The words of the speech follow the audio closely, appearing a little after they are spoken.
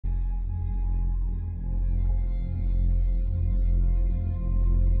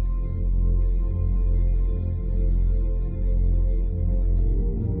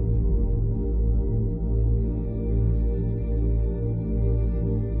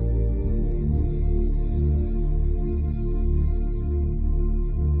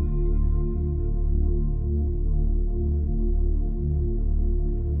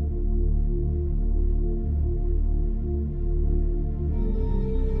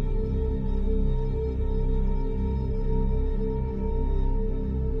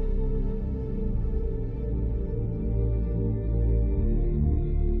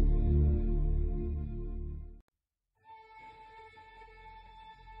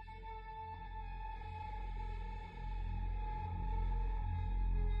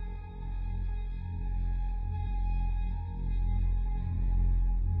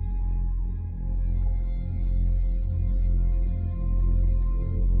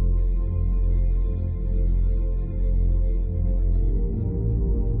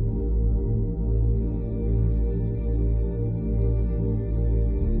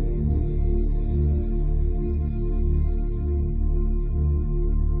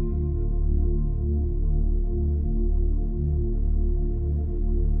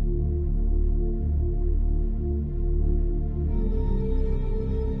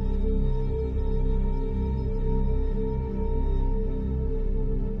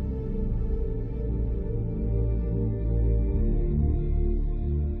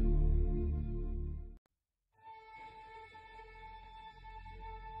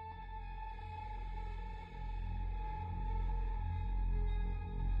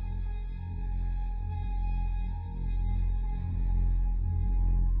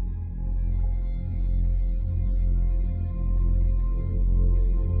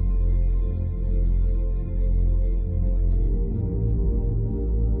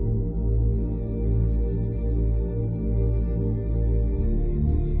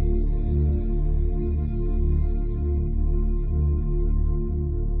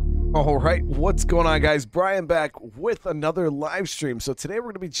All right, what's going on, guys? Brian back with another live stream. So today we're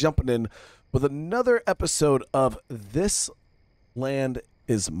going to be jumping in with another episode of This Land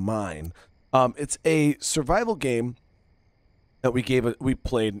Is Mine. It's a survival game that we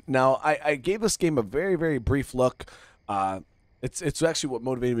played. Now, I gave this game a very, very brief look. It's actually what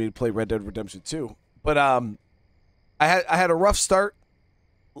motivated me to play Red Dead Redemption 2. But I had a rough start.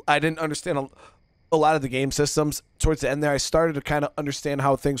 I didn't understand a lot of the game systems. Towards the end there, I started to kind of understand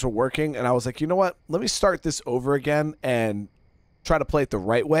how things were working, and I was like, you know what? Let me start this over again and try to play it the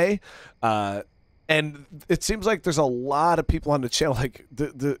right way. And it seems like there's a lot of people on the channel like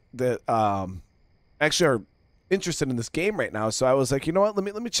that actually are interested in this game right now. So I was like, you know what?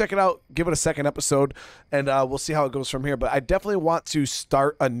 Let me check it out. Give it a second episode, and we'll see how it goes from here. But I definitely want to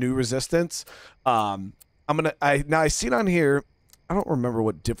start a new Resistance. I seen on here. I don't remember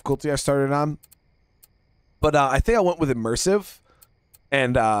what difficulty I started on. But I think I went with immersive,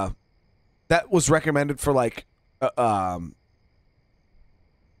 and that was recommended for like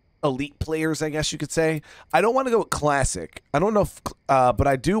elite players, I guess you could say. I don't want to go with classic. I don't know if, but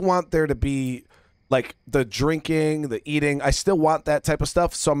I do want there to be like the drinking, the eating. I still want that type of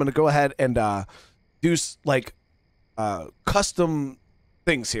stuff. So I'm going to go ahead and do like custom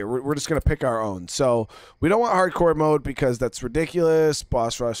things here. We're just going to pick our own. So we don't want hardcore mode because that's ridiculous.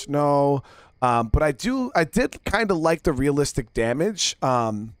 Boss rush, no. But I did kind of like the realistic damage.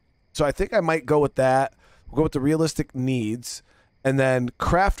 So I think I might go with that. We'll go with the realistic needs. And then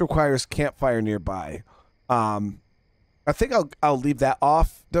craft requires campfire nearby. I think I'll leave that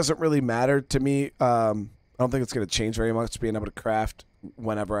off. Doesn't really matter to me. I don't think it's going to change very much being able to craft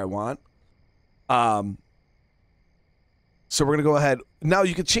whenever I want. So we're going to go ahead. Now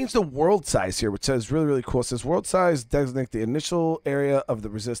you can change the world size here, which says really, really cool. It says world size designate the initial area of the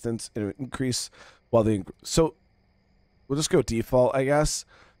resistance and increase while the... So we'll just go default, I guess.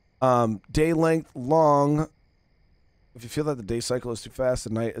 Day length, long. If you feel that the day cycle is too fast, the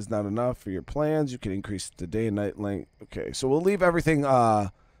night is not enough for your plans, you can increase the day and night length. Okay, so we'll leave everything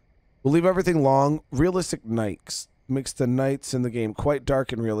long. Realistic nights. Makes the nights in the game quite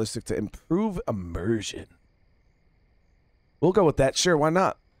dark and realistic to improve immersion. We'll go with that. Sure, why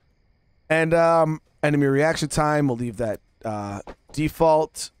not? And enemy reaction time, we'll leave that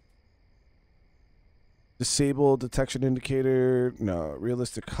default. Disable detection indicator. No,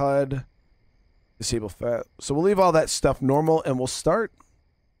 realistic HUD. Disable fat. So we'll leave all that stuff normal, and we'll start.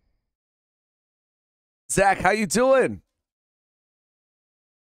 Zach, how you doing?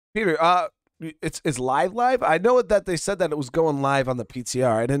 Peter, it's live? I know that they said that it was going live on the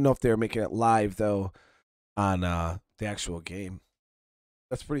PTR. I didn't know if they were making it live though on the actual game.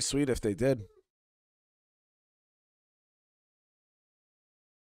 That's pretty sweet if they did.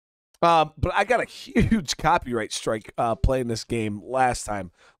 But I got a huge copyright strike playing this game last time.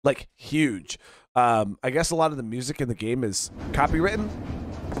 Like, huge. I guess a lot of the music in the game is copywritten.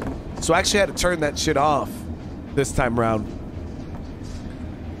 So I actually had to turn that shit off this time around.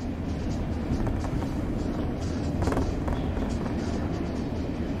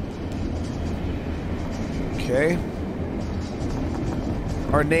 Okay.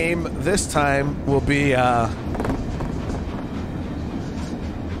 Our name this time will be I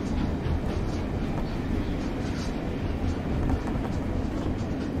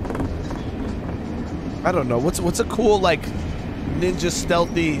don't know. What's a cool like ninja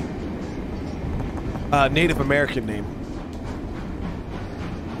stealthy Native American name?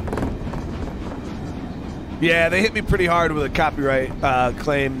 Yeah, they hit me pretty hard with the copyright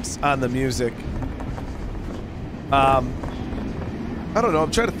claims on the music. I don't know.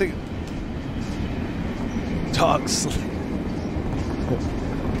 I'm trying to think. Dogs.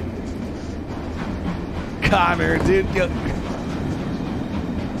 Connor, dude.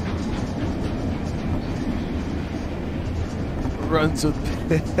 Runs with.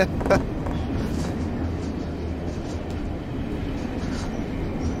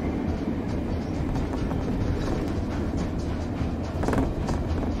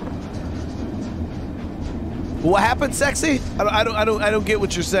 What happened, sexy? I don't get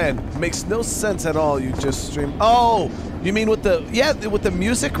what you're saying. It makes no sense at all. You just stream. Oh, you mean with the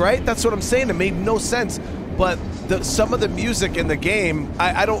music, right? That's what I'm saying. It made no sense. But some of the music in the game,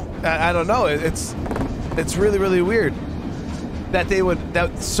 I don't know. It's really, really weird that they would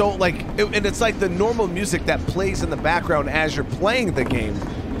and it's like the normal music that plays in the background as you're playing the game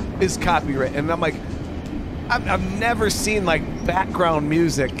is copyright, and I'm like, I've never seen like background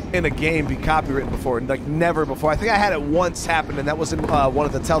music in a game be copywritten before, like never before. I think I had it once happen, and that was in one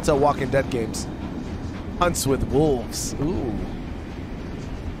of the Telltale Walking Dead games. Hunts with wolves. Ooh.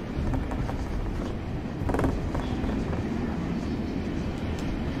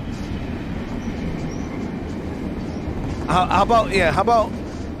 How about, yeah, how about,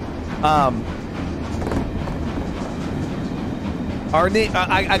 our name,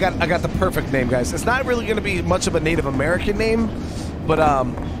 I got the perfect name, guys. It's not really going to be much of a Native American name, but,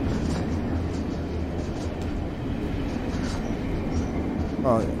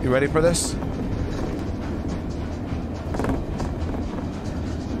 oh, you ready for this?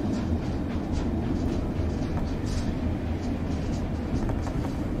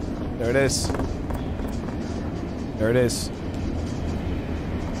 There it is. There it is.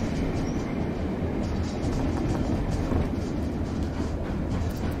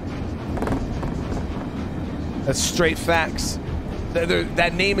 That's straight facts.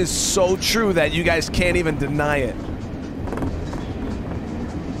 That name is so true that you guys can't even deny it.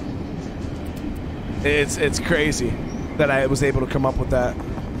 It's crazy that I was able to come up with that.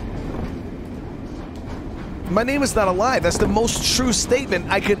 My name is not a lie. That's the most true statement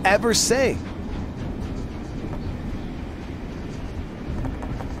I could ever say.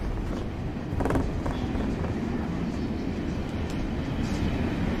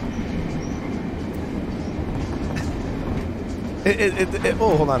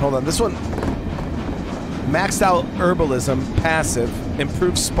 Oh, hold on. This one, maxed out herbalism, passive,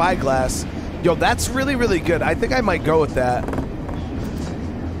 improved spyglass. Yo, that's really, really good. I think I might go with that.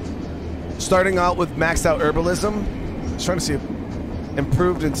 Starting out with maxed out herbalism. I was trying to see if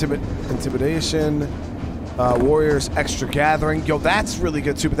improved intimidation, warriors, extra gathering. Yo, that's really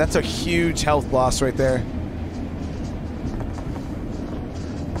good too, but that's a huge health loss right there.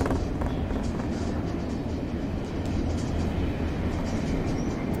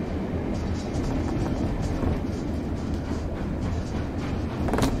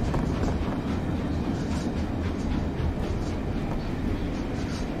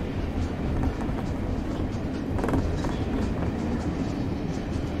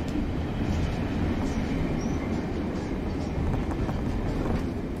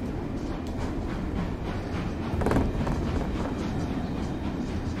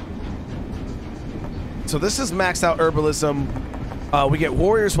 So this is maxed out herbalism. We get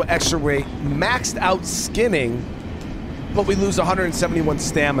warriors with extra weight, maxed out skinning, but we lose 171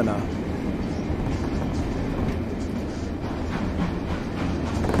 stamina.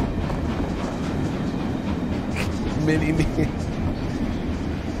 Mini me.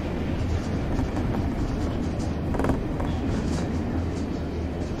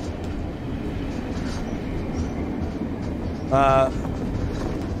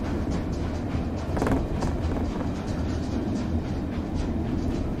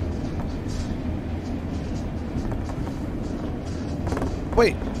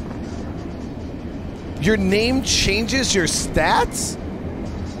 Wait. Your name changes your stats?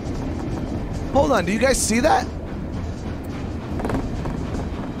 Hold on, do you guys see that?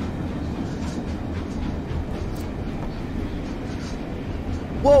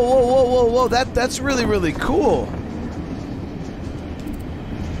 Whoa, that's really, really cool.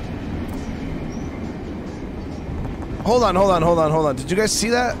 Hold on. Did you guys see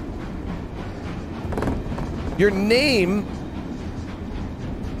that? Your name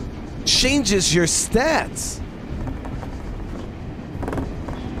changes your stats.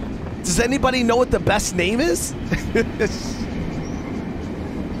 Does anybody know what the best name is? Because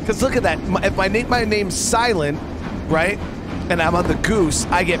look at that. If I make my name Silent, right, and I'm on the goose,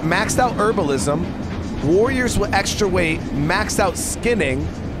 I get maxed out herbalism, warriors with extra weight, maxed out skinning,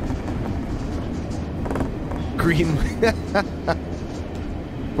 green.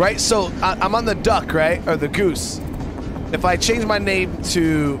 Right, so I'm on the duck, right, or the goose. If I change my name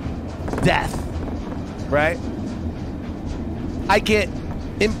to Death, right, I get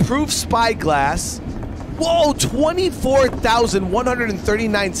improved spyglass. Whoa,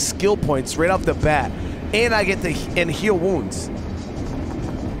 24,139 skill points right off the bat, and I get to heal wounds.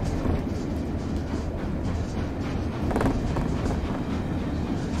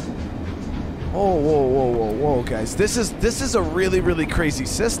 Oh, whoa, guys! This is a really, really crazy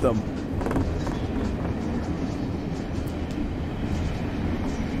system.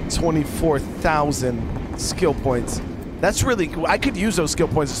 24,000 skill points. That's really cool. I could use those skill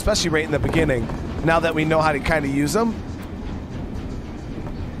points, especially right in the beginning, now that we know how to kind of use them.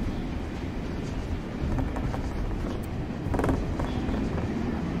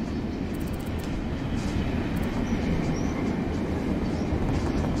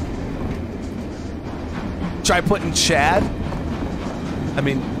 Try putting Chad. I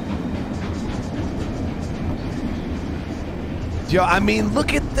mean,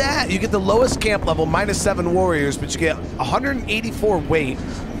 look at that. You get the lowest camp level, -7 warriors, but you get 184 weight.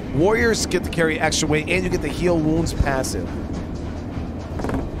 Warriors get to carry extra weight, and you get the heal wounds passive.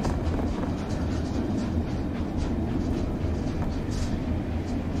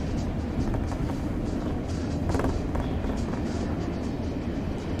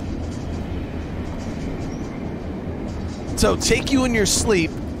 So take you in your sleep,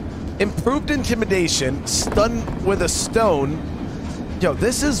 improved intimidation, stun with a stone. Yo,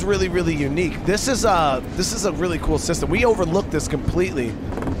 this is really, really unique. This is a really cool system. We overlooked this completely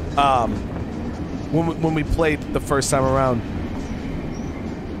when we played the first time around.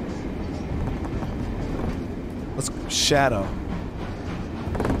 Let's go. Shadow.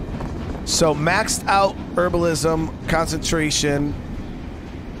 So maxed out herbalism, concentration.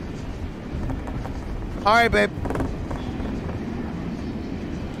 All right, babe.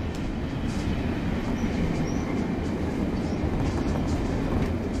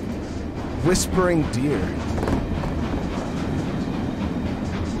 Whispering deer.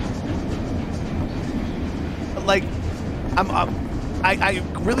 Like, I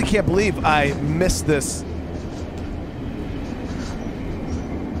really can't believe I missed this.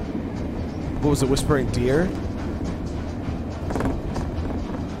 What was it? Whispering deer?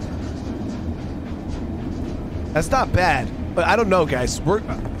 That's not bad, but I don't know, guys. What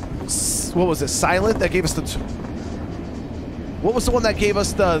was it? Silent? That gave us the... What was the one that gave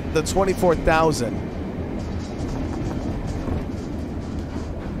us the 24,000?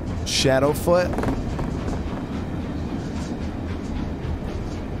 Shadowfoot?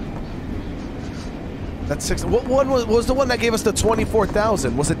 That's 6. What one was the one that gave us the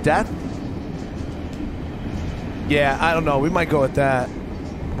 24,000? Was it Death? Yeah, I don't know. We might go with that.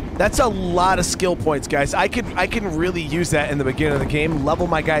 That's a lot of skill points, guys. I can really use that in the beginning of the game. Level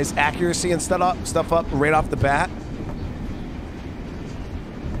my guys' accuracy and stuff up right off the bat.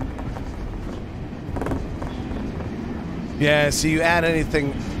 Yeah, so you add anything.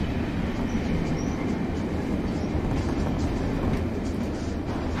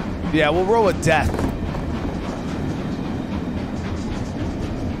 Yeah, we'll roll with Death.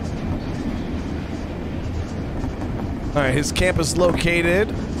 All right, his camp is located.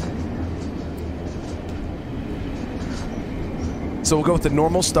 So we'll go with the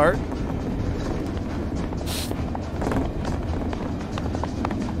normal start.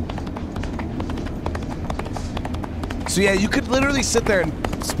 So yeah, you could literally sit there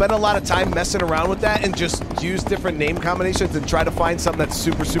and spend a lot of time messing around with that and just use different name combinations and try to find something that's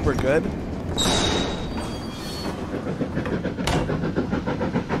super, super good.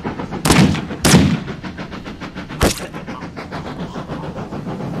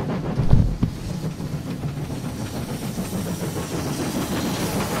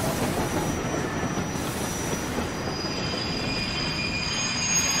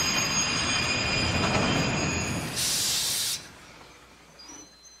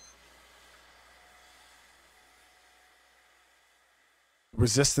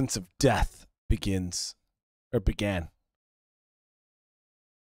 Resistance of Death began.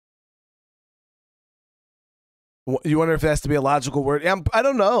 You wonder if it has to be a logical word? Yeah, I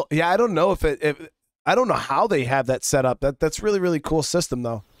don't know. Yeah, I don't know if I don't know how they have that set up. That's really, really cool system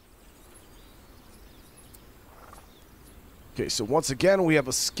though. Okay, so once again we have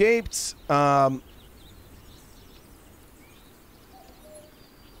escaped. Okay,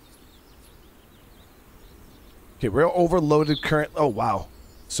 we're overloaded current. Oh wow.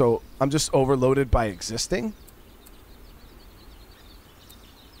 So I'm just overloaded by existing.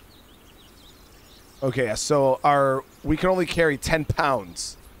 Okay, so we can only carry 10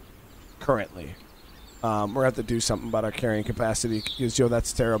 pounds currently. We're gonna have to do something about our carrying capacity because yo,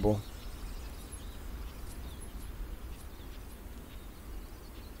 that's terrible.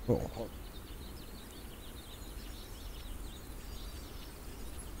 Oh.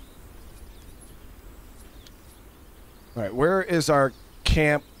 All right, where is our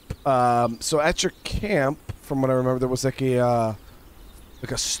camp? So at your camp, from what I remember, there was like a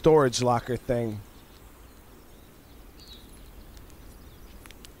storage locker thing.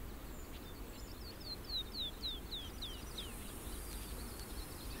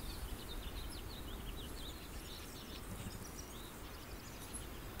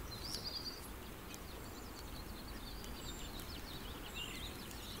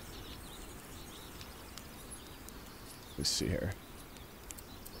 Let's see here.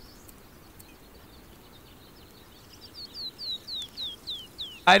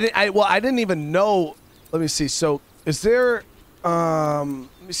 I didn't even know. Let me see. So is there let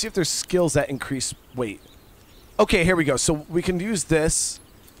me see if there's skills that increase weight. Okay, here we go. So we can use this.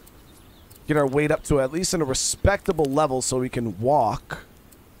 Get our weight up to at least in a respectable level so we can walk.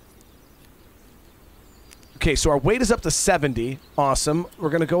 Okay, so our weight is up to 70. Awesome. We're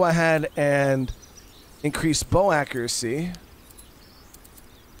going to go ahead and increase bow accuracy.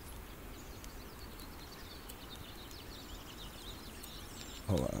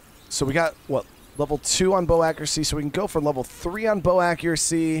 Hold on. So we got, what, level 2 on bow accuracy, so we can go for level 3 on bow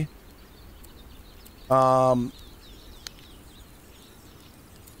accuracy.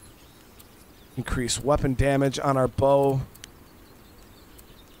 Increase weapon damage on our bow.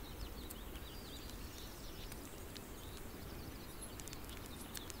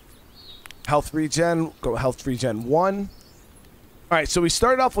 Health regen. Go health regen 1. All right, so we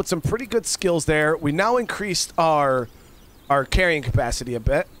started off with some pretty good skills there. We now increased our carrying capacity a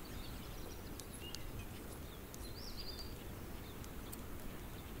bit.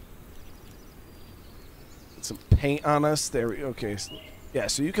 Get some paint on us. There we go. Okay. So, yeah,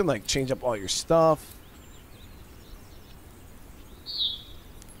 so you can like change up all your stuff.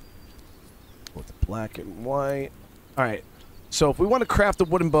 With black and white. All right. So if we want to craft a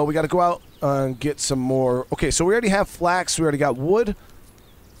wooden bow, we got to go out and get some more. Okay, so we already have flax. We already got wood.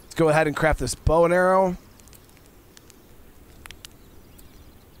 Let's go ahead and craft this bow and arrow.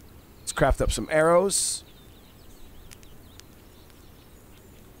 Let's craft up some arrows.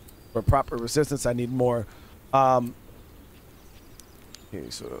 For proper resistance, I need more. Okay,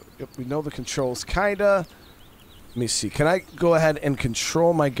 so yep, we know the controls, kinda. Let me see. Can I go ahead and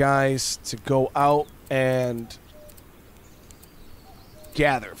control my guys to go out and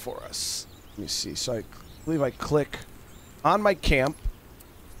gather for us? Let me see. So I believe I click on my camp.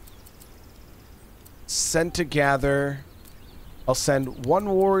 Send to gather. I'll send one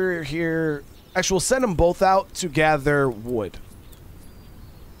warrior here. Actually, we'll send them both out to gather wood.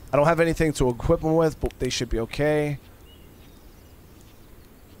 I don't have anything to equip them with, but they should be okay.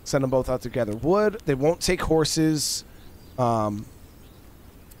 Send them both out to gather wood. They won't take horses. All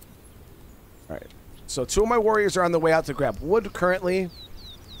right. So 2 of my warriors are on the way out to grab wood currently.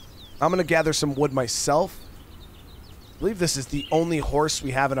 I'm going to gather some wood myself. I believe this is the only horse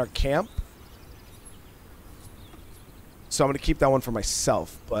we have in our camp. So I'm going to keep that one for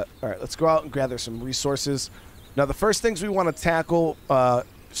myself. But, all right, let's go out and gather some resources. Now, the first things we want to tackle,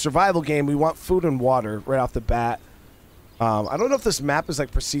 survival game, we want food and water right off the bat. I don't know if this map is, like,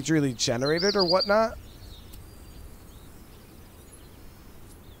 procedurally generated or whatnot.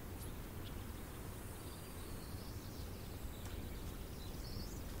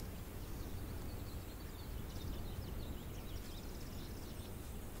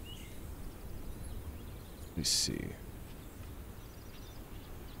 Let me see.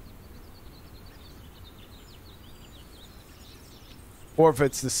 Or if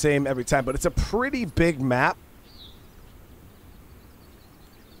it's the same every time, but it's a pretty big map.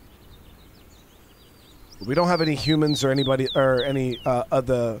 We don't have any humans or anybody or any of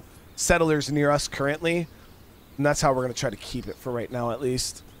the settlers near us currently, and that's how we're going to try to keep it for right now, at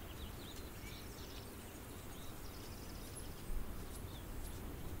least.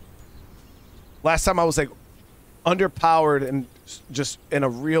 Last time I was like underpowered and just in a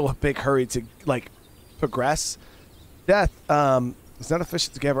real big hurry to like progress. Death. It's not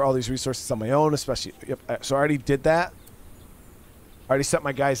efficient to gather all these resources on my own, especially. Yep. So I already did that. I already sent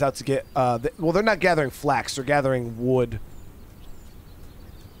my guys out to get. Well, they're not gathering flax; they're gathering wood.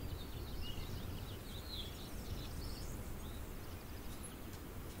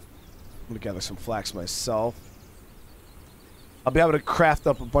 I'm gonna gather some flax myself. I'll be able to craft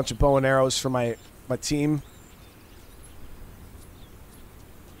up a bunch of bow and arrows for my team.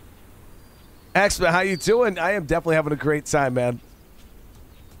 X-Men, how you doing? I am definitely having a great time, man.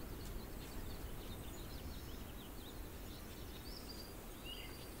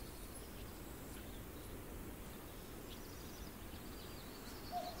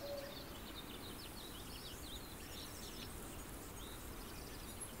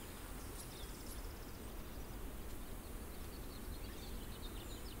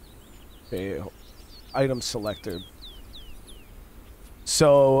 Okay, item selector.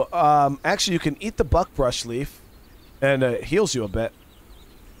 So, actually, you can eat the buckbrush leaf, and it heals you a bit.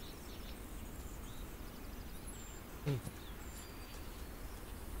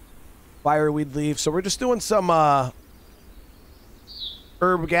 Fireweed leaf. So we're just doing some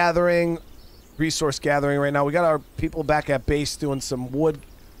herb gathering, resource gathering right now. We got our people back at base doing some wood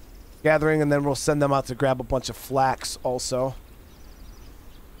gathering, and then we'll send them out to grab a bunch of flax also.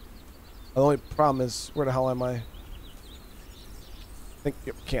 The only problem is, where the hell am I? I think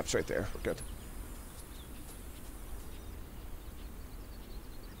yep, camp's right there. We're good.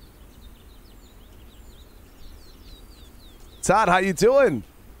 Todd, how you doing?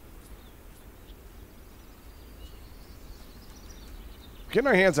 Getting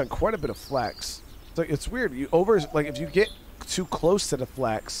our hands on quite a bit of flax. It's weird. Like if you get too close to the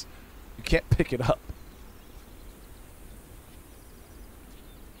flax, you can't pick it up.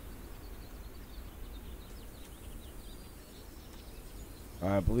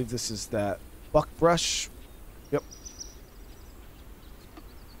 I believe this is that buckbrush. Yep.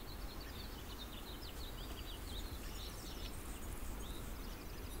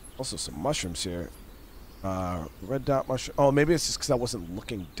 Also some mushrooms here. Red dot mushroom. Oh, maybe it's just because I wasn't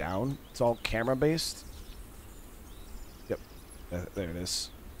looking down. It's all camera based. Yep. There it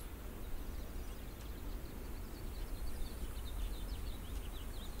is.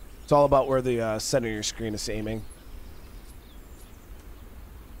 It's all about where the center of your screen is aiming.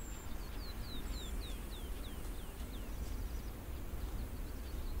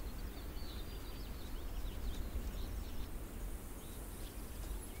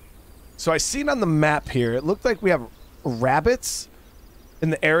 So I seen on the map here, it looked like we have rabbits in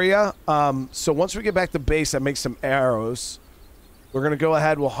the area. So once we get back to base, I make some arrows. We're going to go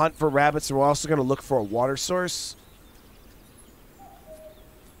ahead, we'll hunt for rabbits, and we're also going to look for a water source.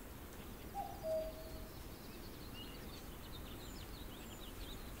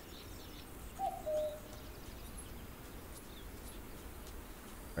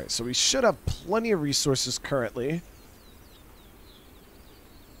 Alright, so we should have plenty of resources currently.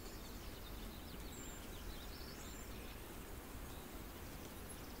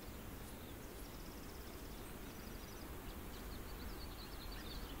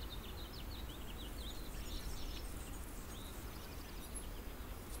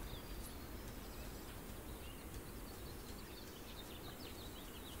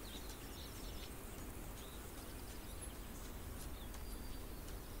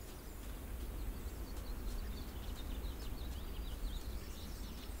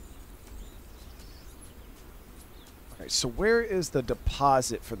 So where is the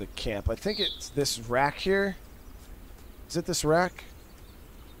deposit for the camp? I think it's this rack here. Is it this rack?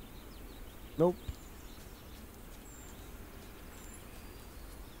 Nope.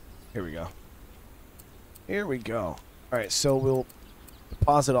 Here we go. Here we go. Alright, so we'll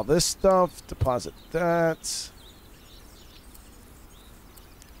deposit all this stuff. Deposit that.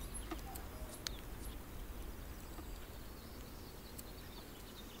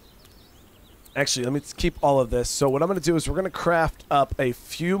 Actually, let me keep all of this. So what I'm going to do is we're going to craft up a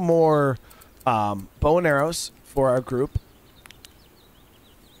few more bow and arrows for our group.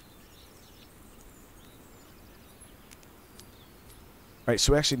 All right,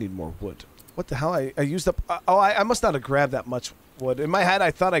 so we actually need more wood. What the hell? I used up... oh, I must not have grabbed that much wood. In my head, I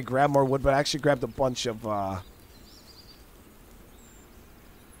thought I grabbed more wood, but I actually grabbed a bunch of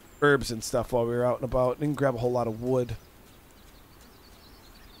herbs and stuff while we were out and about. Didn't grab a whole lot of wood.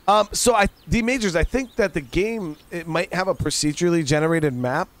 So D Majors, I think that the game, it might have a procedurally generated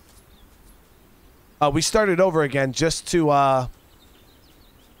map. We started over again just to have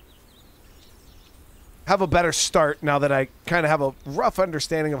a better start now that I kind of have a rough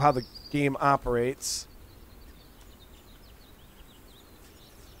understanding of how the game operates.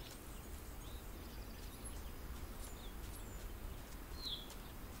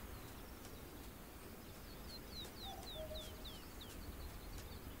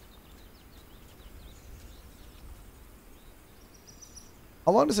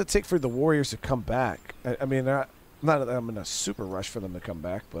 How long does it take for the warriors to come back? I mean, not that I'm in a super rush for them to come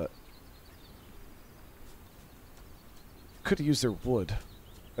back, but could use their wood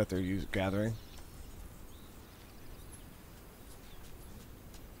that they're gathering.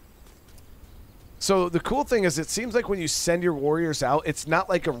 So the cool thing is, it seems like when you send your warriors out, it's not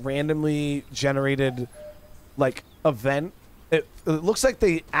like a randomly generated like event. It looks like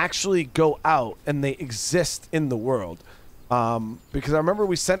they actually go out and they exist in the world. Because I remember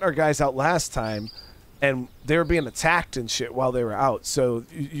we sent our guys out last time and they were being attacked and shit while they were out. So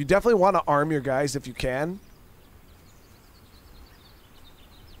you definitely want to arm your guys if you can.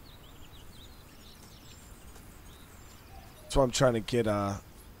 That's why I'm trying to get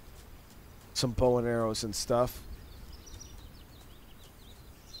some bow and arrows and stuff.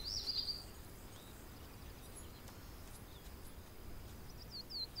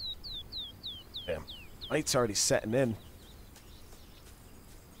 Damn, night's already setting in.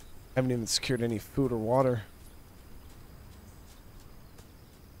 Haven't even secured any food or water.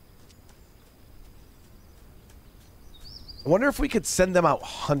 I wonder if we could send them out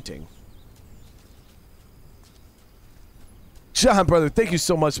hunting. John, brother, thank you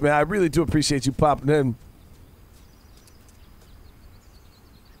so much, man. I really do appreciate you popping in.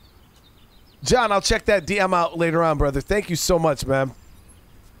 John, I'll check that DM out later on, brother. Thank you so much, man.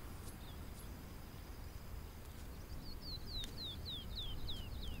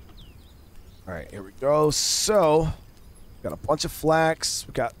 All right, here we go. So, got a bunch of flax.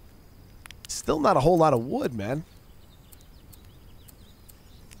 We got still not a whole lot of wood, man.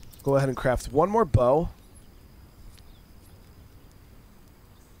 Go ahead and craft one more bow.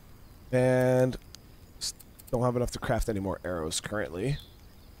 And don't have enough to craft any more arrows currently.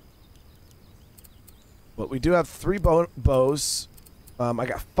 But we do have 3 bows. I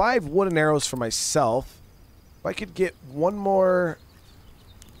got 5 wooden arrows for myself. If I could get one more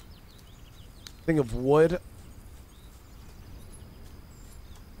thing of wood.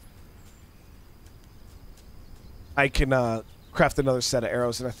 I can craft another set of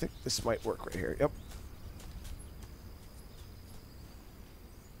arrows, and I think this might work right here. Yep.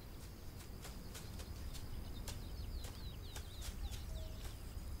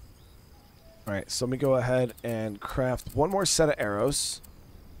 All right, so let me go ahead and craft one more set of arrows.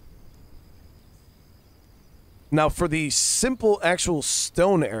 Now, for the simple actual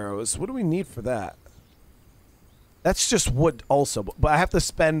stone arrows, what do we need for that? That's just wood also, but I have to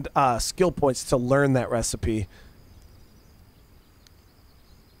spend skill points to learn that recipe.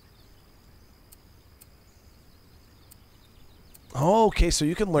 Oh, okay, so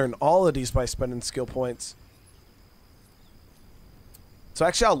you can learn all of these by spending skill points. So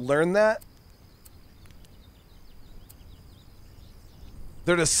actually, I'll learn that.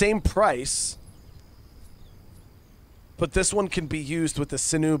 They're the same price, but this one can be used with the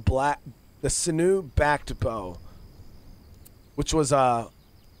sinew-backed bow, which was high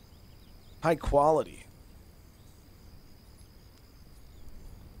quality.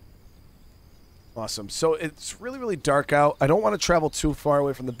 Awesome. So it's really, really dark out. I don't want to travel too far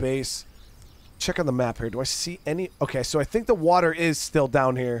away from the base. Check on the map here. Do I see any? Okay, so I think the water is still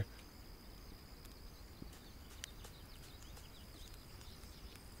down here.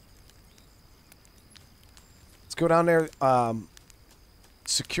 Let's go down there.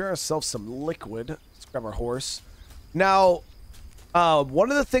 Secure ourselves some liquid. Let's grab our horse. Now, one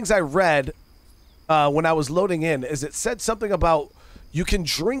of the things I read when I was loading in is it said something about you can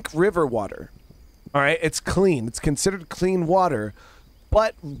drink river water. All right, it's clean. It's considered clean water,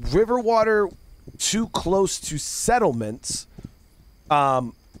 but river water too close to settlements,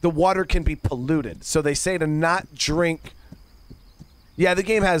 the water can be polluted. So they say to not drink. Yeah, the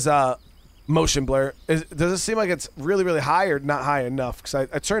game has motion blur. Does it seem like it's really, really high or not high enough? Because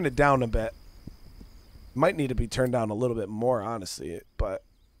I turned it down a bit. Might need to be turned down a little bit more, honestly. But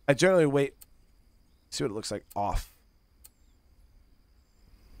I generally wait, see what it looks like off.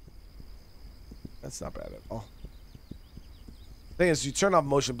 That's not bad at all. Thing is, you turn off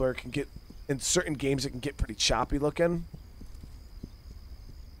motion blur, it can get, in certain games, it can get pretty choppy looking.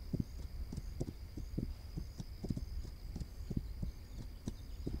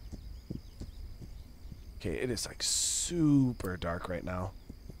 Okay, it is like super dark right now.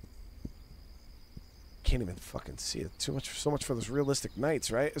 Can't even fucking see it. So much for those realistic nights,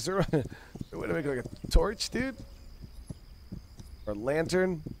 right? Is there a way to make like a torch, dude? Or a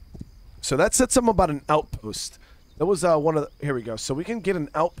lantern? So that said something about an outpost. That was one of the, here we go. So we can get an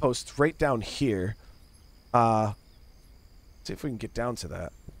outpost right down here. See if we can get down to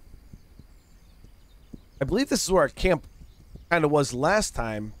that. I believe this is where our camp kind of was last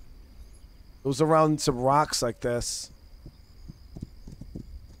time. It was around some rocks like this.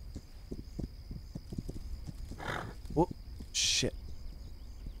 Oh, shit.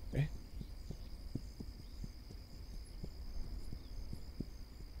 Okay.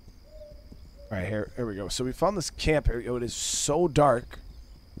 All right, here we go. So we found this camp here. Oh, it is so dark.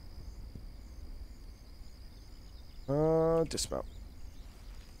 Dismount.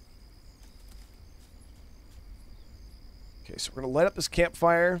 Okay, so we're gonna light up this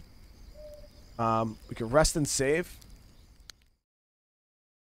campfire. We can rest and save.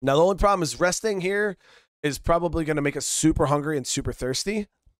 Now the only problem is resting here is probably gonna make us super hungry and super thirsty.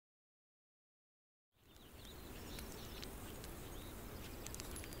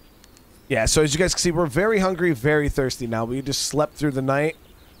 Yeah, so as you guys can see, we're very hungry, very thirsty now. We just slept through the night.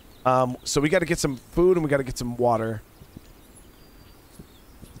 So we got to get some food and we got to get some water.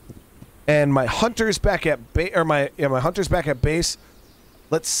 And my hunter's back at my hunter's back at base.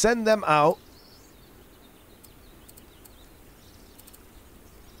 Let's send them out.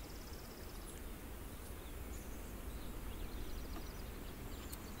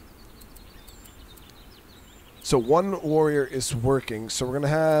 So one warrior is working. So we're going to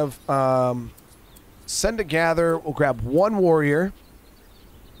have send a gather. We'll grab one warrior.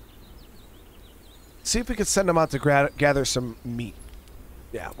 See if we can send him out to gather some meat.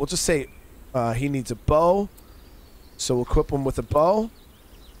 Yeah, we'll just say he needs a bow. So we'll equip him with a bow.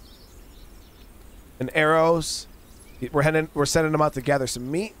 And arrows. We're sending him out to gather some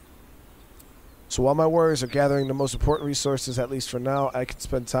meat. So while my warriors are gathering the most important resources, at least for now, I can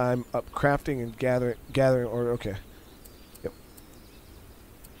spend time up crafting and gathering order. Okay. Yep.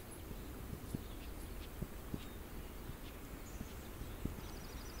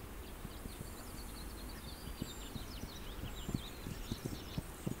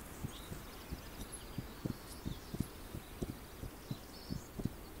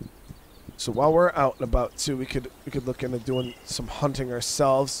 So while we're out and about too, we could look into doing some hunting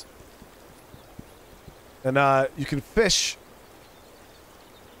ourselves. And you can fish.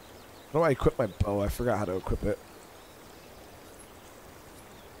 How do I equip my bow? I forgot how to equip it.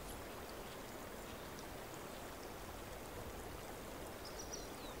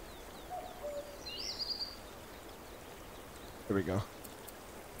 There we go.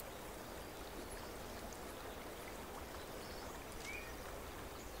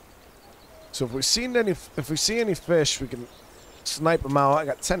 So if we see any fish, we can snipe them out. I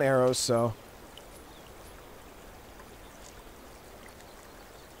got 10 arrows, so.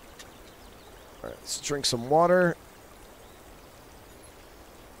 All right, let's drink some water.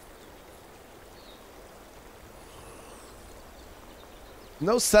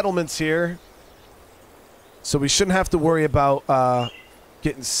 No settlements here, so we shouldn't have to worry about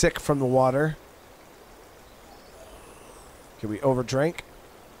getting sick from the water. Can we overdrink?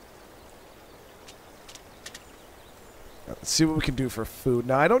 Let's see what we can do for food.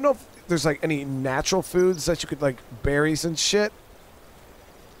 Now, I don't know if there's like any natural foods that you could like berries and shit.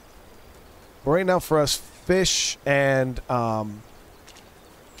 But right now for us, fish and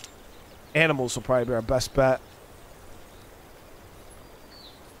animals will probably be our best bet.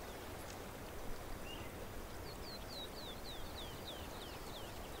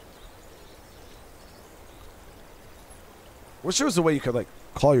 Wish there was a way you could like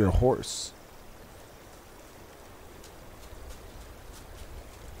call your horse.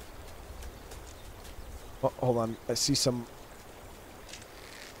 Oh, hold on. I see some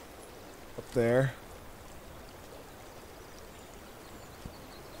up there.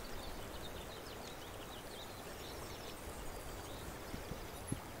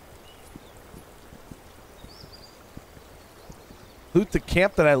 Loot the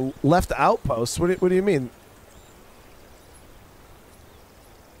camp that I left outpost? What do you mean?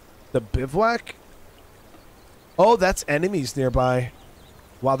 The bivouac? Oh, that's enemies nearby.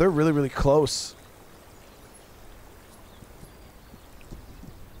 Wow, they're really, really close.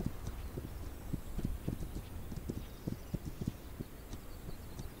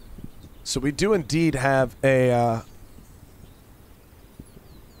 So we do indeed have a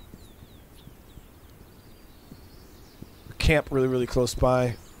camp really, really close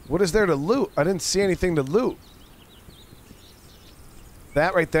by. What is there to loot? I didn't see anything to loot.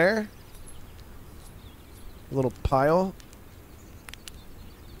 That right there? A little pile.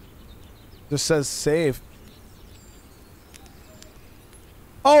 Just says save.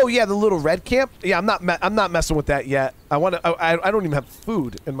 Oh yeah, the little red camp. Yeah, I'm not messing with that yet. I don't even have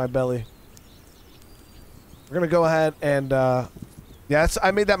food in my belly. We're gonna go ahead and yeah,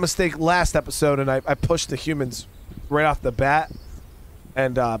 I made that mistake last episode, and I pushed the humans right off the bat,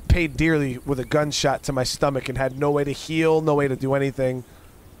 and paid dearly with a gunshot to my stomach, and had no way to heal, no way to do anything.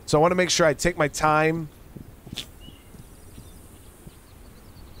 So I want to make sure I take my time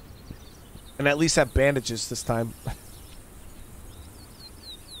and at least have bandages this time.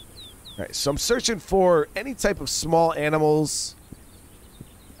 Alright, so I'm searching for any type of small animals.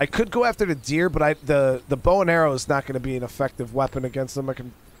 I could go after the deer, but the bow and arrow is not going to be an effective weapon against them. I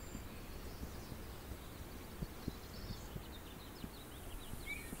can...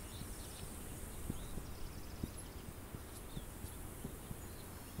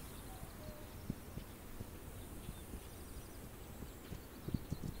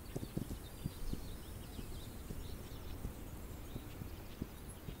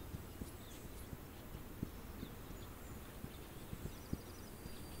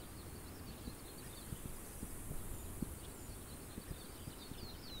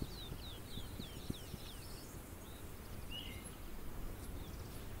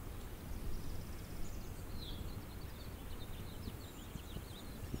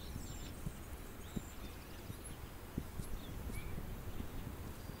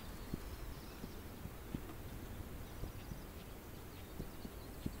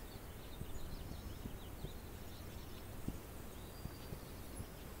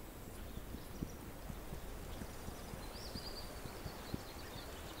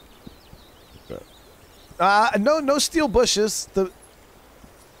 No steel bushes.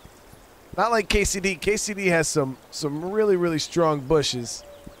 Not like KCD. KCD has some really, really strong bushes.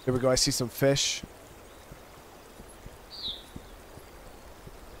 Here we go. I see some fish.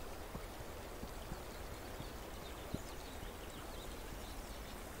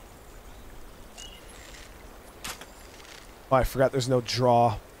 Oh, I forgot there's no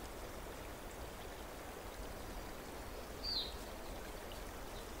draw.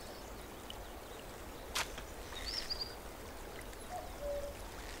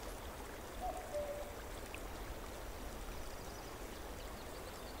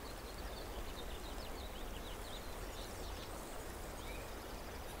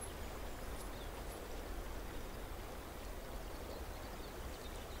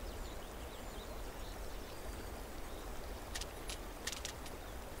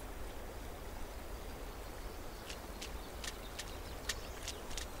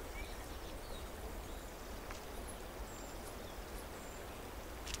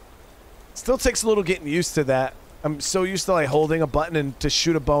 Still takes a little getting used to that. I'm so used to like holding a button and to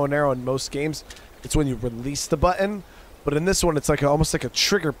shoot a bow and arrow in most games. It's when you release the button. But in this one, it's like almost like a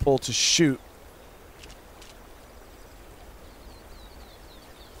trigger pull to shoot.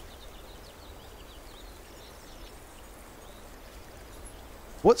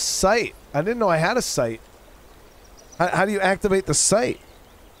 What sight? I didn't know I had a sight. How do you activate the sight?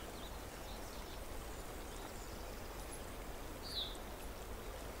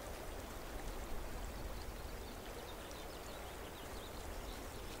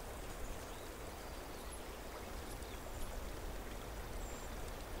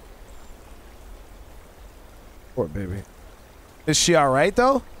 Poor baby. Is she all right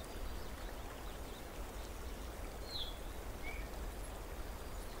though?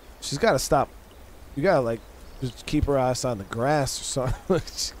 She's got to stop. You got to like just keep her ass on the grass or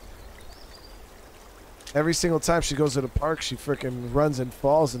something. Every single time she goes to the park, she freaking runs and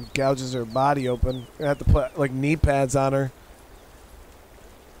falls and gouges her body open. I have to put like knee pads on her.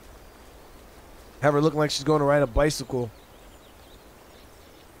 Have her looking like she's going to ride a bicycle.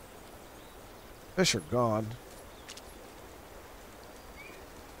 Fish are gone.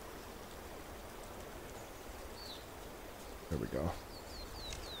 There we go.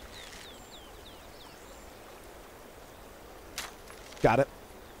 Got it.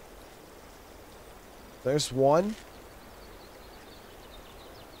 There's one.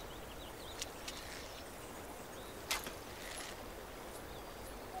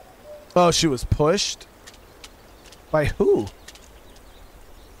 Oh, she was pushed? By who?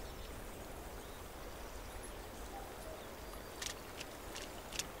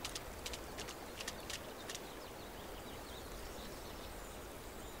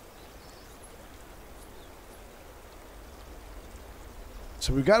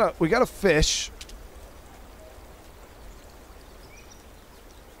 So we got a fish.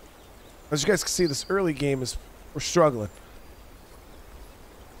 As you guys can see, this early game is we're struggling.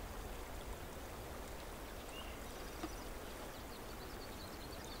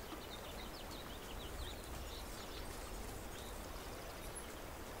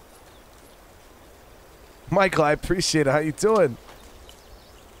 Michael, I appreciate it. How you doing?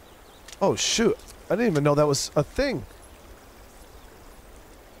 Oh shoot. I didn't even know that was a thing.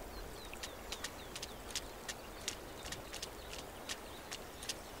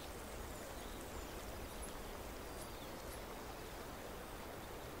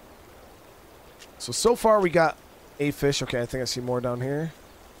 So far we got a fish. Okay, I think I see more down here.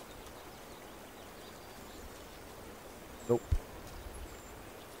 Nope.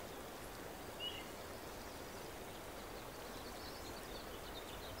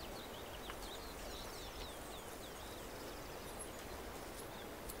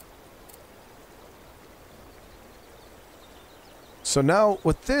 So now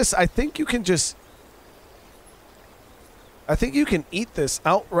with this, I think you can just... I think you can eat this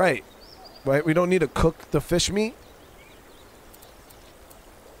outright. Right? We don't need to cook the fish meat.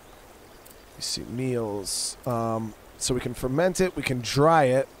 You see meals. So we can ferment it. We can dry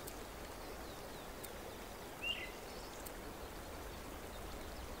it.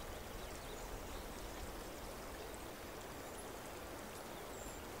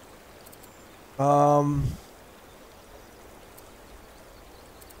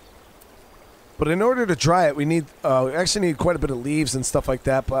 But in order to dry it, we actually need quite a bit of leaves and stuff like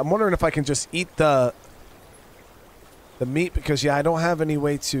that. But I'm wondering if I can just eat the meat because, yeah, I don't have any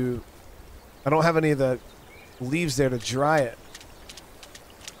way to... I don't have any of the leaves there to dry it.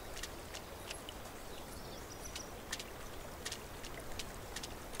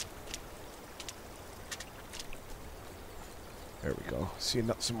 There we go. See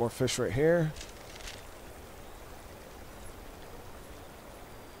some more fish right here.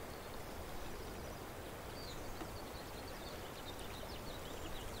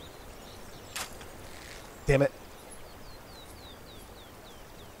 Damn it.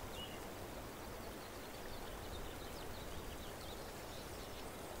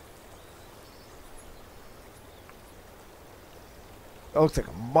 That looks like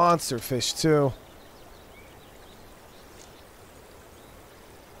a monster fish, too.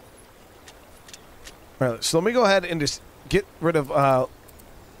 Alright, so let me go ahead and just get rid of,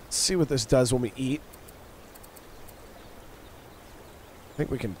 see what this does when we eat. I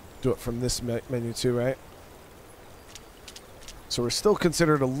think we can do it from this menu, too, right? So we're still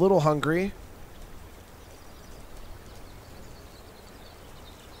considered a little hungry.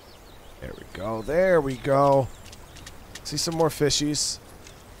 There we go. There we go. See some more fishies.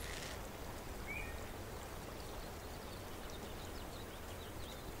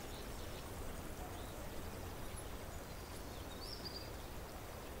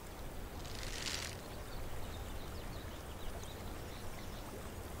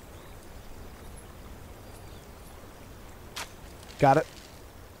 Got it.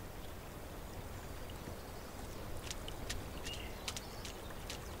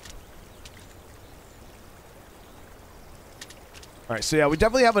 All right, so yeah, we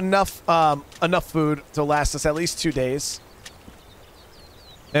definitely have enough enough food to last us at least 2 days.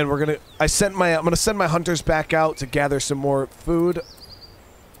 And I'm gonna send my hunters back out to gather some more food.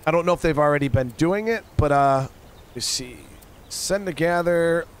 I don't know if they've already been doing it, but let me see. Send to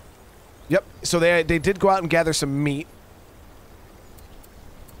gather. Yep. So they did go out and gather some meat.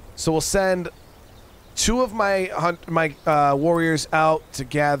 So we'll send 2 of my warriors out to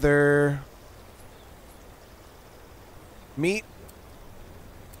gather meat.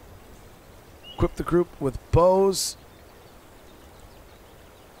 Equip the group with bows.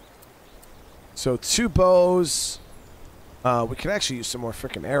 So 2 bows. We can actually use some more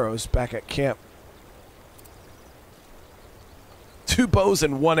freaking arrows back at camp. 2 bows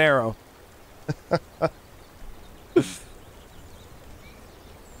and 1 arrow.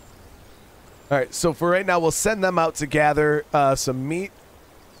 Alright, so for right now, we'll send them out to gather some meat.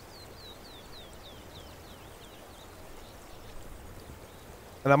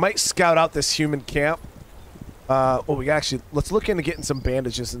 And I might scout out this human camp. Well, let's look into getting some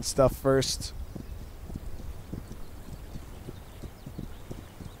bandages and stuff first.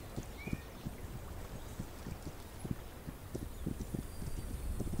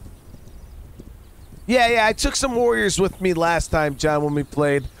 Yeah, I took some warriors with me last time, John, when we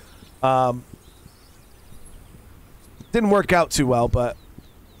played. Didn't work out too well, but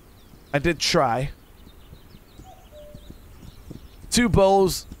I did try. 2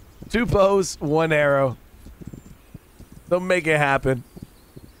 bows, 1 arrow. Don't make it happen.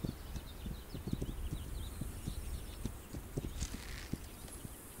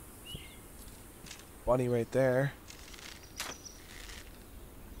 Bunny right there.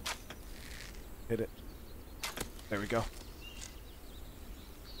 Hit it. There we go.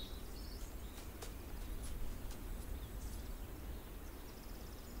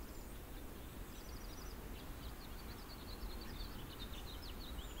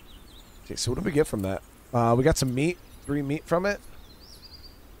 Okay, so what did we get from that? We got some meat. 3 meat from it.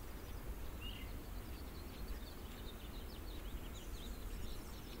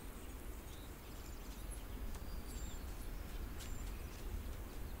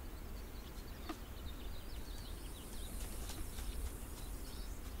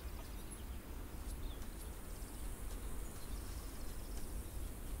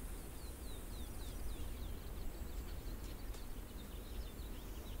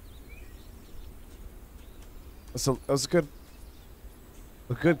 That was a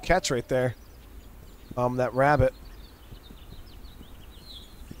good catch right there. That rabbit.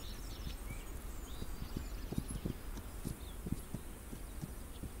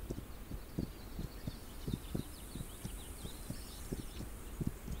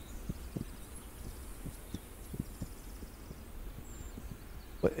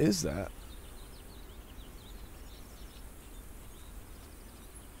 What is that?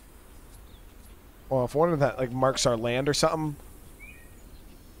 Well, if one of that like marks our land or something.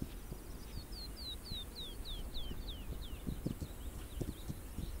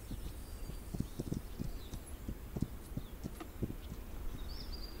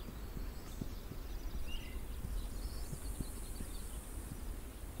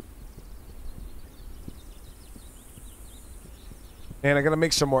 And I gotta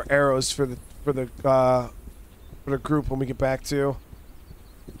make some more arrows for the group when we get back to.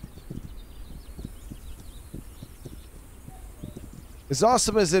 As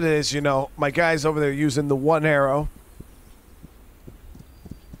awesome as it is, you know, my guys over there using the 1 arrow.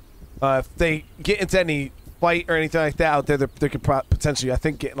 If they get into any fight or anything like that out there, they could potentially, I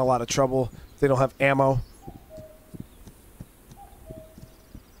think, get in a lot of trouble if they don't have ammo.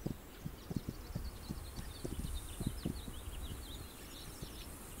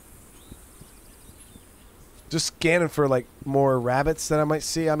 Just scanning for, like, more rabbits that I might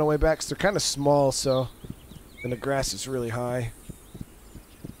see on the way back, 'cause they're kind of small, so... And the grass is really high.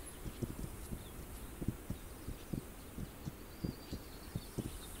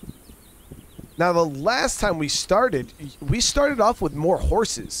 Now, the last time we started off with more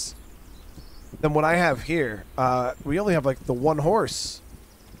horses than what I have here. We only have, like, the 1 horse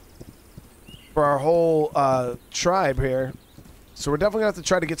for our whole tribe here. So we're definitely going to have to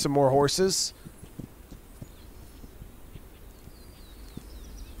try to get some more horses.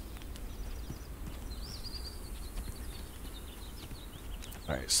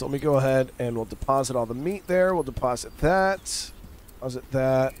 Alright, so let me go ahead and we'll deposit all the meat there. We'll deposit that. Deposit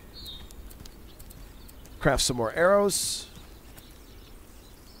that. Craft some more arrows.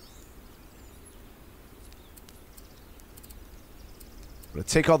 gonna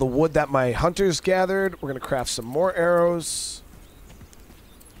take all the wood that my hunters gathered. We're gonna craft some more arrows.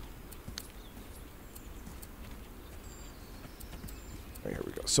 Right, here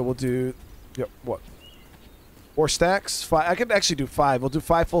we go. So we'll do, yep, what? 4 stacks? 5. I could actually do 5. We'll do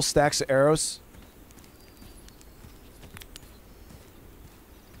 5 full stacks of arrows.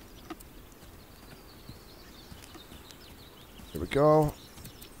 Here we go. I'm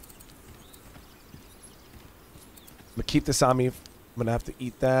gonna keep this on me. I'm gonna have to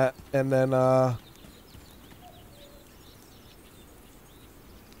eat that, and then I'll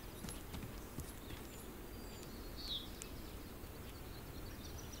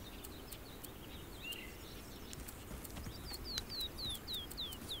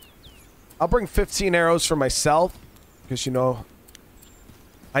bring 15 arrows for myself, because, you know,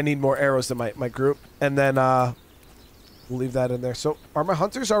 I need more arrows than my group. And then we'll leave that in there. So, are my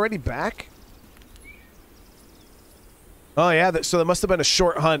hunters already back? Oh, yeah. So, that must have been a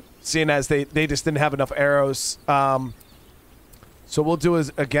short hunt, seeing as they just didn't have enough arrows. So, we'll do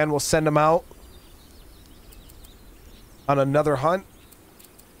is, again, we'll send them out on another hunt.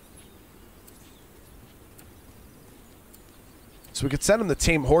 So we could send them to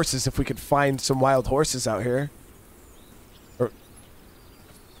tame horses if we could find some wild horses out here.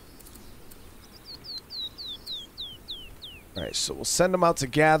 Alright, so we'll send them out to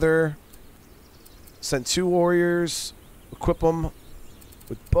gather. Send 2 warriors. Equip them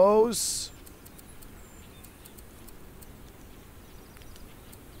with bows.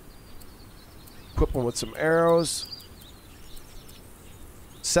 Equip them with some arrows.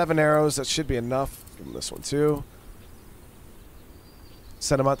 7 arrows, that should be enough. Give them this one too.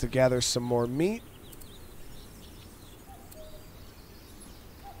 Send them out to gather some more meat.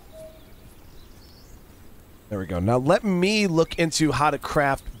 There we go. Now let me look into how to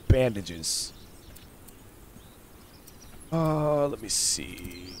craft bandages. Let me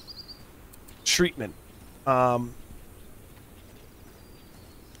see. Treatment. So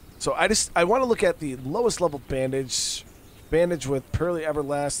I want to look at the lowest level bandage. Bandage with Pearly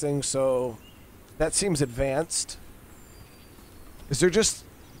Everlasting, so that seems advanced. Is there just,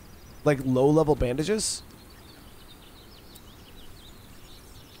 like, low-level bandages?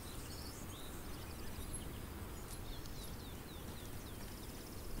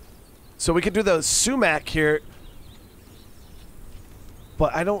 So we could do the sumac here,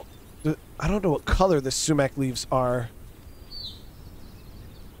 but I don't know what color the sumac leaves are.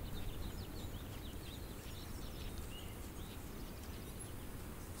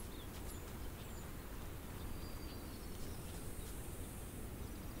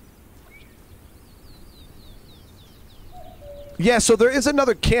 Yeah, so there is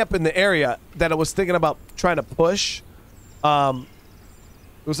another camp in the area that I was thinking about trying to push. It was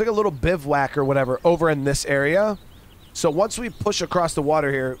like a little bivouac or whatever over in this area. So once we push across the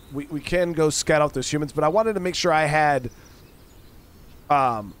water here, we can go scout out those humans. But I wanted to make sure I had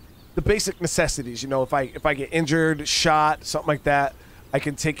the basic necessities. You know, if I get injured, shot, something like that, I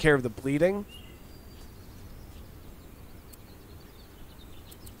can take care of the bleeding.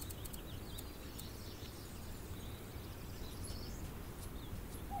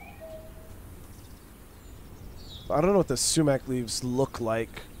 I don't know what the sumac leaves look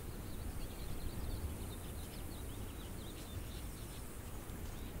like.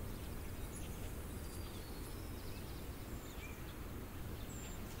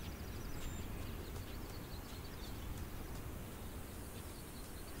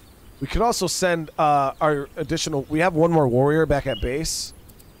 We could also send our additional... We have one more warrior back at base.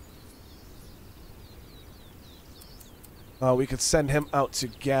 We could send him out to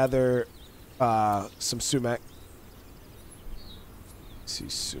gather some sumac. See,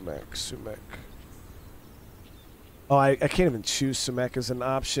 sumac. Oh, I can't even choose sumac as an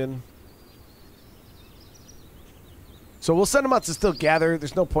option. So we'll send them out to still gather.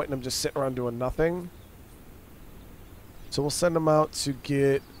 There's no point in them just sitting around doing nothing. So we'll send them out to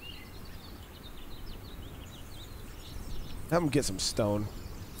get... Have them get some stone.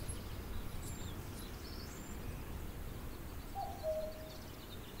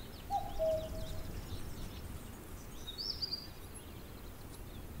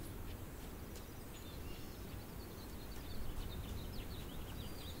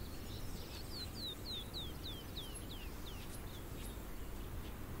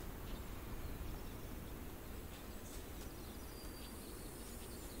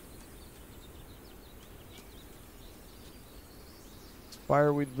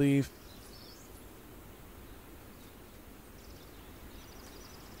 Fireweed leaf.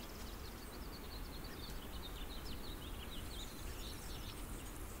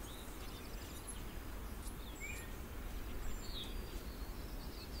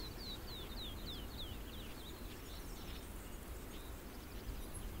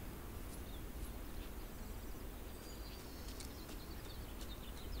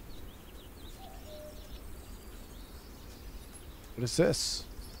 What is this?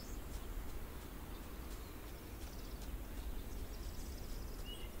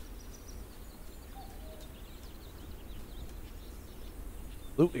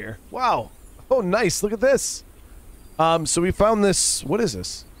 Loot here. Wow. Oh, nice. Look at this. So we found this. What is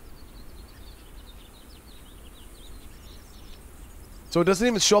this? So it doesn't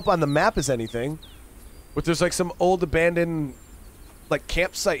even show up on the map as anything. But there's like some old abandoned like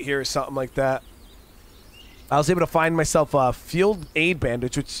campsite here or something like that. I was able to find myself a field aid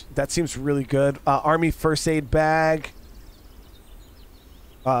bandage, which that seems really good. Army first aid bag.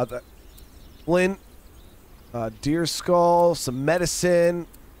 The flint. Deer skull, some medicine,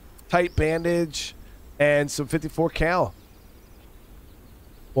 tight bandage, and some 54 cal.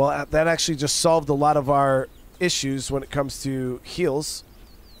 Well, that actually just solved a lot of our issues when it comes to heals.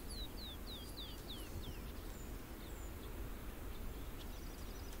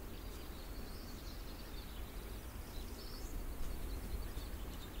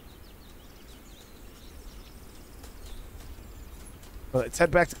 Let's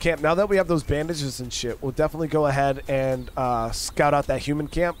head back to camp. Now that we have those bandages and shit, we'll definitely go ahead and scout out that human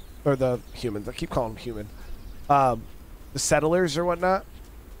camp. Or the humans. I keep calling them human. The settlers or whatnot.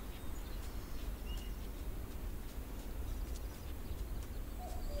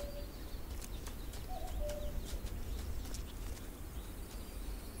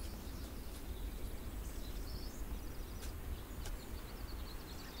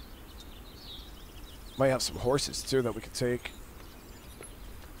 Might have some horses too that we could take.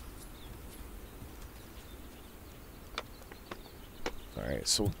 Alright,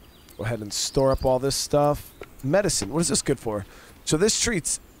 so go ahead and store up all this stuff. Medicine, what is this good for? So this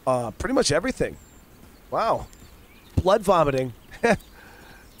treats pretty much everything. Wow. Blood vomiting.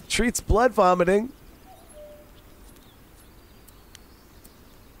 Treats blood vomiting.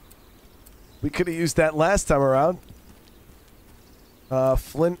 We could have used that last time around.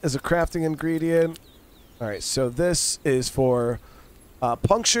 Flint is a crafting ingredient. Alright, so this is for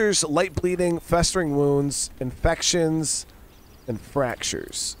punctures, light bleeding, festering wounds, infections, and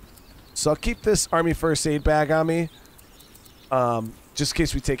fractures. So I'll keep this army first aid bag on me, just in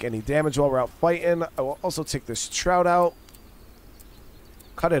case we take any damage while we're out fighting. I will also take this trout out,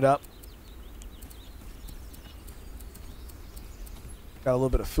 cut it up. Got a little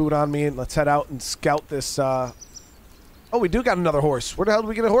bit of food on me, and let's head out and scout this. Oh, we do got another horse. Where the hell did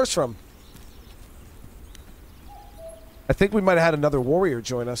we get a horse from? I think we might have had another warrior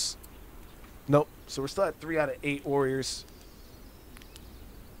join us. Nope. So we're still at 3 out of 8 warriors.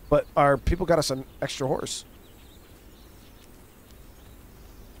 But our people got us an extra horse.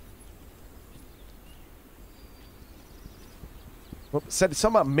 Well, it said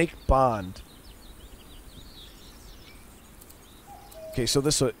something about make bond. Okay, so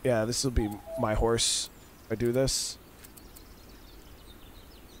this will, yeah, this will be my horse. If I do this.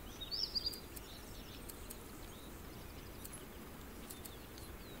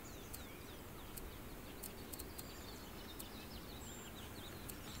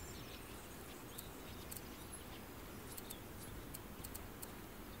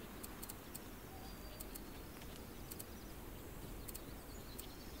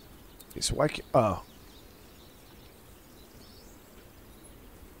 So why can't, oh.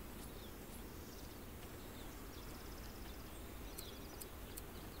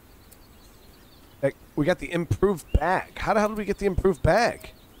 Like, we got the improved bag. How the hell did we get the improved bag?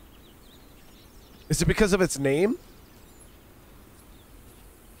 Is it because of its name?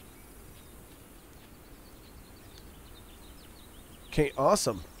 Okay,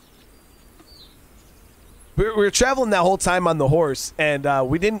 awesome. We were traveling that whole time on the horse, and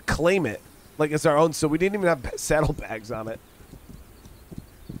we didn't claim it like it's our own, so we didn't even have saddlebags on it.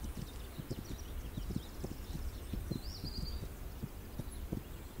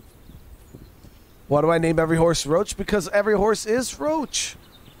 Why do I name every horse Roach? Because every horse is Roach.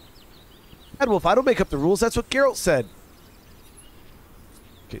 Wolf, I don't make up the rules. That's what Geralt said.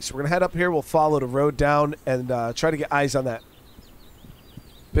 Okay, so we're going to head up here. We'll follow the road down and try to get eyes on that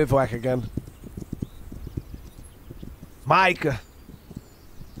bivouac again. Micah.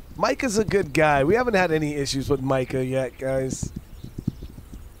 Micah's a good guy. We haven't had any issues with Micah yet, guys.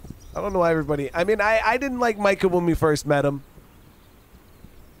 I don't know why everybody... I mean, I didn't like Micah when we first met him.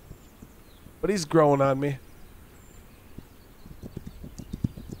 But he's growing on me.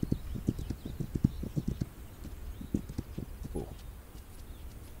 Cool.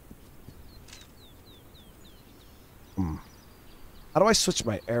 How do I switch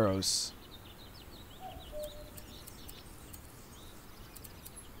my arrows?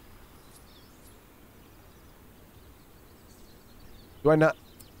 Do I not?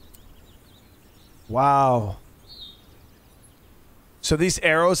 Wow. So these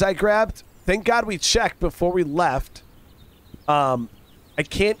arrows I grabbed, thank God we checked before we left. I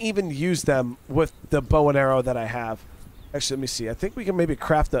can't even use them with the bow and arrow that I have. Actually, let me see. I think we can maybe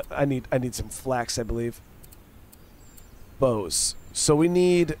craft the... I need some flax, I believe. Bows. So we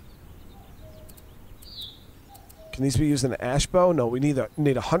need... Can these be used in an ash bow? No, we need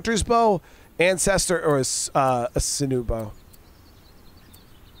a hunter's bow, ancestor, or a sinew bow.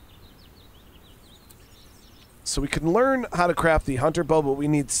 So we can learn how to craft the hunter bow, but we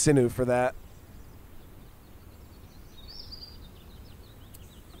need sinew for that.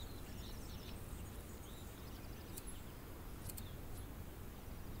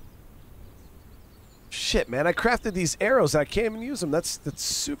 Shit, man, I crafted these arrows. I can't even use them. That's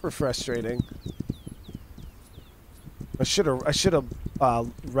super frustrating. I should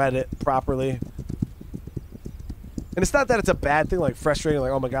have read it properly. And it's not that it's a bad thing, like frustrating,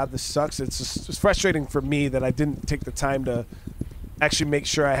 like, oh my god, this sucks. It's just frustrating for me that I didn't take the time to actually make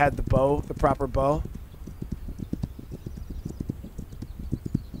sure I had the bow, the proper bow.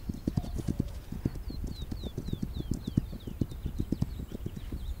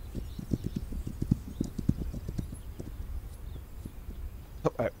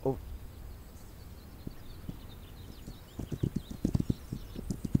 Oh.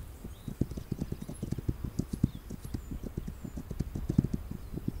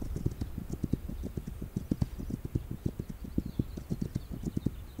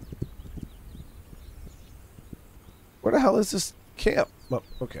 Where the hell is this camp? Oh,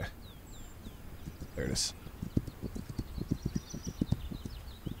 okay. There it is.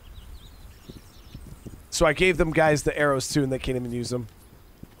 So I gave them guys the arrows too, and they can't even use them.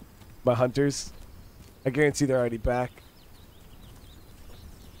 My hunters. I guarantee they're already back.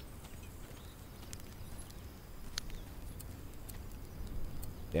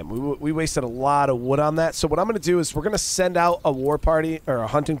 Damn, we wasted a lot of wood on that. So what I'm going to do is we're going to send out a war party, or a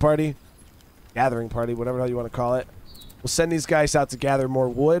hunting party, gathering party, whatever the hell you want to call it. We'll send these guys out to gather more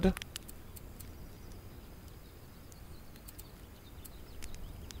wood.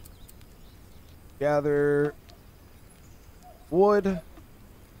 Gather wood.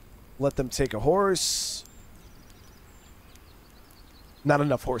 Let them take a horse. Not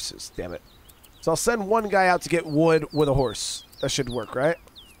enough horses, damn it. So I'll send one guy out to get wood with a horse. That should work, right?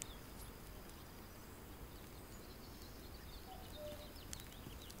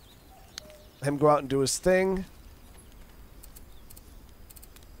 Him go out and do his thing.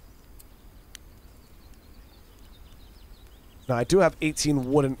 Now, I do have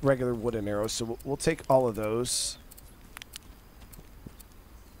 18 regular wooden arrows, so we'll take all of those.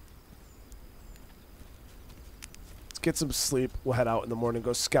 Let's get some sleep. We'll head out in the morning,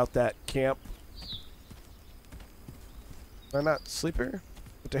 go scout that camp. Am I not sleeper?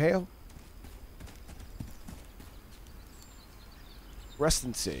 What the hell? Rest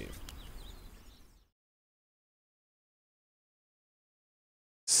and save.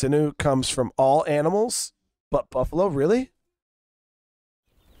 Sinew comes from all animals, but buffalo, really?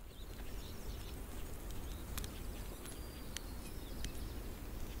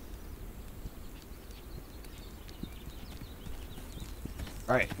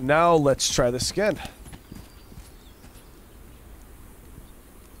 All right, now let's try this again.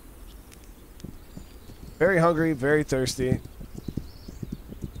 Very hungry, very thirsty.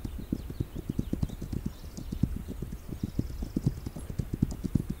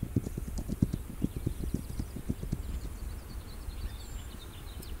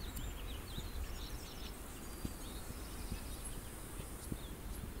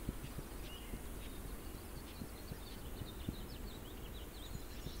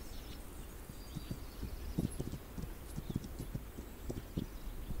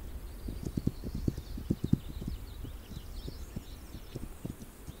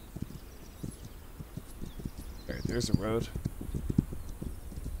 There's a road.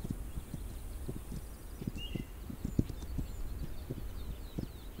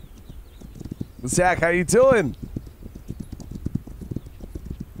 Zach, how you doing?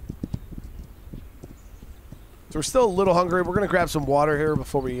 So we're still a little hungry. We're gonna grab some water here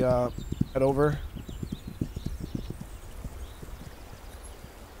before we head over.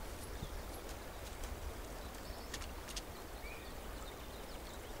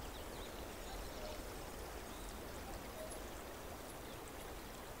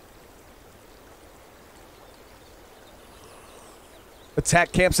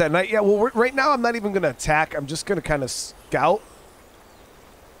 Attack camps at night. Yeah, well, right now I'm not even going to attack. I'm just going to kind of scout.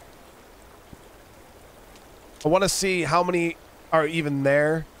 I want to see how many are even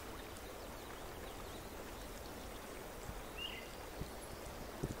there.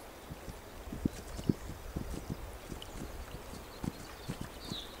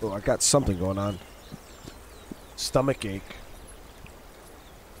 Oh, I got something going on. Stomach ache.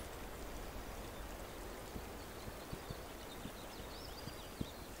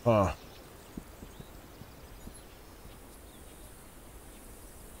 Huh.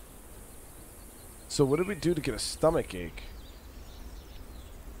 So what did we do to get a stomach ache?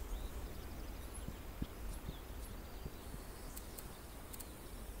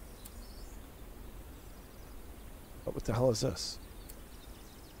 Oh, what the hell is this?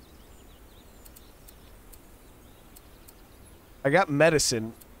 I got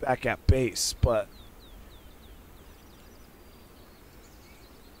medicine back at base, but...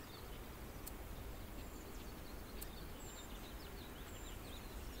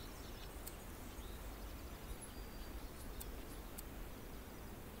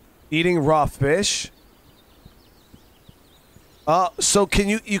 Eating raw fish? So can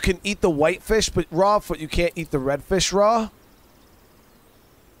you can eat the white fish but raw, but you can't eat the red fish raw?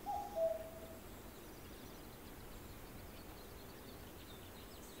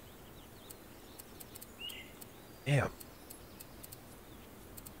 Damn.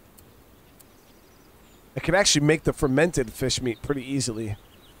 I can actually make the fermented fish meat pretty easily.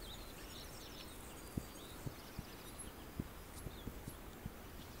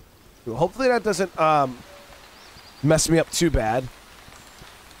 Hopefully that doesn't mess me up too bad.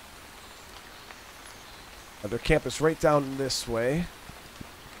 Their camp is right down this way.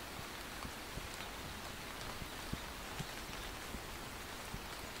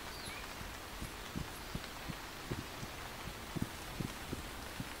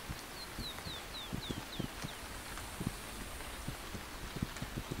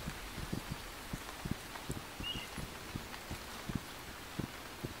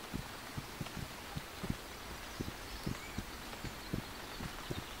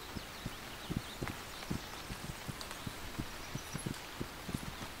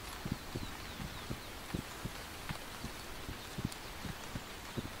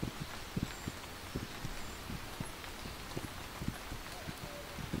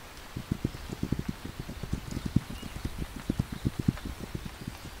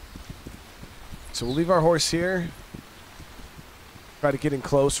 So we'll leave our horse here. Try to get in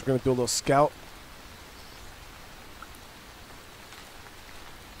close. We're going to do a little scout.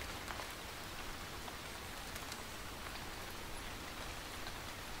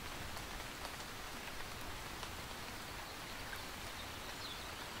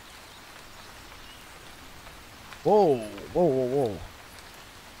 Whoa, whoa, whoa, whoa.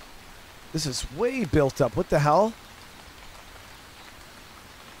 This is way built up. What the hell?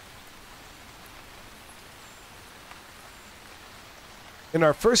 In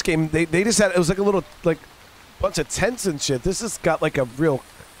our first game, they just had, it was like a little, like, bunch of tents and shit. This has got like a real,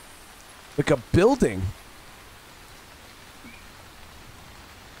 like a building.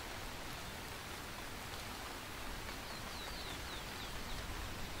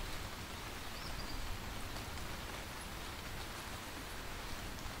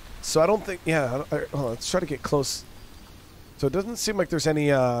 So I don't think, yeah, hold on, let's try to get close. So it doesn't seem like there's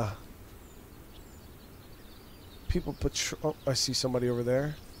any, people oh, I see somebody over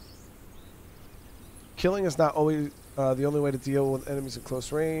there. Killing is not always the only way to deal with enemies in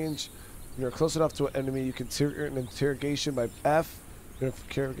close range. When you're close enough to an enemy, you can trigger an interrogation by F. In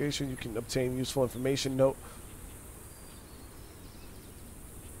interrogation, you can obtain useful information. Note.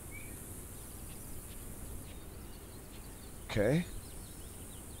 Okay.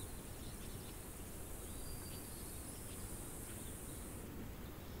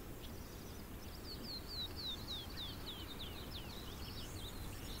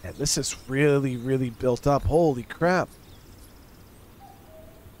 Yeah, this is really, really built up. Holy crap.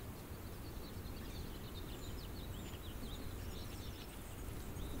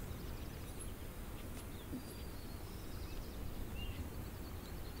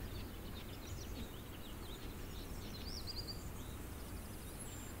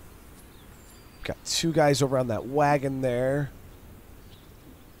 Got two guys over on that wagon there.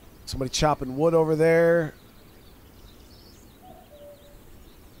 Somebody chopping wood over there.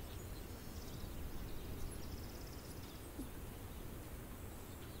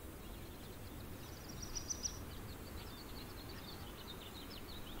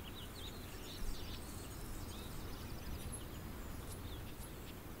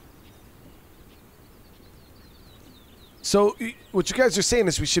 So what you guys are saying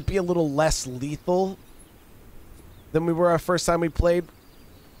is we should be a little less lethal than we were our first time we played.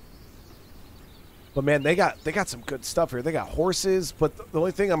 But man, they got some good stuff here. They got horses, but the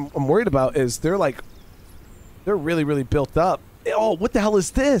only thing I'm worried about is they're really, really built up. Oh, what the hell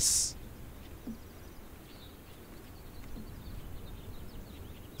is this?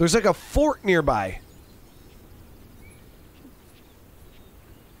 There's like a fort nearby.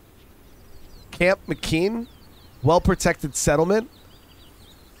 Camp McKean, well-protected settlement.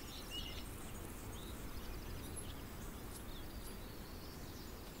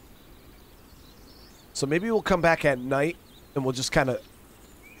 So maybe we'll come back at night and we'll just kind of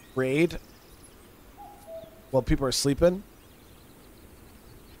raid while people are sleeping.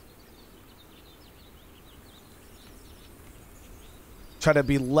 Try to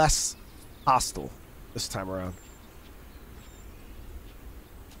be less hostile this time around.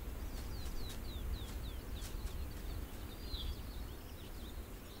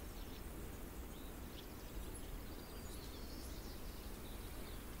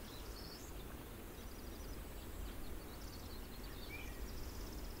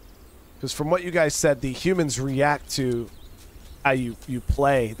 Because from what you guys said, the humans react to how you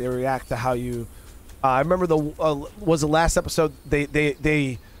play. They react to how you... I remember was the last episode,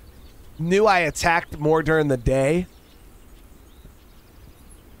 they knew I attacked more during the day.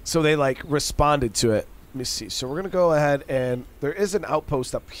 So they, like, responded to it. Let me see. So we're going to go ahead and... There is an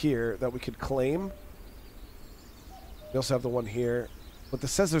outpost up here that we could claim. We also have the one here. But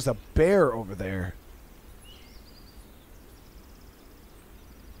this says there's a bear over there.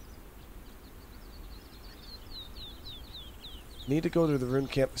 Need to go to the rune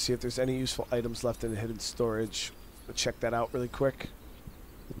camp to see if there's any useful items left in the hidden storage. I'll check that out really quick.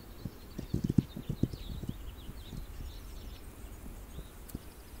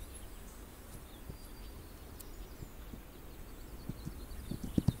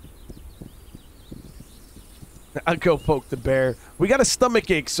 I'll go poke the bear. We got a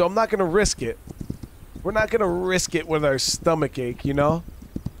stomach ache, so I'm not going to risk it. We're not going to risk it with our stomach ache, you know?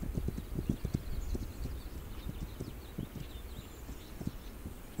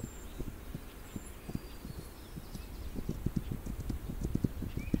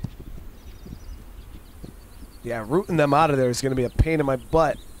 Yeah, rooting them out of there is going to be a pain in my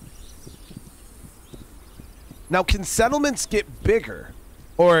butt. Now, can settlements get bigger?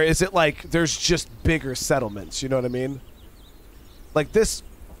 Or is it like there's just bigger settlements? You know what I mean? Like this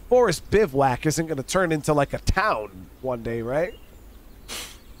forest bivouac isn't going to turn into like a town one day, right?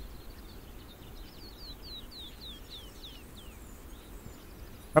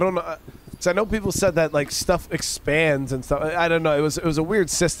 I don't know. So I know people said that like stuff expands and stuff. I don't know. It was a weird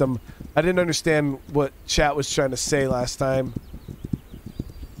system. I didn't understand what chat was trying to say last time.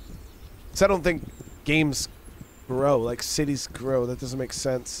 So I don't think games grow like cities grow. That doesn't make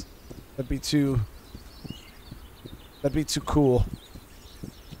sense. That'd be too cool.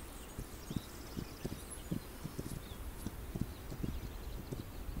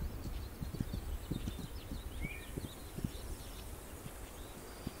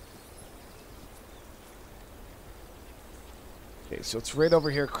 Okay, so it's right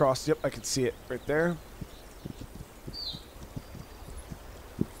over here across. Yep, I can see it right there.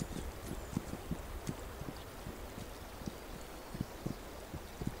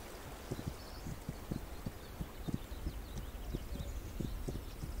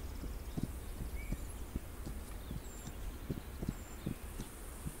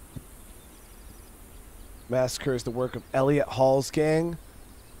 Massacre is the work of Elliot Hall's gang.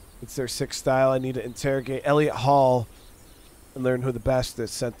 It's their sick style. I need to interrogate Elliot Hall and learn who the bastard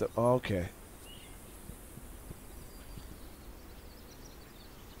sent them. Oh, okay.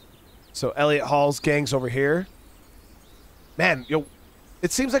 So Elliot Hall's gang's over here. Man, yo,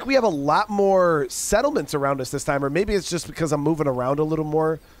 it seems like we have a lot more settlements around us this time, or maybe it's just because I'm moving around a little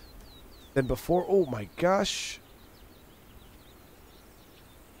more than before. Oh my gosh.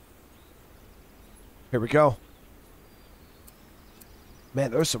 Here we go.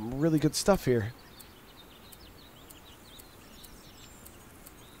 Man, there's some really good stuff here.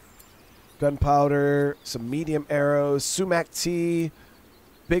 Gunpowder, some medium arrows, sumac tea,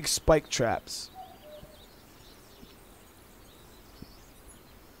 big spike traps.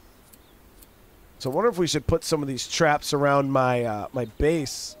 So I wonder if we should put some of these traps around my my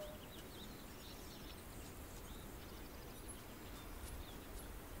base.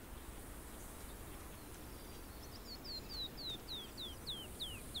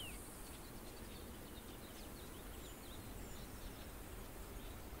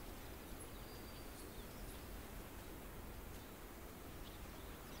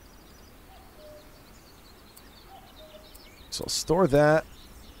 So I'll store that.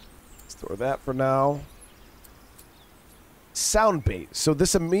 Store that for now. Sound bait. So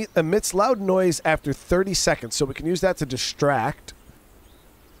this emits loud noise after 30 seconds. So we can use that to distract.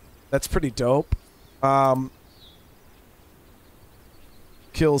 That's pretty dope.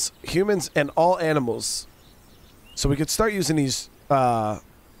 Kills humans and all animals. So we could start using these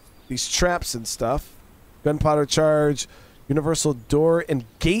these traps and stuff. Gunpowder charge, universal door, and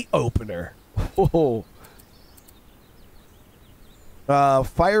gate opener. Oh.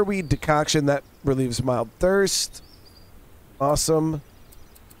 Fireweed decoction that relieves mild thirst. Awesome.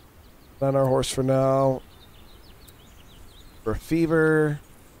 On our horse for now. For fever.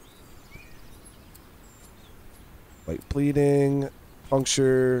 Light bleeding.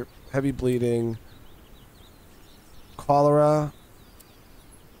 Puncture. Heavy bleeding. Cholera.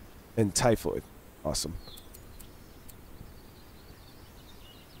 And typhoid. Awesome.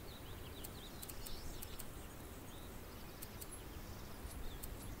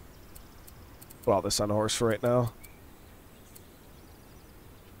 Put all this on a horse for right now.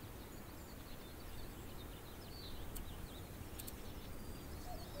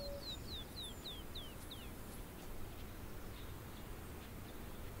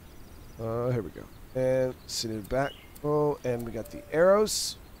 Here we go. And sinew back. Oh, and we got the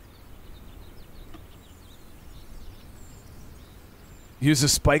arrows. Use a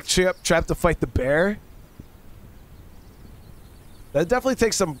spike trap to fight the bear. That definitely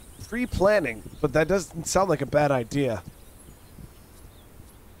takes some pre-planning, but that doesn't sound like a bad idea.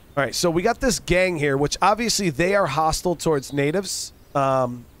 All right, so we got this gang here, which obviously they are hostile towards natives. We're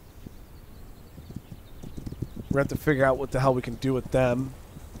going to have to figure out what the hell we can do with them.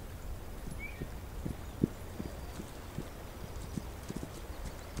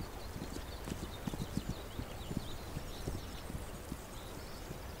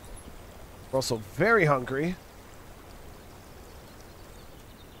 We're also very hungry.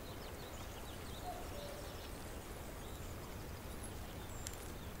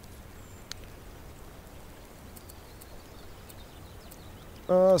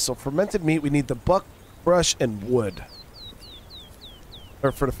 So fermented meat, we need the buck brush and wood.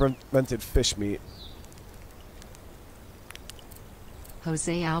 Or for the fermented fish meat.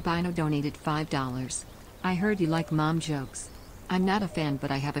 Jose Albino donated $5. I heard you like mom jokes. I'm not a fan,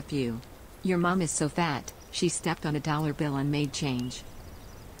 but I have a few. Your mom is so fat, she stepped on a dollar bill and made change.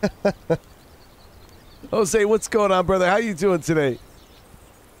 Jose, what's going on, brother? How you doing today?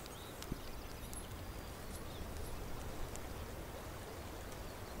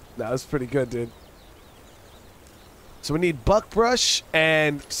 That was pretty good, dude. So we need buckbrush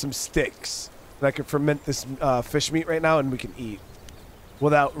and some sticks. And I can ferment this fish meat right now, and we can eat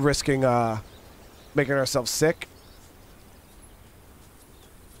without risking making ourselves sick.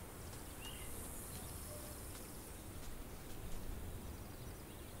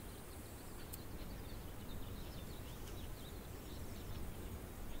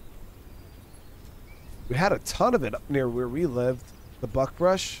 We had a ton of it up near where we lived. The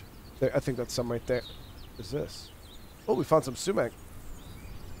buckbrush. There, I think that's some right there. What is this? Oh, we found some sumac.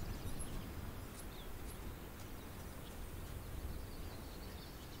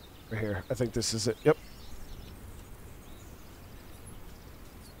 Right here. I think this is it. Yep.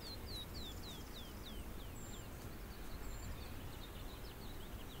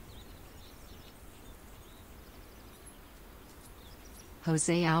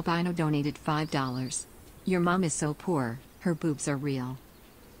 Jose Albino donated $5. Your mom is so poor, her boobs are real.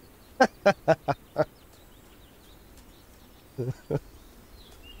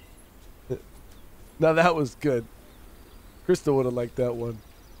 Now that was good. Crystal would have liked that one.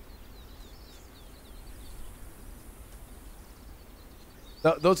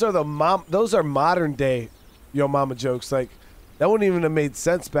 No, those are modern day Yo Mama jokes. Like that wouldn't even have made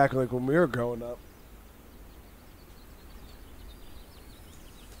sense back like when we were growing up.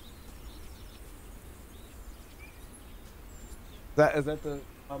 Is that the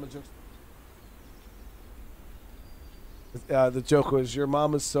mama jokes? The joke was, your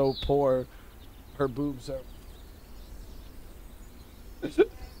mom is so poor, her boobs are...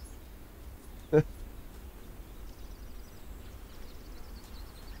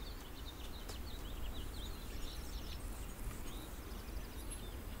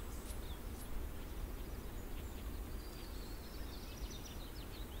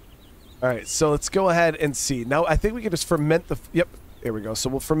 All right, so let's go ahead and see. Now, I think we can just ferment the... Yep, there we go. So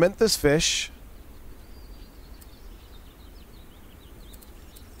we'll ferment this fish.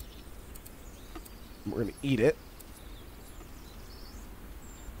 We're going to eat it.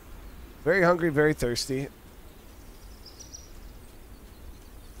 Very hungry, very thirsty.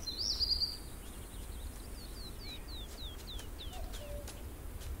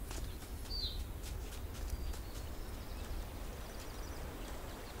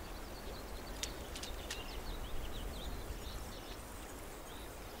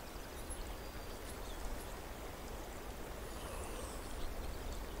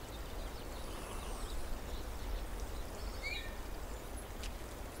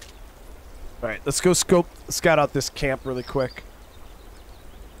 All right, let's go scout out this camp really quick.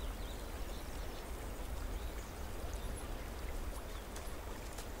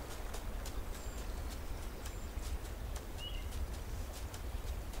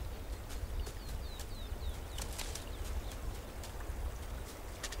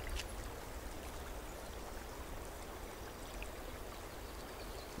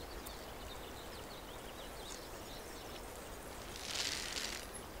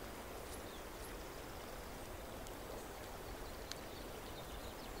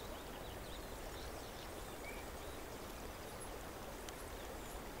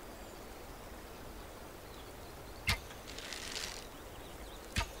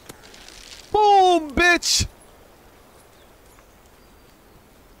 Boom, bitch!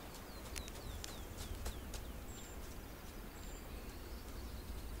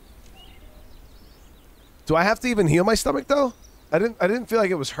 Do I have to even heal my stomach though? I didn't feel like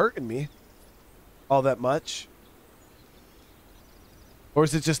it was hurting me all that much. Or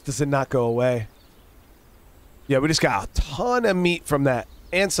is it just, does it not go away? Yeah, we just got a ton of meat from that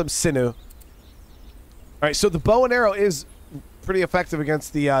and some sinew. All right, so the bow and arrow is pretty effective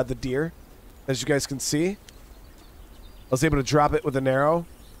against the deer, as you guys can see. I was able to drop it with an arrow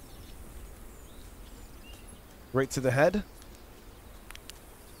right to the head.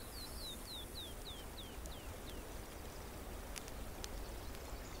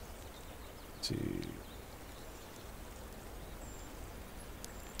 Let's see.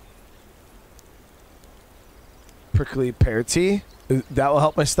 Prickly pear tea. That will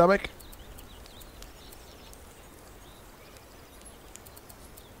help my stomach.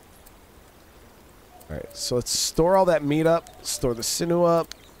 All right, so let's store all that meat up. Store the sinew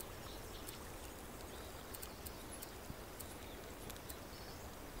up.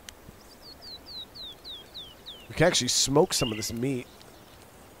 We can actually smoke some of this meat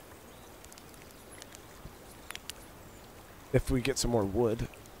if we get some more wood.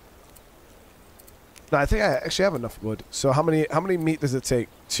 No, I think I actually have enough wood. So how many meat does it take?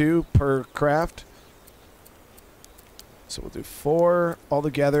 2 per craft. So we'll do 4 all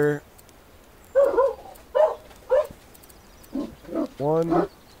together. 1,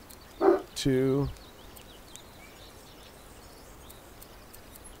 2.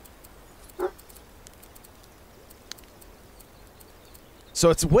 So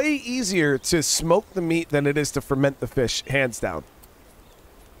it's way easier to smoke the meat than it is to ferment the fish, hands down.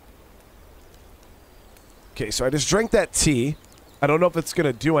 Okay, so I just drank that tea. I don't know if it's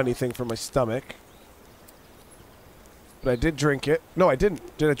going to do anything for my stomach. But I did drink it. No, I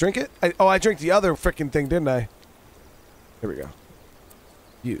didn't. Did I drink it? I drank the other freaking thing, didn't I? Here we go.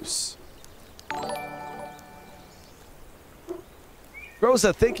 Use.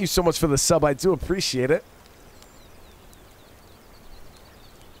 Rosa, thank you so much for the sub. I do appreciate it.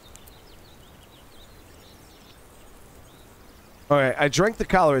 All right, I drank the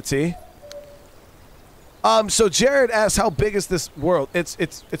cholera tea. So Jared asked, how big is this world? It's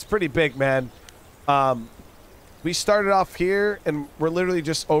pretty big, man. We started off here, and we're literally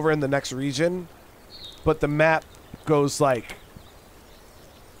just over in the next region. But the map goes like,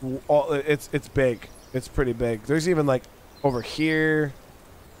 it's big. It's pretty big. There's even like over here.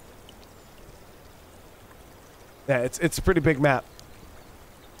 Yeah, it's a pretty big map.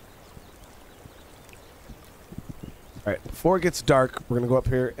 All right, before it gets dark, we're gonna go up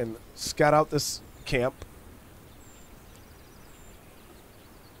here and scout out this camp.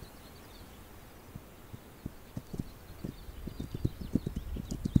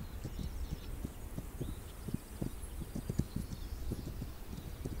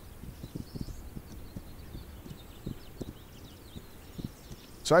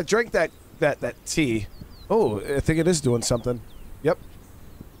 So I drank that tea. Oh, I think it is doing something. Yep.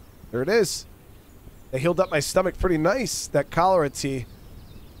 There it is. They healed up my stomach pretty nice. That cholera tea.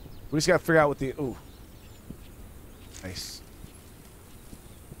 We just got to figure out what the... Ooh. Nice.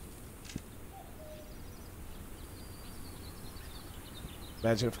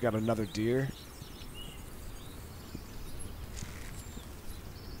 Imagine if we got another deer.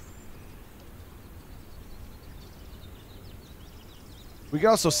 We can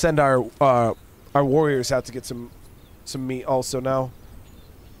also send our warriors out to get some meat also now.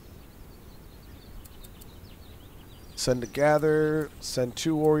 Send to gather. Send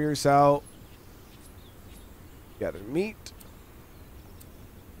 2 warriors out. Gather meat.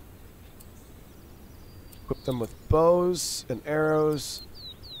 Equip them with bows and arrows.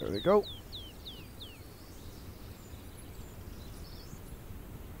 There they go.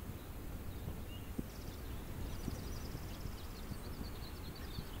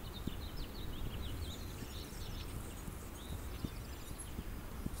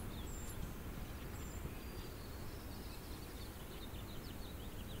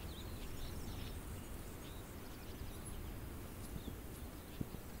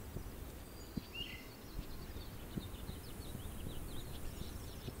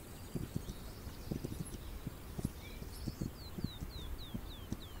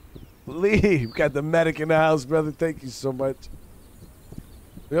 Lee, we got the medic in the house, brother. Thank you so much.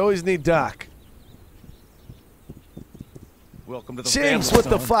 We always need Doc. Welcome to the James family,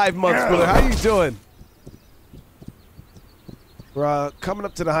 with the son. 5 months, brother. How you doing? We're coming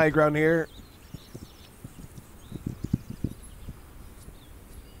up to the high ground here.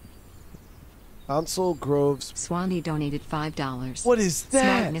 Console Groves. Swanee donated $5. What is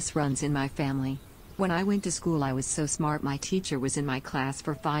that? Smartness runs in my family. When I went to school, I was so smart my teacher was in my class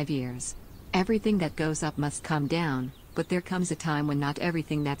for 5 years. Everything that goes up must come down, but there comes a time when not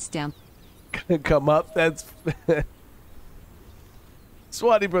everything that's down Come up. That's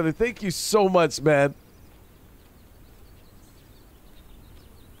Swanee, brother. Thank you so much, man.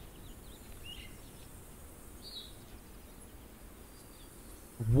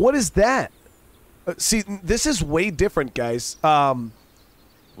 What is that? See, this is way different, guys.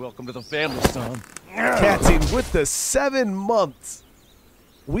 Welcome to the family, son. Cat team with the 7 months.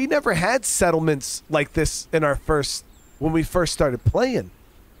 We never had settlements like this in our when we first started playing.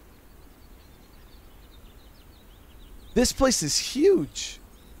 This place is huge.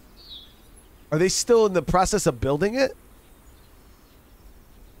 Are they still in the process of building it?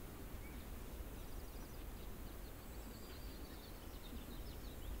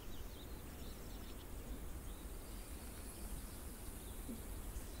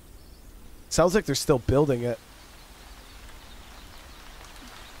 Sounds like they're still building it.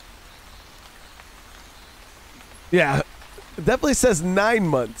 Yeah, it definitely says 9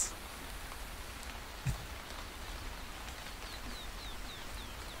 months.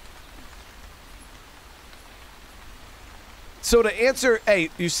 So to answer, hey,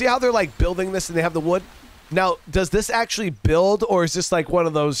 you see how they're like building this and they have the wood? Now, does this actually build, or is this like one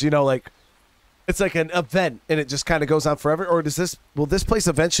of those, like it's like an event and it just kind of goes on forever? Or will this place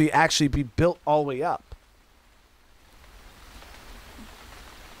eventually actually be built all the way up?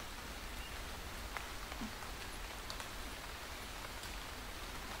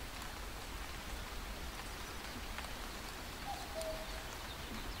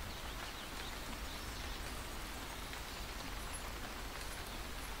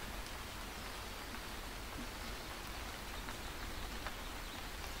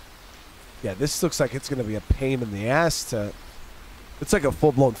 Yeah, this looks like it's going to be a pain in the ass to... It's like a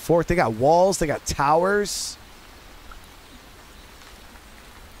full-blown fort. They got walls. They got towers.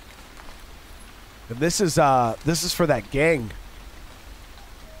 And this is for that gang.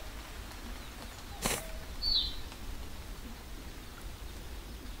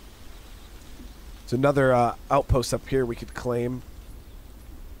 There's another outpost up here we could claim.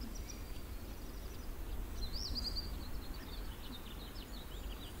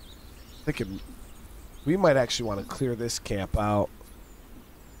 Thinking we might actually want to clear this camp out.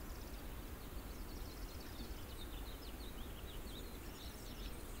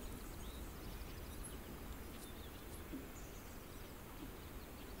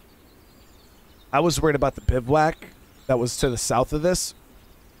 I was worried about the bivouac that was to the south of this,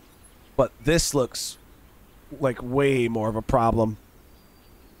 but this looks like way more of a problem.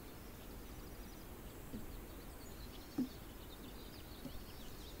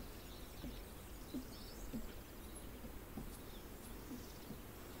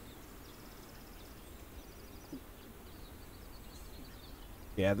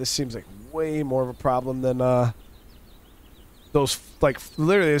 Yeah, this seems like way more of a problem than those, like,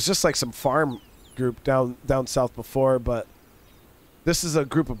 literally it's just like some farm group down south before, but this is a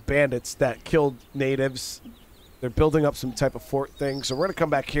group of bandits that killed natives. They're building up some type of fort thing, so we're gonna come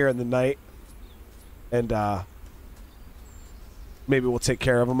back here in the night and maybe we'll take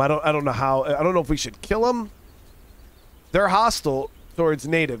care of them. I don't know how. I don't know if we should kill them. They're hostile towards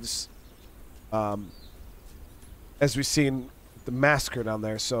natives, as we've seen the massacre down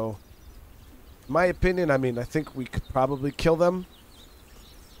there. So, in my opinion, I mean, I think we could probably kill them.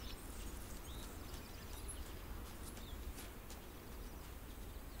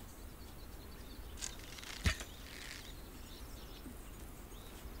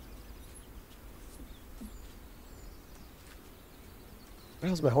 Where the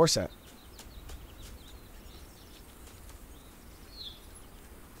hell's my horse at?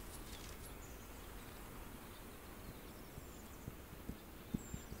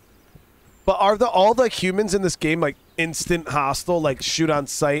 But are all the humans in this game like instant hostile, like shoot on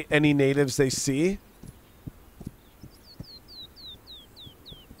sight any natives they see?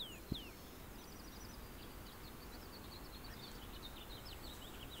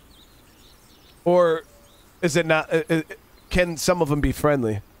 Or is it not? Can some of them be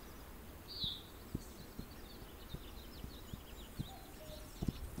friendly?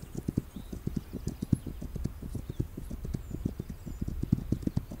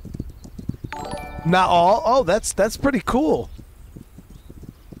 Not all. Oh, that's pretty cool.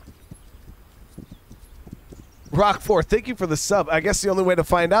 Rock4, thank you for the sub. I guess the only way to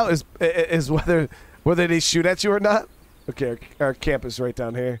find out is whether they shoot at you or not. Okay, our camp is right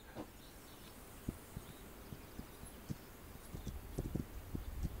down here.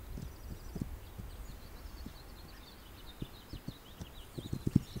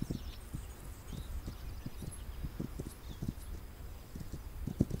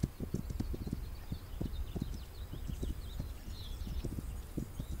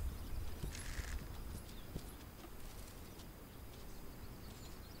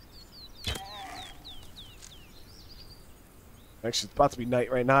 Actually, it's about to be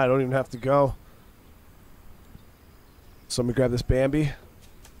night right now. I don't even have to go. So let me grab this Bambi.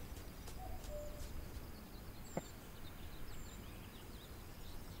 I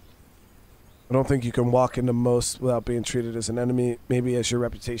don't think you can walk into most without being treated as an enemy. Maybe as your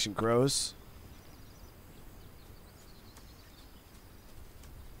reputation grows.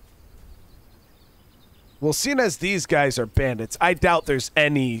 Well, seeing as these guys are bandits, I doubt there's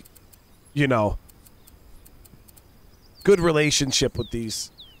any, you know, good relationship with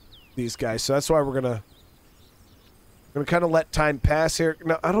these guys. So that's why we're gonna kind of let time pass here.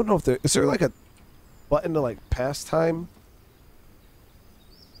 Now, I don't know if is there like a button to like pass time?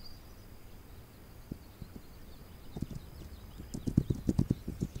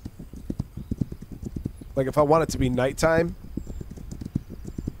 Like if I want it to be nighttime.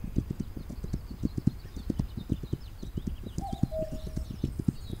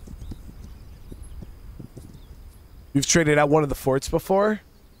 You've traded out one of the forts before?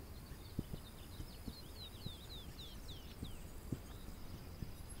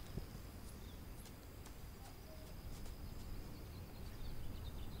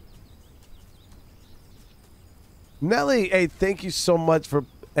 Nelly, hey, thank you so much for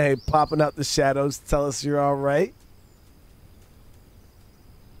popping out the shadows to tell us you're all right.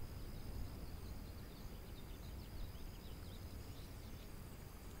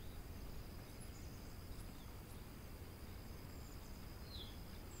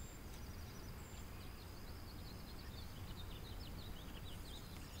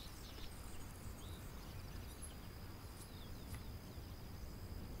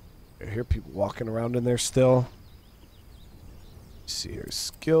 I hear people walking around in there still. Let's see here.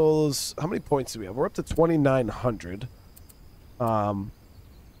 Skills. How many points do we have? We're up to 2,900.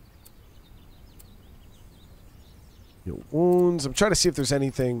 Your wounds. I'm trying to see if there's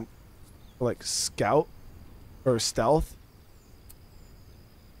anything like scout or stealth.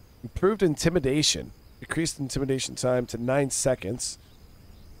 Improved intimidation. Decreased intimidation time to 9 seconds.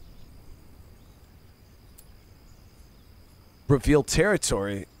 Reveal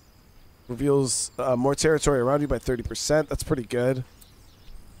territory. Reveals more territory around you by 30%. That's pretty good.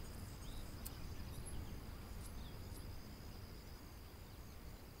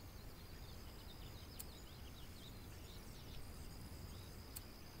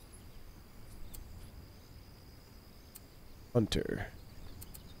 Hunter.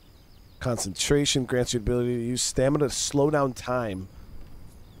 Concentration grants you the ability to use stamina to slow down time.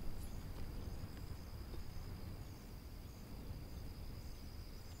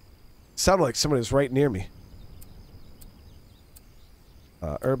 Sounded like someone was right near me.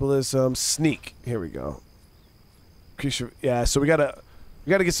 Herbalism, sneak. Here we go. Yeah, so we gotta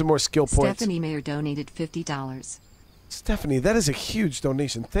get some more skill points. Stephanie Mayer donated $50. Stephanie, that is a huge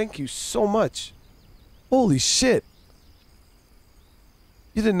donation. Thank you so much. Holy shit.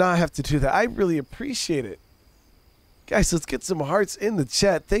 You did not have to do that. I really appreciate it. Guys, let's get some hearts in the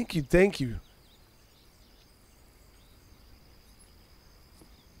chat. Thank you, thank you.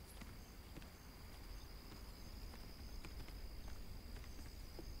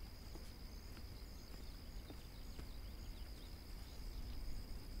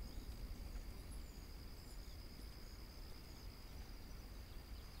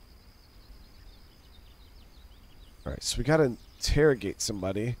 Alright, so we gotta interrogate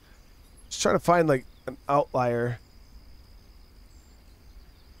somebody. Just trying to find like an outlier.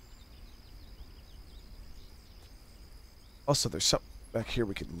 Also, there's something back here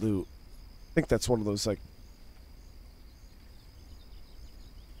we could loot. I think that's one of those like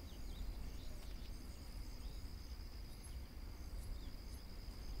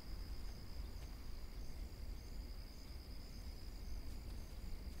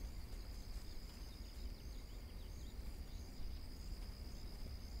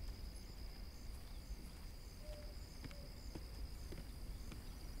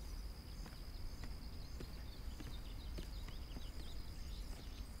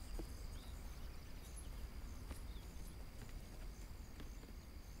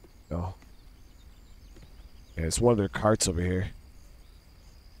Okay, it's one of their carts over here.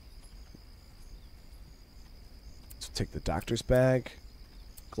 So take the doctor's bag,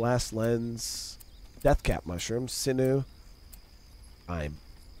 glass lens, death cap mushroom, sinew, thyme.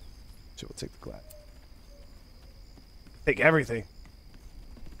 So we'll take the glass. Take everything.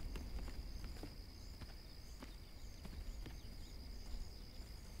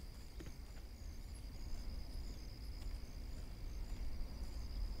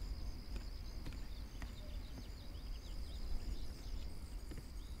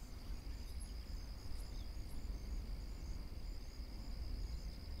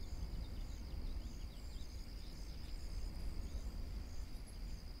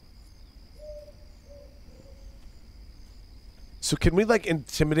 So can we, like,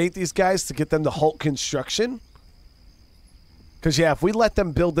 intimidate these guys to get them to halt construction? Because, yeah, if we let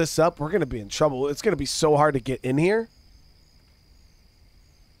them build this up, we're going to be in trouble. It's going to be so hard to get in here.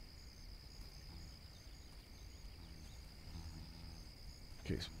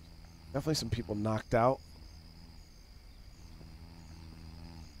 Okay, definitely some people knocked out.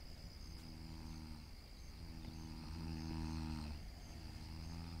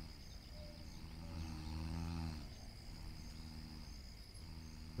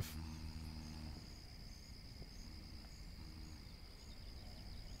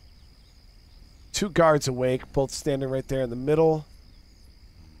 Two guards awake, both standing right there in the middle.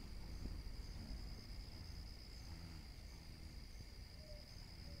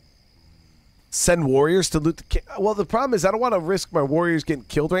 Send warriors to loot the well, the problem is I don't want to risk my warriors getting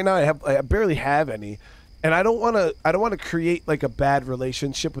killed right now. I barely have any. And I don't want to create like a bad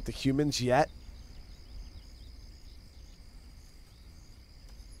relationship with the humans yet.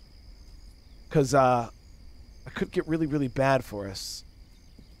 Cuz it could get really, really bad for us.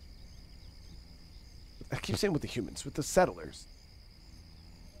 I keep saying with the humans, with the settlers.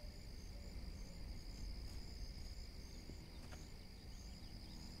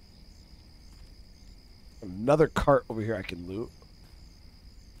 Another cart over here I can loot.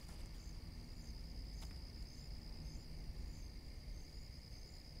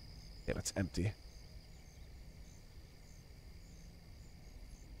 Yeah, it's empty.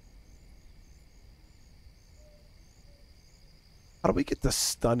 How do we get the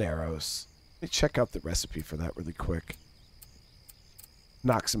stun arrows? Let me check out the recipe for that really quick.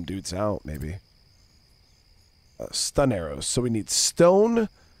 Knock some dudes out, maybe. Stun arrows. So we need stone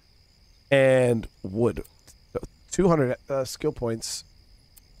and wood. 200 skill points.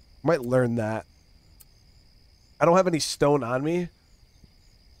 Might learn that. I don't have any stone on me.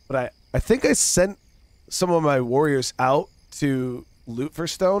 But I think I sent some of my warriors out to loot for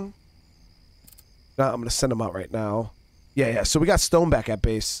stone. No, I'm going to send them out right now. Yeah. So we got stone back at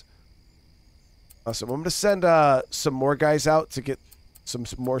base. Awesome. I'm going to send some more guys out to get some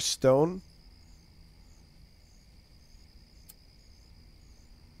more stone.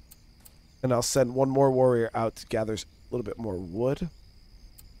 And I'll send one more warrior out to gather a little bit more wood.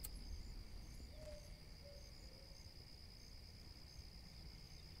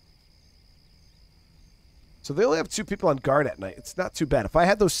 So they only have 2 people on guard at night. It's not too bad. If I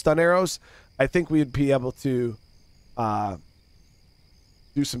had those stun arrows, I think we'd be able to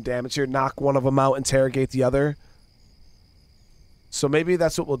do some damage here. Knock one of them out, interrogate the other. So maybe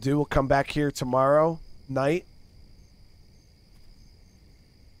that's what we'll do. We'll come back here tomorrow night.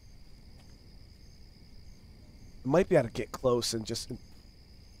 Might be able to get close and just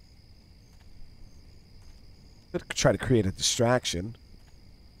try to create a distraction.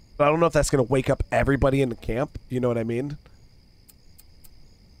 But I don't know if that's going to wake up everybody in the camp. You know what I mean?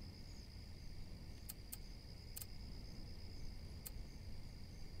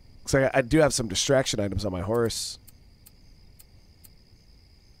 So I do have some distraction items on my horse.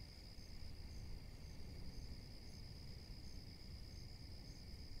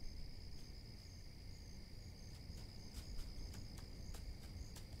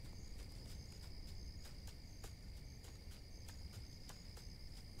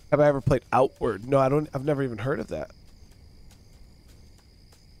 Have I ever played Outward? No, I don't. I've never even heard of that.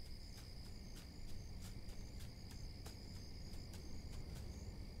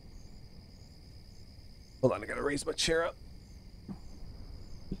 Hold on, I gotta raise my chair up.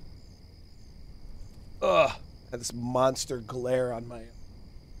 Ugh, I had this monster glare on my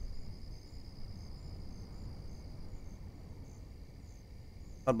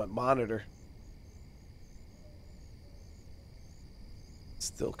monitor.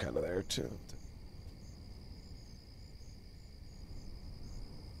 Still kind of there too.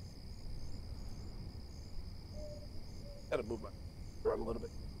 Gotta move my run a little bit.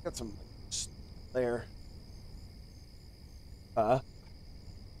 Got some there.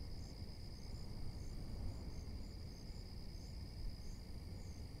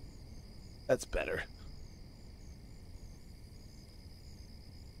 That's better.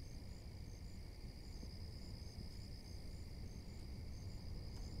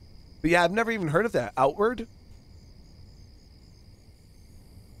 But yeah, I've never even heard of that. Outward?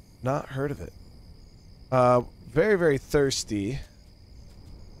 Not heard of it. Very, very thirsty.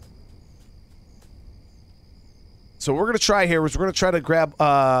 So what we're going to try here is we're going to try to grab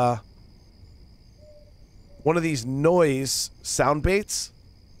one of these noise sound baits.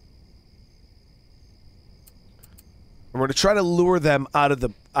 And we're going to try to lure them out of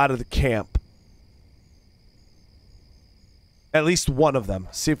the camp. At least one of them.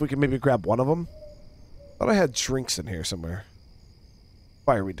 See if we can maybe grab one of them. Thought I had drinks in here somewhere.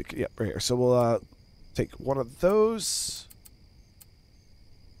 Fireweed. Yep, right here. So we'll take one of those.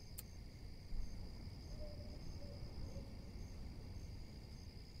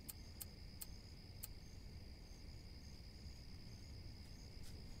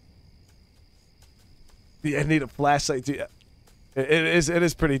 Yeah, I need a flashlight. It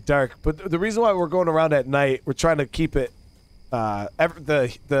is pretty dark. But the reason why we're going around at night, we're trying to keep it.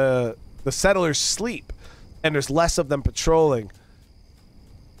 The settlers sleep, and there's less of them patrolling.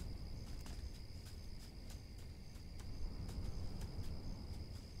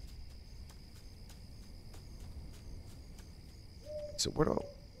 So where do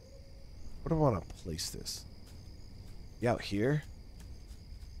I want to place this? Yeah, out here.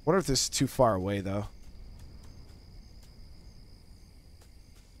 Wonder if this is too far away though.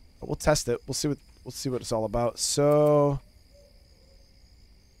 But we'll test it. We'll see what it's all about. So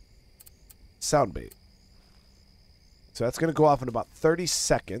sound bait. So that's going to go off in about 30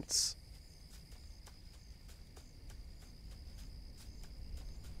 seconds.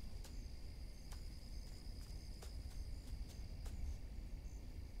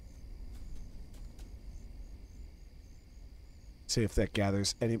 See if that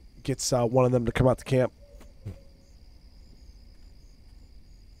gathers and gets one of them to come out to camp.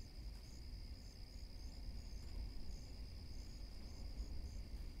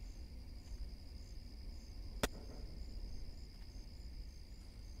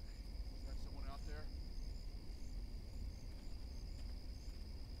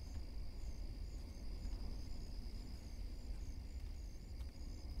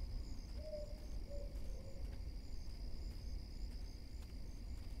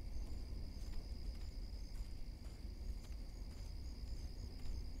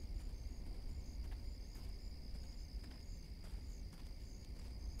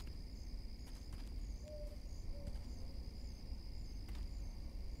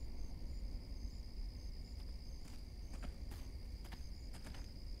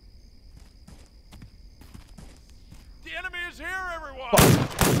 The enemy is here, everyone!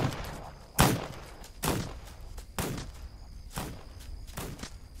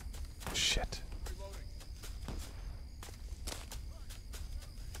 Shit.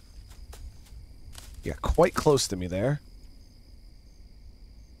 Yeah, quite close to me there.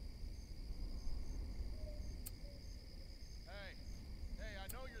 Hey,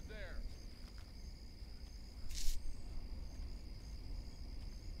 I know you're there.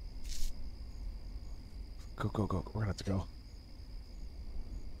 Go, go, go. We're gonna have to go.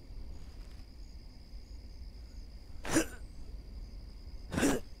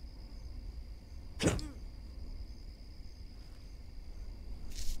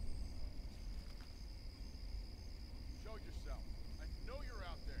 Show yourself. I know you're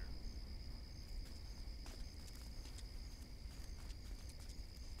out there.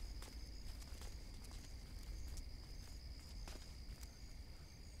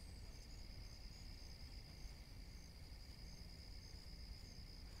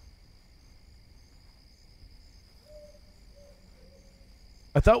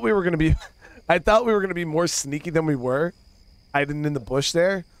 I thought we were gonna be more sneaky than we were, hiding in the bush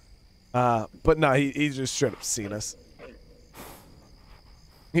there. But no, he just straight up seen us.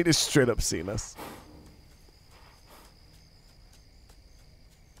 He just straight up seen us.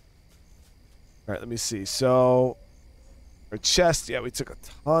 All right, let me see. So our chest, yeah, we took a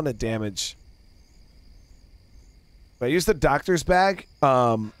ton of damage. But I used the doctor's bag,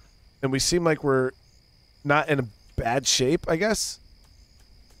 and we seem like we're not in a bad shape, I guess.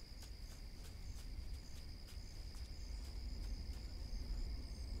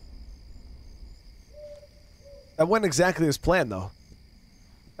 That went exactly as planned, though.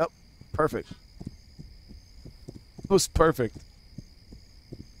 Oh, perfect. It was perfect.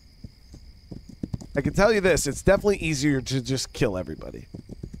 I can tell you this, it's definitely easier to just kill everybody.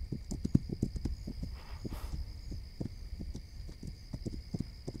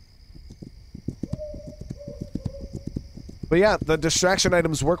 But yeah, the distraction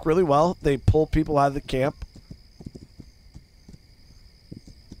items work really well. They pull people out of the camp.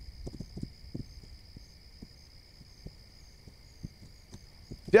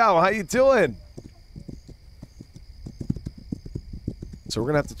 Yo, how you doing? So we're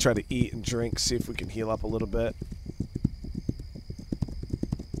gonna have to try to eat and drink, see if we can heal up a little bit.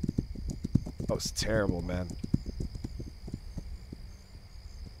 That was terrible, man.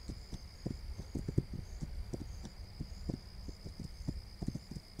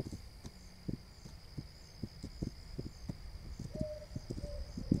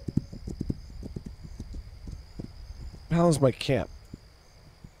 How is my camp?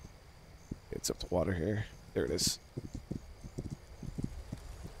 It's up to water here. There it is.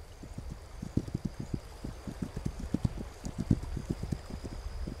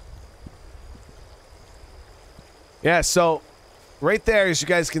 Yeah, so right there, as you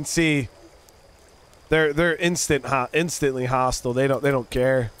guys can see, they're instantly hostile. They don't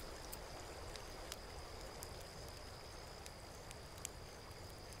care.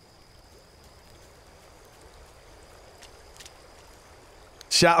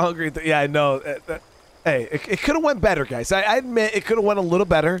 Shot hungry. Yeah, I know. Hey, it could have went better, guys. I admit it could have went a little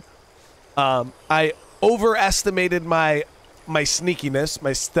better. I overestimated my sneakiness,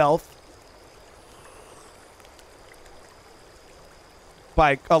 my stealth,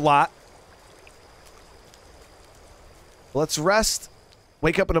 by a lot. Let's rest,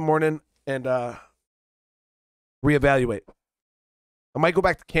 wake up in the morning, and reevaluate. I might go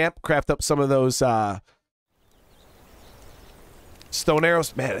back to camp, craft up some of those stone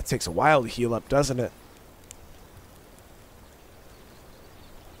arrows. Man, it takes a while to heal up, doesn't it?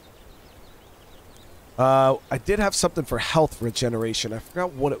 I did have something for health regeneration. I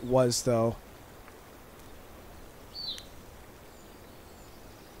forgot what it was, though.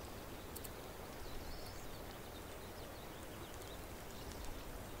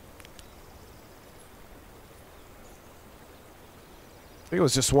 I think it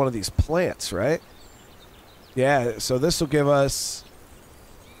was just one of these plants, right? Yeah, so this will give us...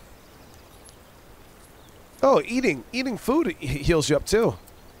 Oh, eating food heals you up, too.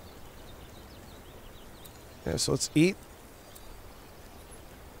 Yeah, so let's eat.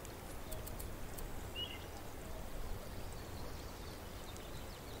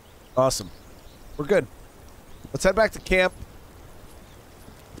 Awesome. We're good. Let's head back to camp.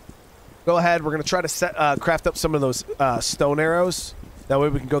 Go ahead. We're going to try to craft up some of those stone arrows. That way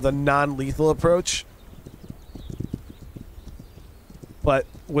we can go the non-lethal approach. But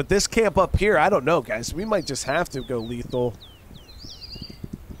with this camp up here, I don't know, guys. We might just have to go lethal.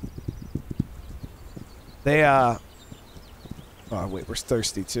 They, oh, wait, we're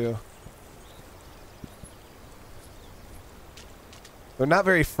thirsty, too. They're not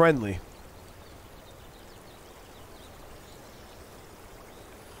very friendly.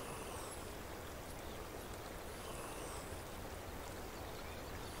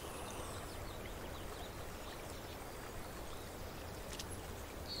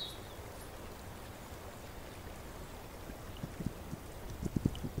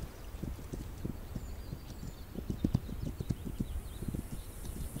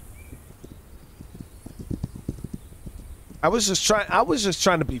 I was just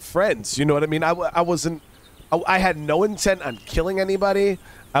trying to be friends. You know what I mean? I had no intent on killing anybody.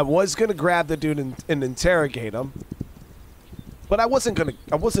 I was gonna grab the dude and interrogate him, but I wasn't gonna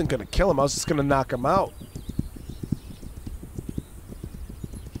kill him. I was just gonna knock him out.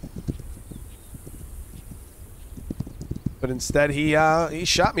 But instead, he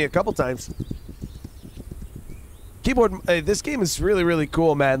shot me a couple times. Keyboard. This game is really, really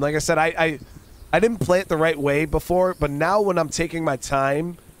cool, man. Like I said, I didn't play it the right way before, but now when I'm taking my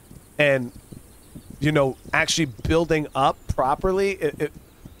time and, you know, actually building up properly,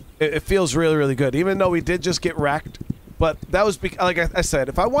 it feels really, really good. Even though we did just get wrecked, but that was like I said,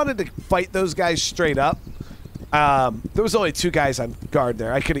 if I wanted to fight those guys straight up, there was only 2 guys on guard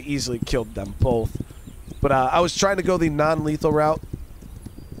there. I could have easily killed them both, but I was trying to go the non-lethal route.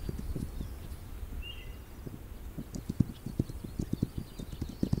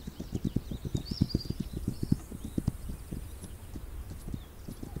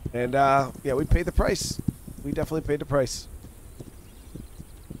 And, yeah, we paid the price. We definitely paid the price.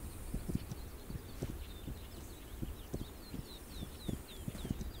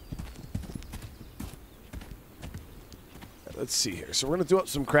 Let's see here. So we're going to do up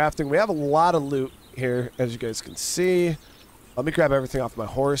some crafting. We have a lot of loot here, as you guys can see. Let me grab everything off my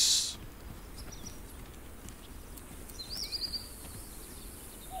horse.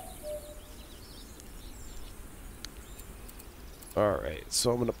 Alright,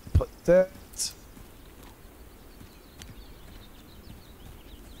 so I'm going to put that.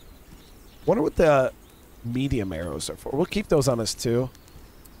 Wonder what the medium arrows are for. We'll keep those on us too.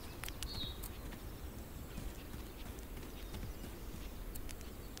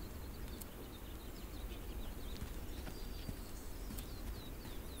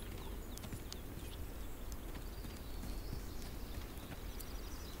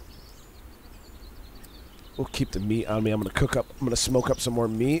 We'll keep the meat on me. I'm gonna smoke up some more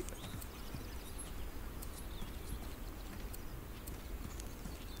meat.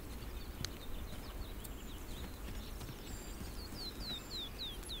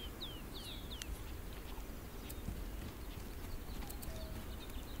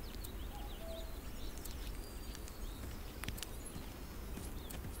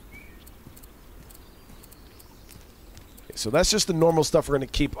 Okay, so that's just the normal stuff we're gonna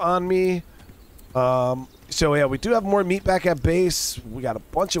keep on me. So yeah, we do have more meat back at base. We got a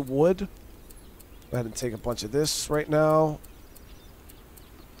bunch of wood. Go ahead and take a bunch of this right now.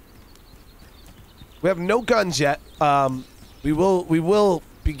 We have no guns yet. We will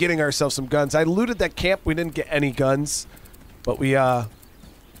be getting ourselves some guns. I looted that camp. We didn't get any guns, but we yeah.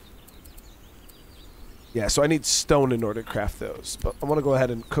 So I need stone in order to craft those. But I want to go ahead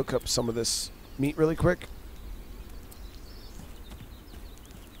and cook up some of this meat really quick.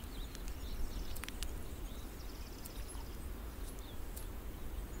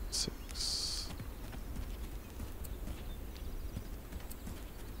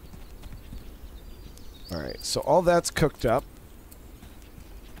 Alright, so all that's cooked up.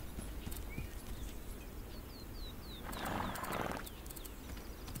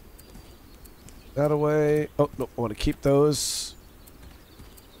 That away. Oh, no, I want to keep those.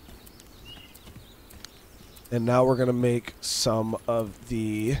 And now we're going to make some of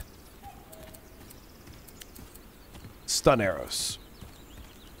the stun arrows.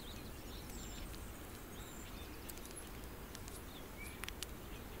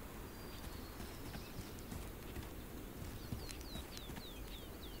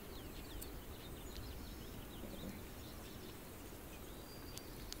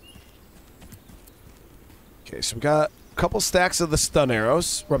 Okay, so we got a couple stacks of the stun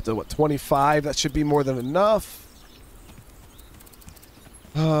arrows. We're up to, what, 25? That should be more than enough.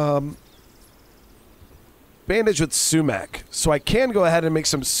 Bandage with sumac. So I can go ahead and make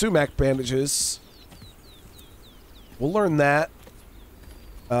some sumac bandages. We'll learn that.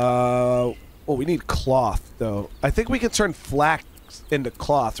 Oh, we need cloth, though. I think we can turn flax into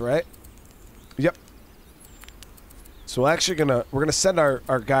cloth, right? Yep. So we're gonna send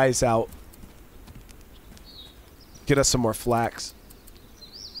our guys out. Get us some more flax.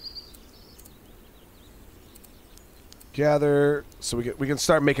 Gather, so we can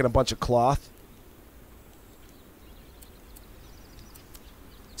start making a bunch of cloth.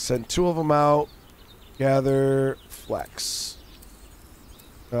 Send 2 of them out. Gather flax.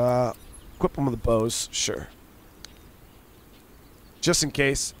 Equip them with the bows, sure. Just in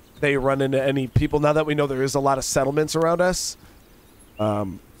case they run into any people. Now that we know there is a lot of settlements around us,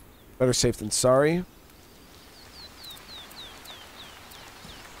 better safe than sorry.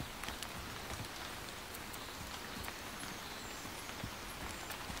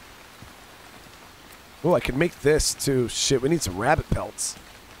 Oh, I can make this too. Shit, we need some rabbit pelts.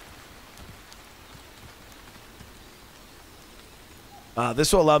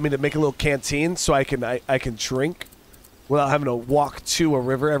 This will allow me to make a little canteen so I can drink without having to walk to a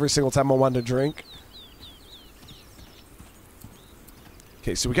river every single time I want to drink.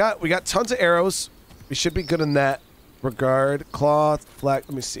 Okay, so we got tons of arrows. We should be good in that regard. Cloth, flag.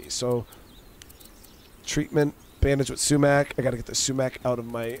 Let me see. So treatment, bandage with sumac. I got to get the sumac out of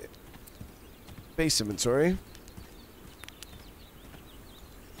my base inventory.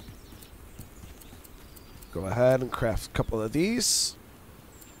 Go ahead and craft a couple of these.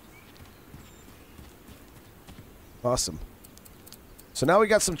 Awesome. So now we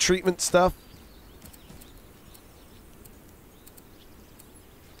got some treatment stuff.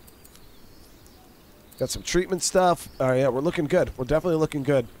 Got some treatment stuff. Oh yeah, we're looking good. We're definitely looking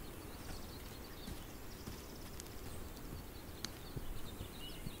good.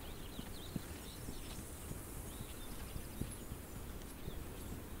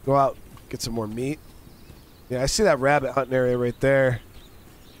 Go out, get some more meat. Yeah, I see that rabbit hunting area right there.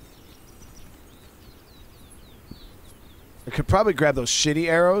 I could probably grab those shitty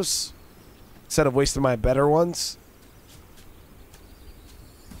arrows instead of wasting my better ones.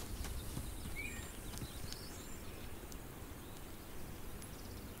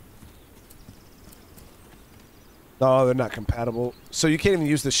 No, they're not compatible. So you can't even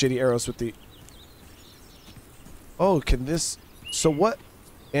use the shitty arrows with the... Oh, can this... So what?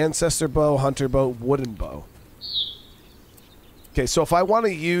 Ancestor bow, hunter bow, wooden bow. Okay, so if I want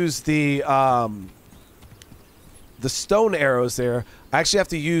to use the stone arrows there, I actually have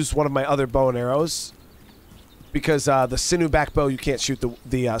to use one of my other bow and arrows because the sinew back bow you can't shoot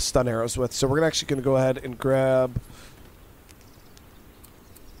the stun arrows with. So we're actually going to go ahead and grab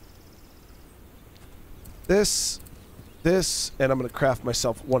this, and I'm going to craft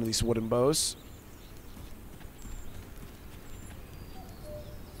myself one of these wooden bows.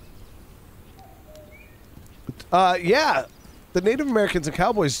 Yeah, the Native Americans and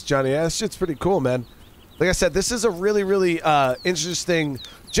cowboys, Johnny. Yeah, that shit's pretty cool, man. Like I said, this is a really, really interesting.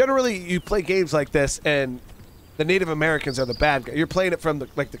 Generally, you play games like this, and the Native Americans are the bad guy. You're playing it from the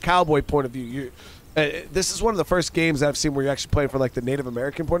cowboy point of view. This is one of the first games that I've seen where you're actually playing from like the Native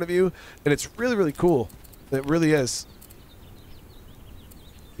American point of view, and it's really, really cool. It really is.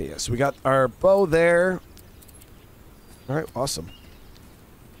 Yeah, so we got our bow there. All right, awesome.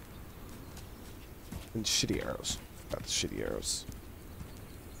 And shitty arrows. Got the shitty arrows.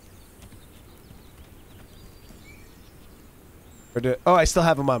 Oh, I still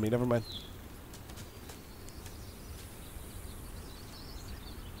have them on me. Never mind.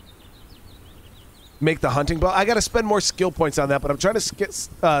 Make the hunting bow. I got to spend more skill points on that, but I'm trying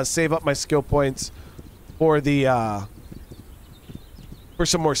to save up my skill points for the for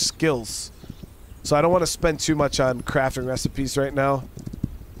some more skills. So I don't want to spend too much on crafting recipes right now.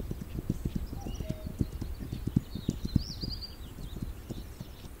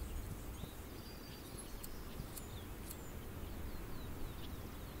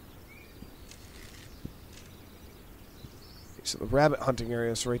 So the rabbit hunting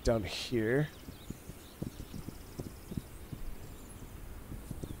area is right down here.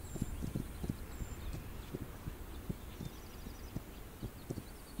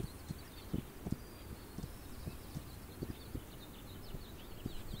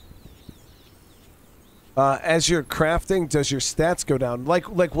 As you're crafting, does your stats go down? Like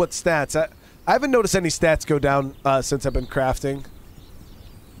what stats? I haven't noticed any stats go down since I've been crafting.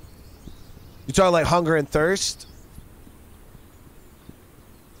 You talking like hunger and thirst?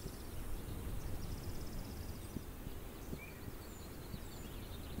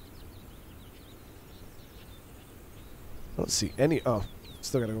 I don't see any. Oh,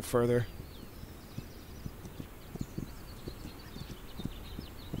 still gotta go further.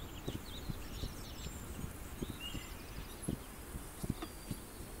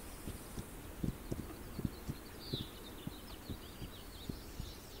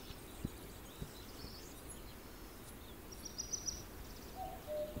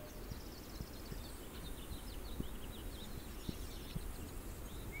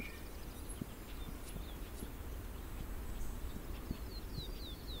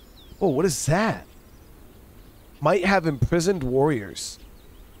 Oh, what is that? Might have imprisoned warriors.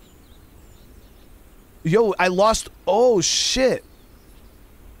 Yo, I lost. Oh, shit.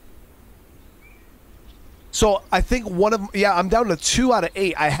 So I think one of. Yeah, I'm down to 2 out of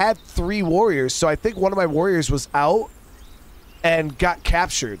 8. I had 3 warriors, so I think one of my warriors was out and got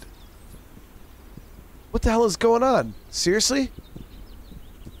captured. What the hell is going on? Seriously?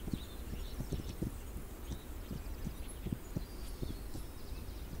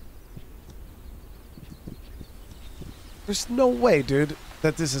 There's no way, dude,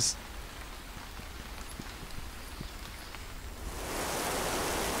 that this is...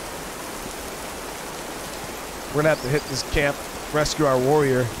 We're gonna have to hit this camp, rescue our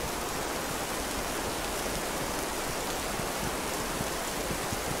warrior.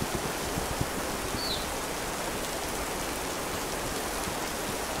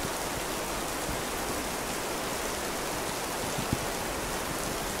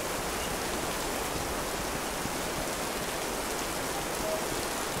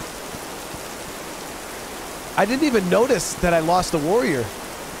 I didn't even notice that I lost a warrior.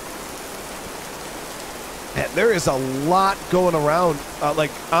 Man, there is a lot going around,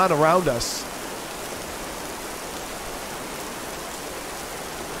 around us.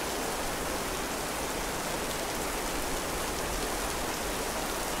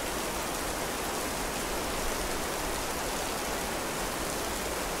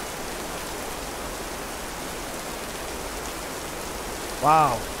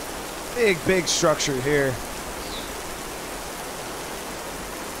 Wow. Big structure here.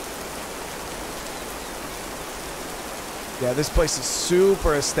 Yeah, this place is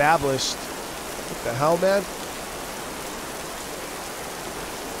super established. What the hell, man?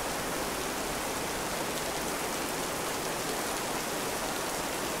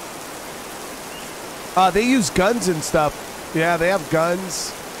 They use guns and stuff. Yeah, they have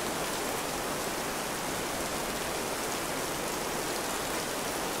guns.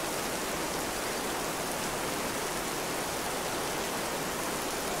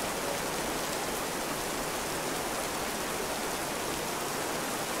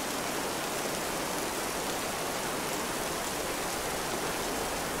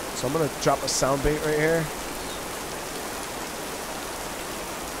 So I'm going to drop a sound bait right here.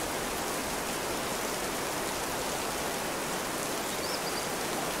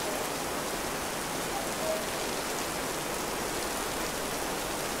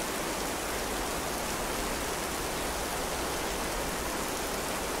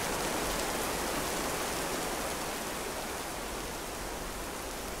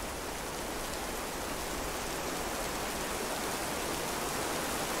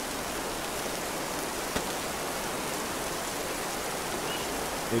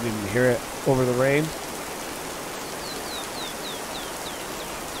 They didn't even hear it over the rain.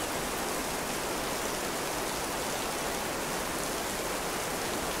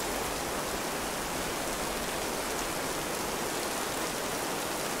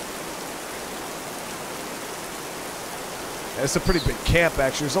 It's a pretty big camp,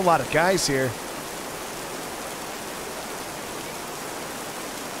 actually. There's a lot of guys here.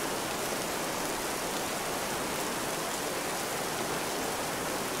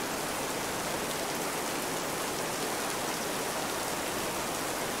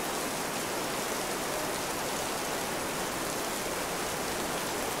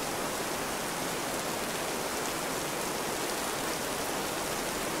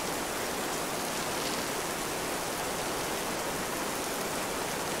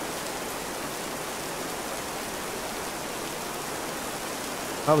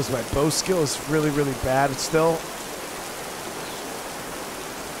 That was my bow skill is really, really bad still.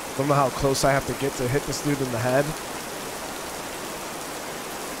 Don't know how close I have to get to hit this dude in the head.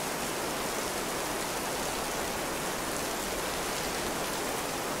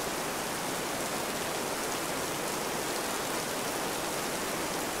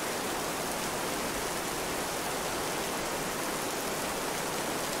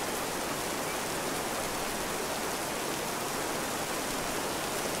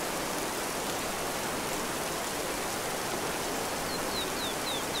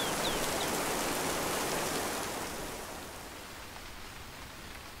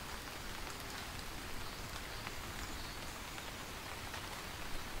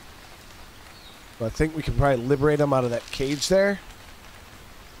 But I think we can probably liberate him out of that cage there.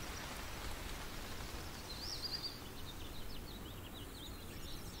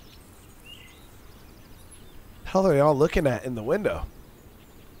 How are they all looking at in the window?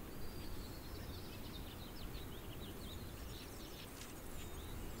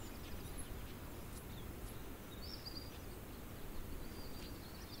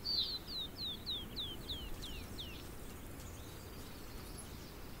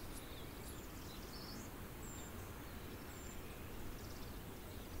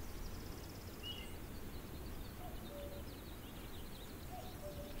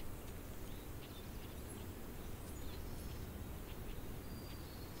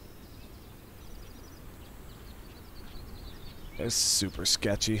 It's super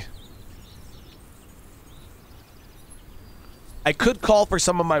sketchy. I could call for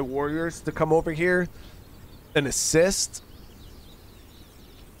some of my warriors to come over here and assist,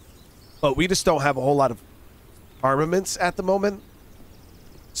 but we just don't have a whole lot of armaments at the moment.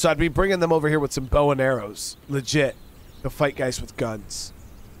 So I'd be bringing them over here with some bow and arrows, legit, to fight guys with guns.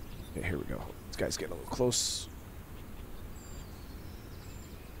 Okay, here we go. This guy's getting a little close.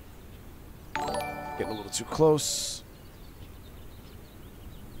 Getting a little too close.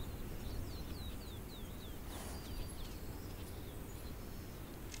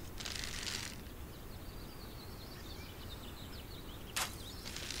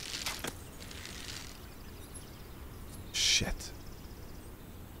 Shit.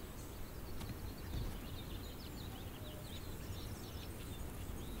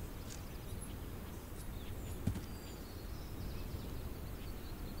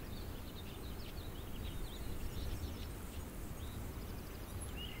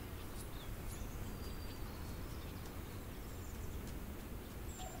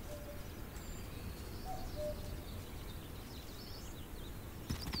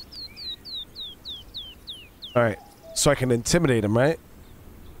 All right. So I can intimidate him, right?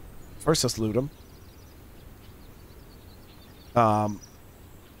 First, let's loot him.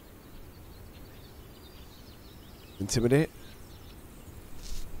 Intimidate.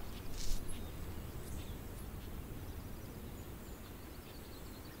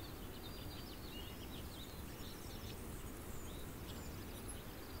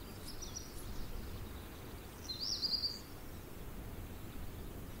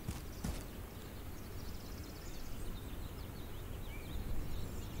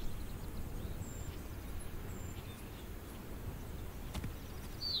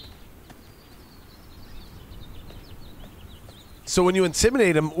 So when you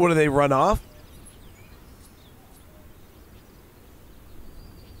intimidate them, what do they run off?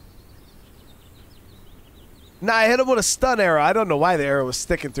 Nah, I hit him with a stun arrow. I don't know why the arrow was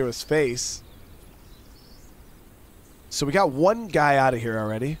sticking through his face. So we got one guy out of here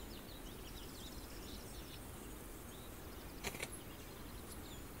already.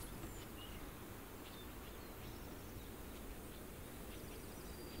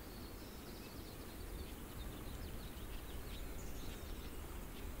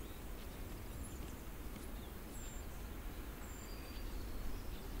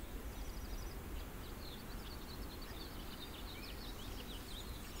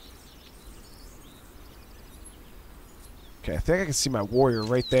 Okay, I think I can see my warrior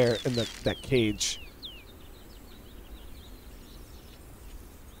right there in that cage.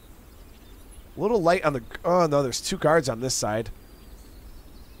 A little light on the... Oh, no, there's 2 guards on this side.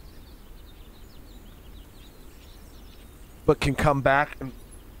 But can come back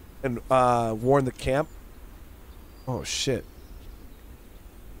and warn the camp. Oh, shit.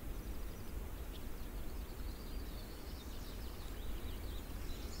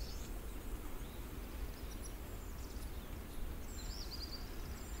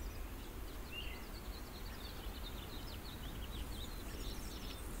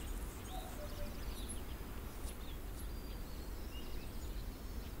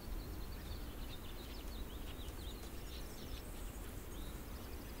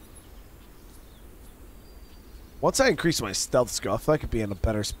 Once I increase my stealth skill, I feel like I could be in a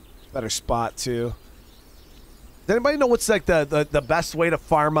better spot too. Does anybody know what's like the best way to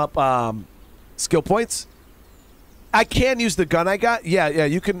farm up skill points? I can use the gun I got. Yeah,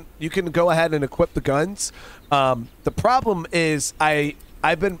 you can go ahead and equip the guns. The problem is I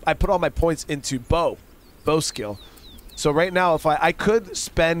put all my points into bow skill. So right now, if I could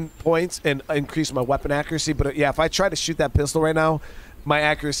spend points and increase my weapon accuracy, but yeah, if I try to shoot that pistol right now, my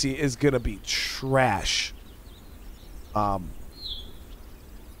accuracy is gonna be trash. But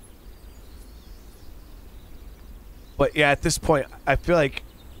yeah, at this point, I feel like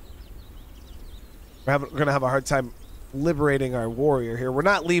we're gonna have a hard time liberating our warrior here. We're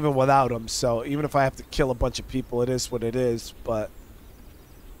not leaving without him, so even if I have to kill a bunch of people, it is what it is. But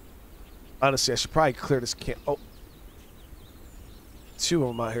honestly, I should probably clear this camp. Oh, 2 of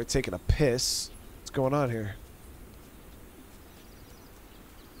them out here taking a piss. What's going on here?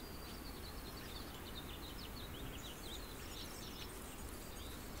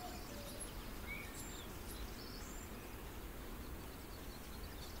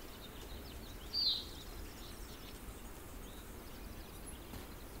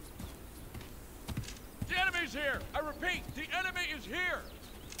 Here. I repeat, the enemy is here.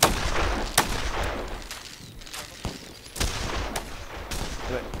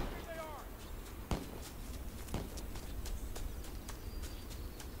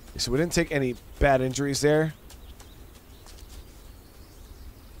 So we didn't take any bad injuries there.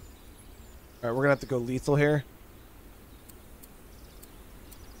 All right, we're gonna have to go lethal here.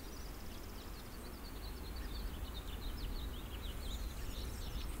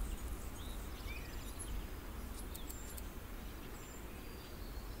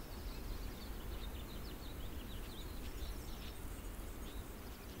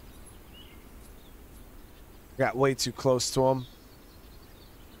 Got way too close to him.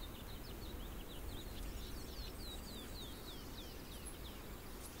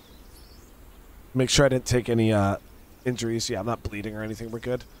 Make sure I didn't take any injuries. Yeah, I'm not bleeding or anything. We're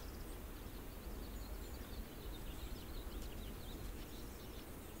good.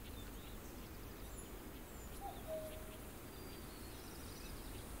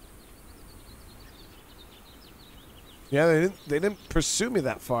 Yeah, they didn't pursue me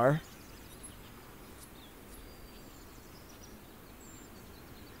that far.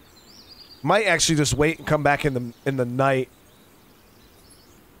 Might actually just wait and come back in the night.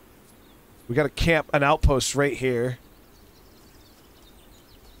 We got to camp an outpost right here.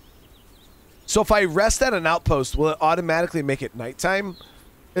 So if I rest at an outpost, will it automatically make it nighttime?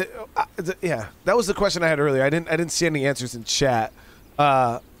 Yeah, that was the question I had earlier. I didn't see any answers in chat.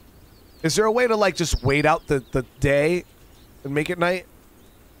 Is there a way to like just wait out the day and make it night?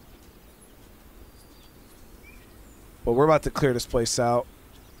 But we're about to clear this place out.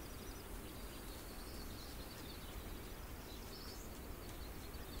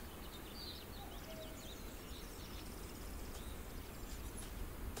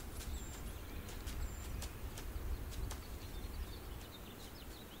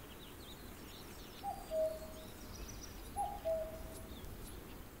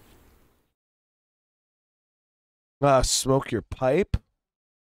 Smoke your pipe.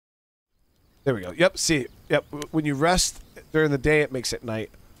 There we go. Yep, see. Yep, when you rest during the day, it makes it night.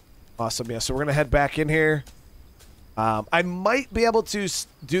 Awesome. Yeah, so we're going to head back in here. I might be able to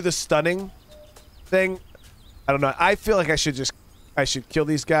do the stunning thing. I don't know. I feel like I should kill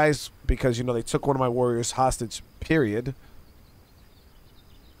these guys because, you know, they took one of my warriors hostage, period.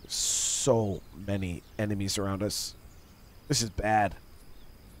 So many enemies around us. This is bad.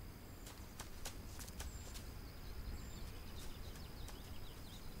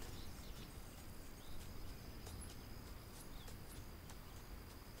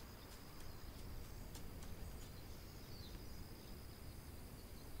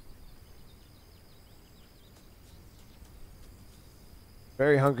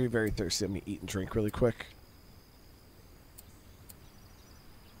 Very hungry, very thirsty. Let me eat and drink really quick.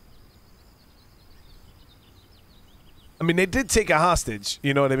 I mean, they did take a hostage.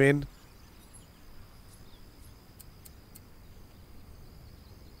 You know what I mean?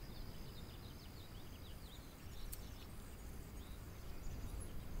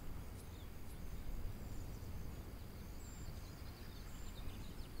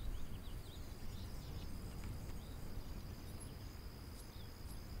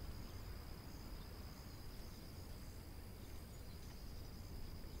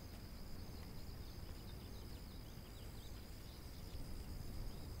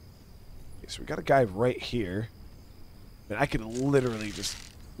 So we got a guy right here. And I could literally just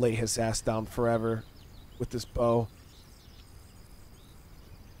lay his ass down forever with this bow.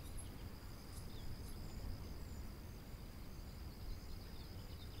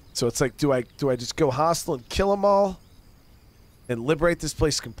 So it's like, do I just go hostile and kill them all and liberate this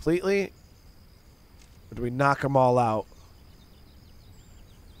place completely? Or do we knock them all out?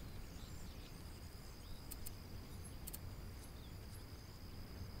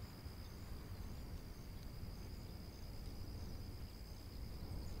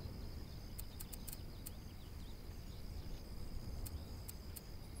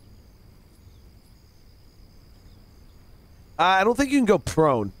 I don't think you can go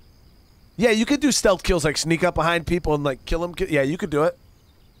prone. Yeah, you could do stealth kills, like sneak up behind people and like kill them. Yeah, you could do it.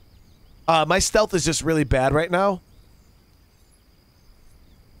 My stealth is just really bad right now.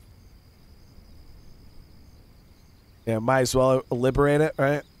 Yeah, might as well liberate it,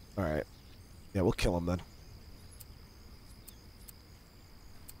 right? All right. Yeah, we'll kill him then.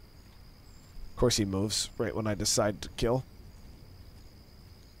 Of course he moves right when I decide to kill.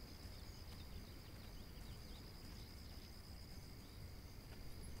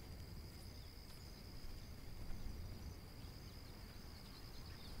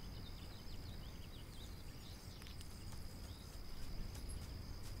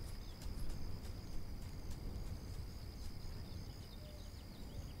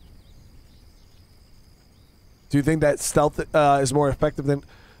 Do you think that stealth is more effective than...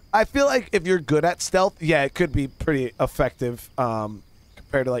 I feel like if you're good at stealth, yeah, it could be pretty effective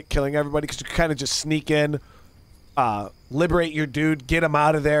compared to like killing everybody, because you can kind of just sneak in, liberate your dude, get him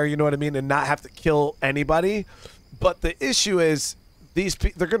out of there, you know what I mean, and not have to kill anybody. But the issue is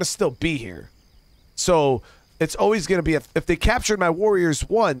they're going to still be here. So it's always going to be... If they captured my warriors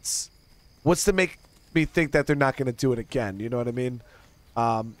once, what's to make me think that they're not going to do it again? You know what I mean?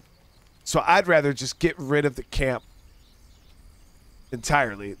 So I'd rather just get rid of the camp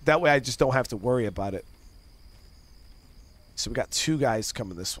entirely. That way I just don't have to worry about it. So we got two guys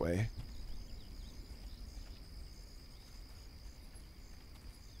coming this way.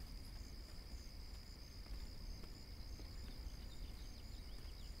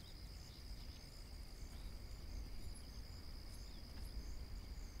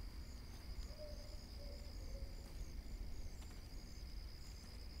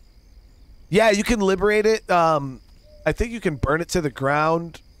 Yeah, you can liberate it. I think you can burn it to the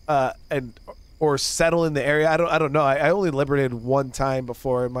ground, or settle in the area. I don't know. I only liberated one time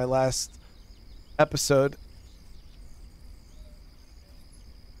before in my last episode.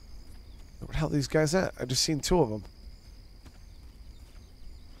 Where the hell are these guys at? I just seen two of them.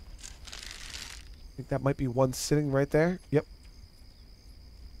 I think that might be one sitting right there. Yep.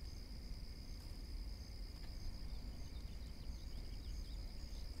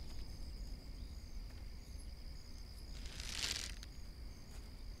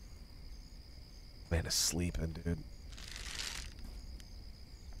 Man is sleeping, dude.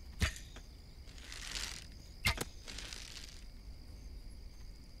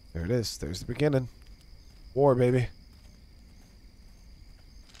 There it is. There's the beginning. War, baby.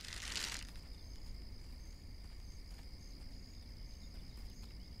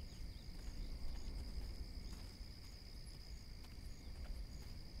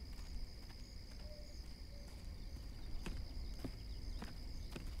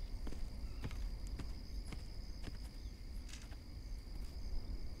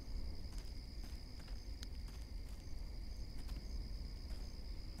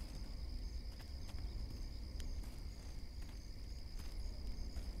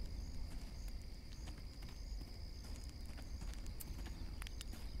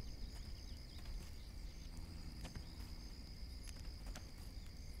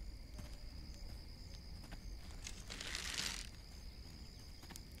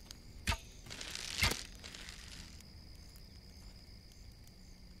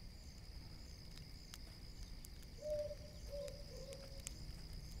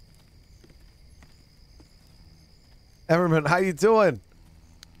 Everman, how you doing?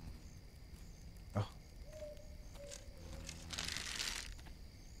 Oh.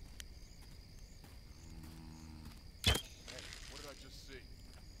 Hey, what did I just see?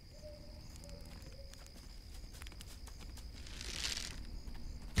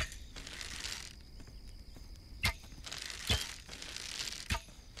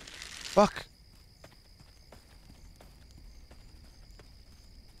 Fuck.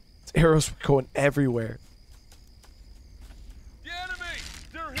 Arrows were going everywhere. The enemy!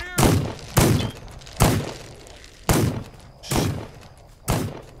 They're here! Shit.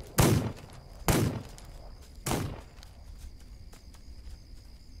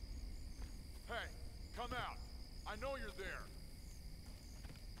 Hey, come out. I know you're there.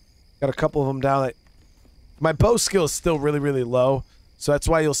 Got a couple of them down. My bow skill is still really, really low, so that's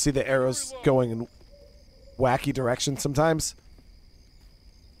why you'll see the arrows going in wacky directions sometimes.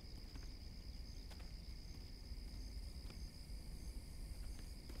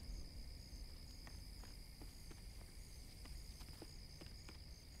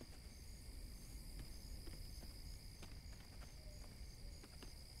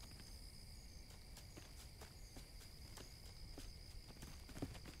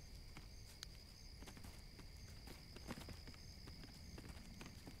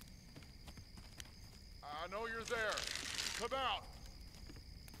 I know you're there. Come out.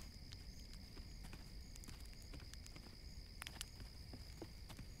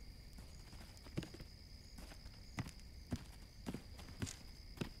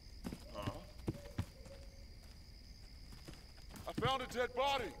 Huh? I found a dead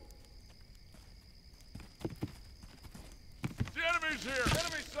body. The enemy's here.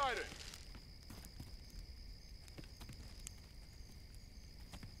 Enemy sighted.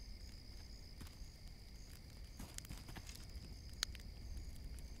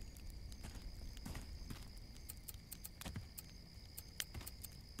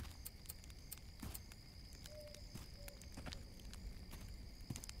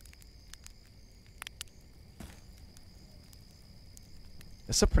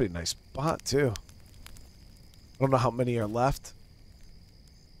 It's a pretty nice spot, too. I don't know how many are left.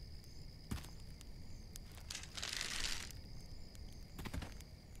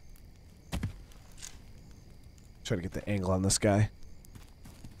 Try to get the angle on this guy.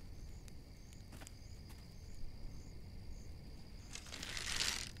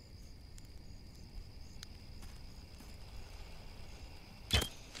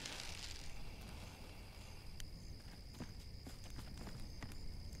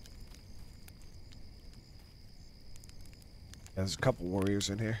 There's a couple warriors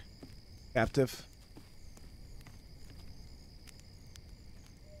in here. Captive.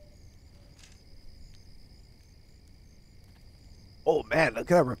 Oh man, look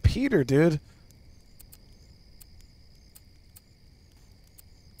at that repeater, dude.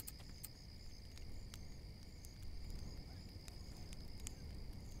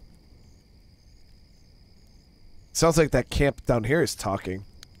 Sounds like that camp down here is talking.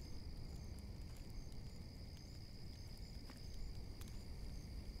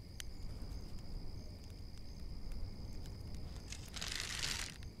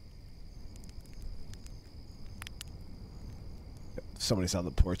 Somebody's on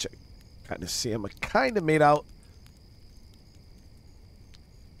the porch. I kind of see him. I kind of made out.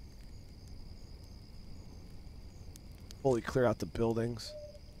 Fully clear out the buildings.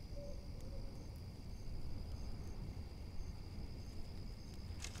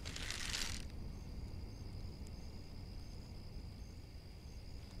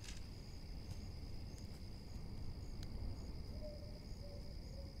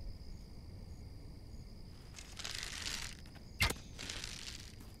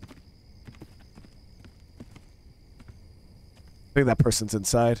 I think that person's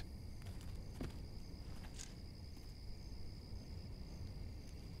inside.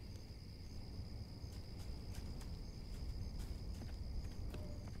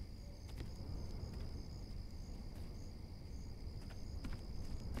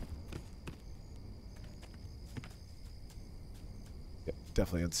 Yep,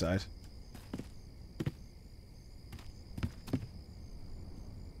 definitely inside.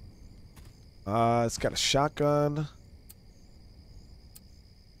 It's got a shotgun.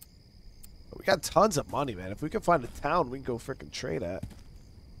 We got tons of money, man. If we can find a town, we can go frickin' trade at.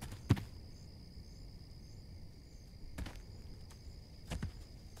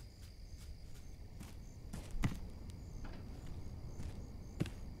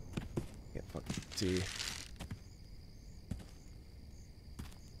 Can't fucking see.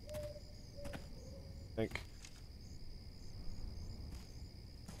 Think.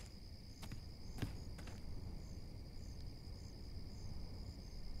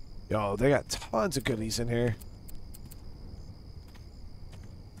 Yo, they got tons of goodies in here.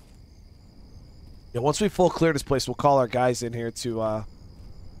 Yeah, once we full clear this place, we'll call our guys in here to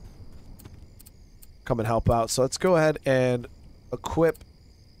come and help out. So let's go ahead and equip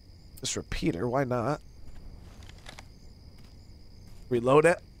this repeater. Why not? Reload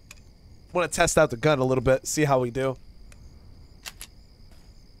it. Want to test out the gun a little bit, see how we do.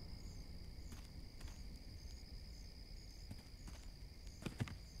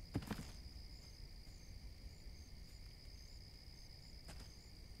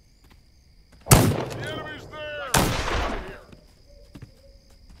 The enemy's there!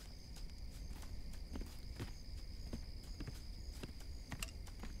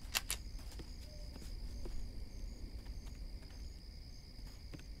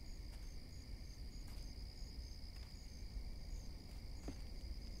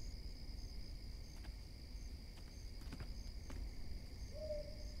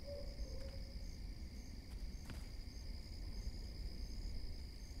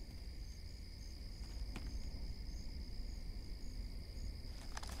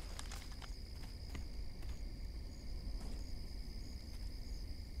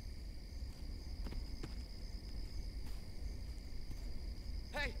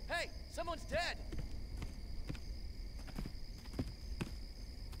 Hey, hey! Someone's dead!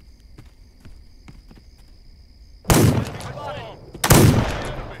 Enemy!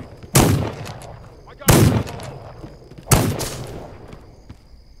 I got him!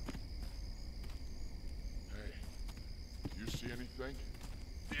 Hey, do you see anything?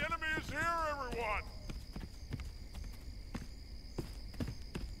 The enemy is here, everyone!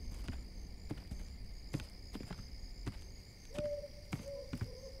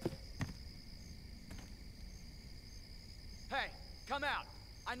 Hey, come out!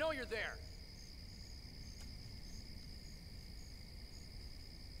 I know you're there!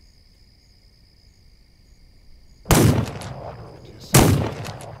 Do you see him?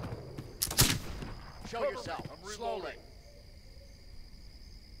 Show Cover me, yourself, I'm slowly. reloading.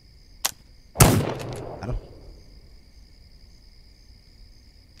 Adam.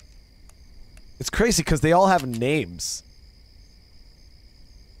 It's crazy because they all have names.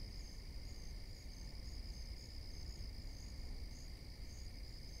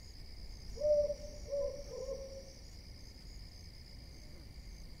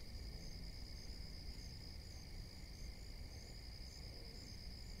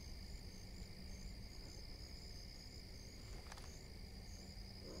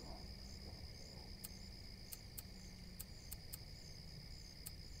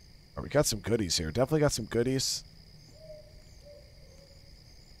 We got some goodies here. Definitely got some goodies.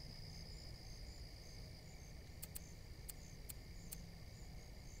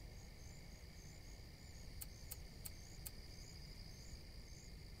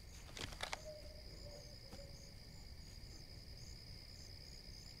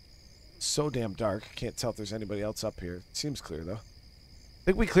 So damn dark. Can't tell if there's anybody else up here. Seems clear though. I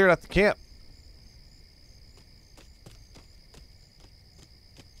think we cleared out the camp.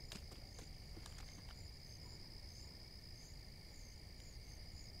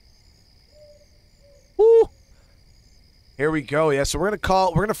 Woo! Here we go. Yeah, so we're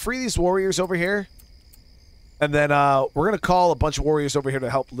gonna free these warriors over here. And then we're gonna call a bunch of warriors over here to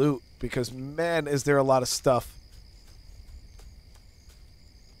help loot because man, is there a lot of stuff.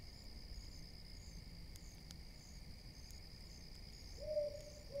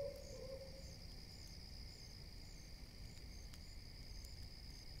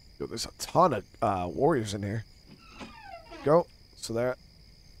 Yo, there's a ton of warriors in here. Go. So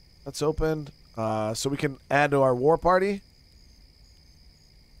that's opened. So we can add to our war party.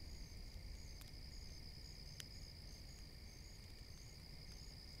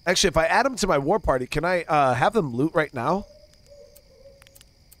 Actually, if I add them to my war party, can I have them loot right now?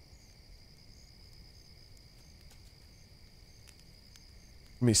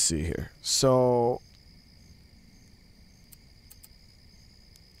 Let me see here. So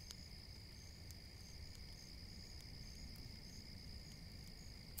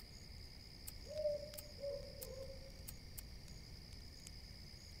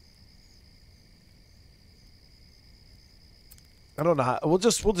I don't know how. We'll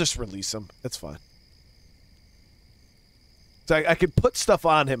just release him. It's fine. So I can put stuff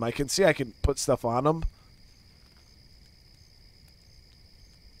on him. I can see I can put stuff on him.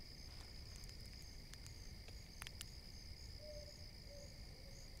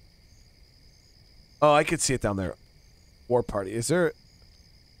 Oh, I can see it down there. War party. Is there?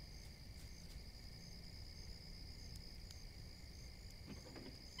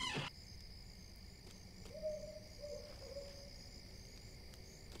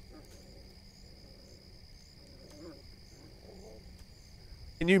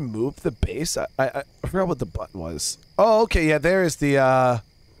 Can you move the base? I forgot what the button was. Oh, okay, yeah, there is the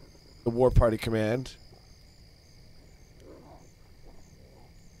war party command.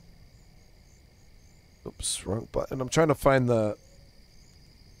 Oops, wrong button. I'm trying to find the...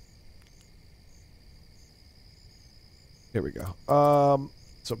 Here we go.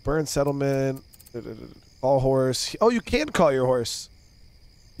 So burn settlement, call horse. Oh, you can call your horse.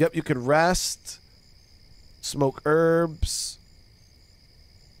 Yep, you can rest, smoke herbs,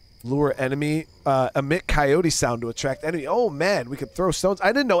 lure enemy, emit coyote sound to attract enemy. Oh man, we could throw stones. I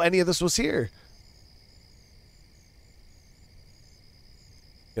didn't know any of this was here.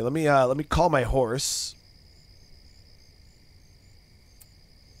 Okay, let me call my horse.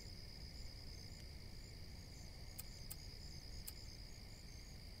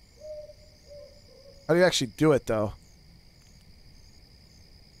 How do you actually do it though?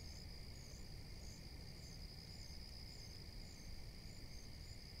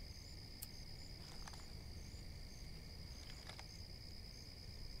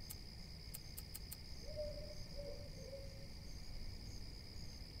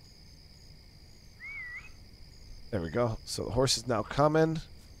 There we go. So the horse is now coming.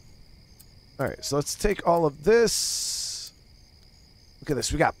 All right, so let's take all of this. Look at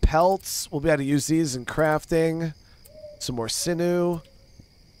this. We got pelts. We'll be able to use these in crafting. Some more sinew.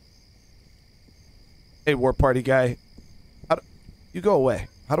 Hey, war party guy. You go away.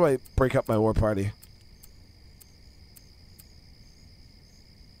 How do I break up my war party?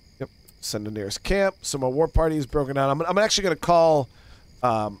 Yep. Send to nearest camp. So my war party is broken down. I'm actually going to call...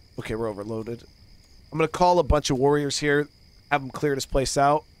 okay, we're overloaded. I'm going to call a bunch of warriors here. Have them clear this place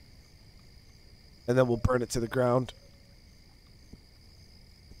out. And then we'll burn it to the ground.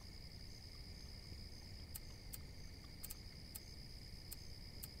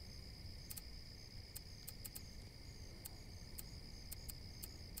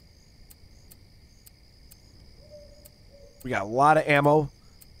 We got a lot of ammo.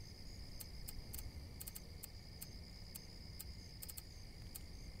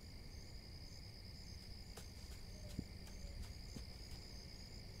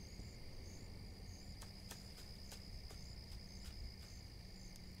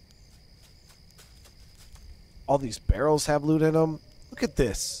 All these barrels have loot in them. Look at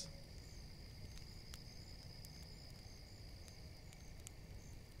this.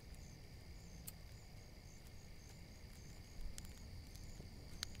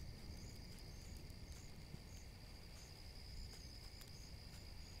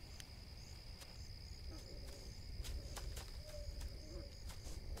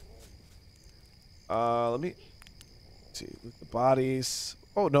 Let me see. Look at the bodies.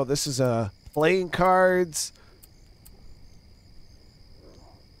 Oh no, this is playing cards.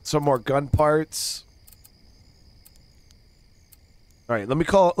 Some more gun parts. All right, let me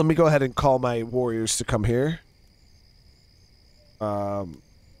go ahead and call my warriors to come here. So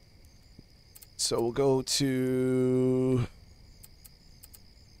we'll go to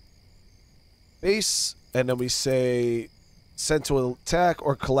base, and then we say send to attack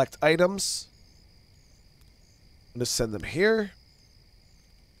or collect items. I'm going to send them here.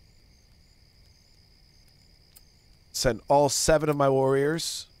 Send all 7 of my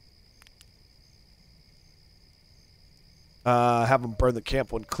warriors. Have them burn the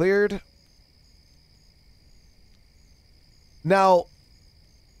camp when cleared. Now,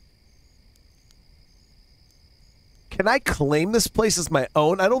 can I claim this place as my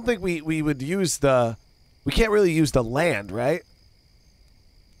own? I don't think we would use the... We can't really use the land, right?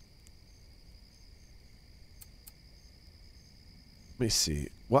 Let me see.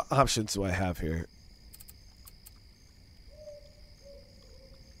 What options do I have here?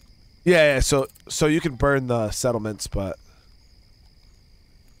 Yeah, so you can burn the settlements, but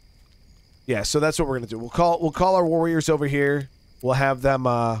yeah, so that's what we're gonna do. We'll call our warriors over here. We'll have them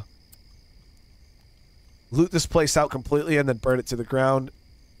loot this place out completely and then burn it to the ground.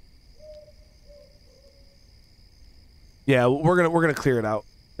 Yeah, we're gonna clear it out.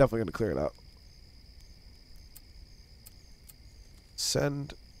 Definitely gonna clear it out.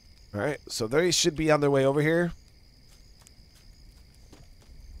 Send. All right, so they should be on their way over here.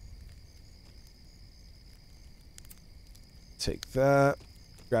 Take that.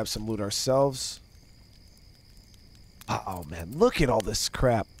 Grab some loot ourselves. Oh man, look at all this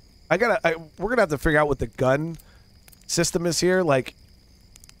crap. We're gonna have to figure out what the gun system is here. Like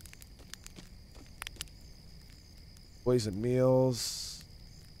poison meals.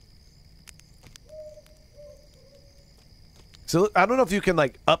 So I don't know if you can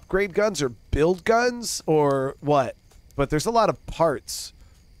like upgrade guns or build guns or what, but there's a lot of parts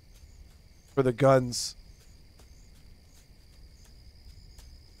for the guns.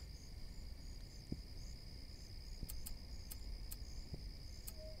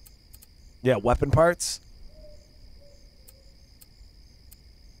 Yeah, weapon parts.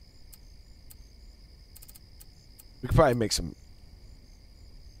 We could probably make some.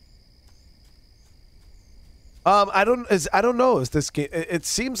 I don't know. Is this game? It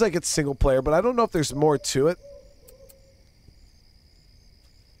seems like it's single player, but I don't know if there's more to it.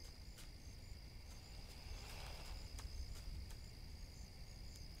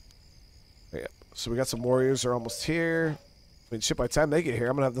 Yeah. So we got some warriors. Are almost here. I mean, shit. By the time they get here,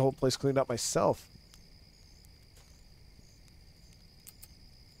 I'm gonna have the whole place cleaned up myself.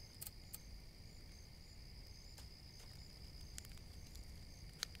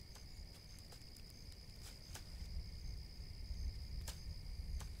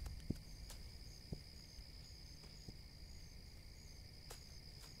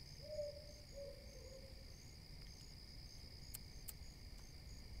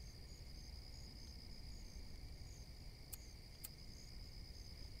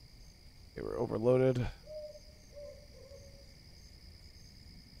 They were overloaded.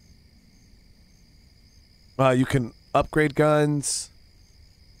 You can upgrade guns.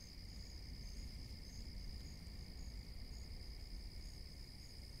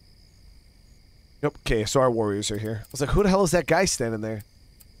 Yep. Okay, so our warriors are here. I was like, who the hell is that guy standing there?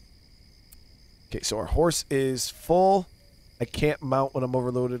 Okay, so our horse is full. I can't mount when I'm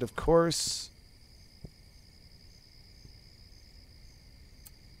overloaded, of course.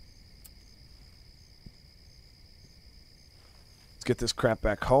 Let's get this crap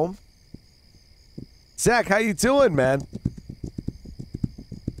back home. Zach, how you doing, man?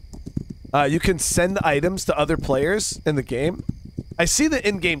 You can send items to other players in the game. I see the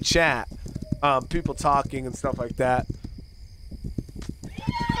in-game chat. People talking and stuff like that.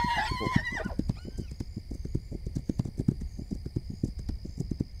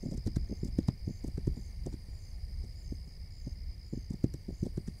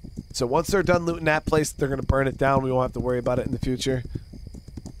 So once they're done looting that place, they're going to burn it down. We won't have to worry about it in the future.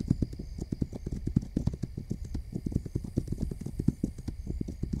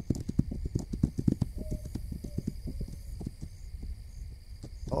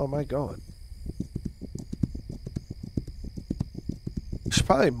 How am I going? I should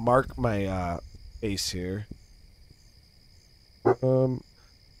probably mark my base here. There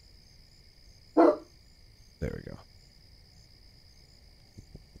we go.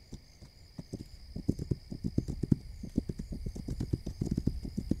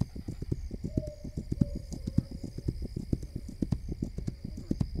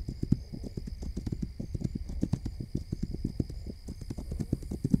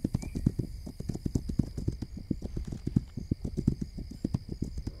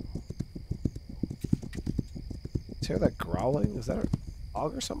 Hear that growling? Is that a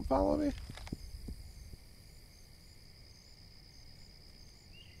dog or something following me?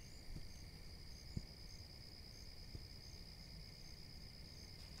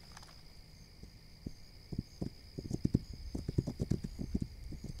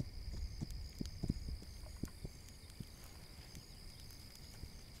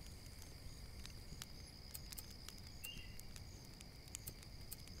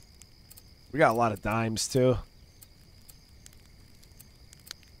 We got a lot of dimes too.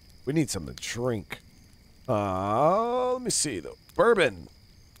 We need something to drink. Let me see though. Bourbon.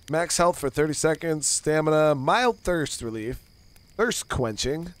 Max health for 30 seconds. Stamina. Mild thirst relief. Thirst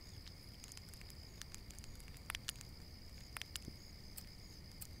quenching.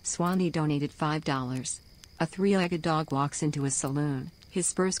 Swanee donated $5. A three-legged dog walks into a saloon, his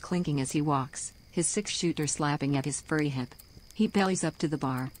spurs clinking as he walks, his six-shooter slapping at his furry hip. He bellies up to the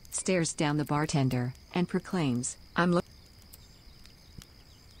bar, stares down the bartender, and proclaims, "I'm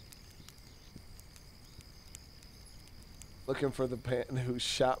looking for the man who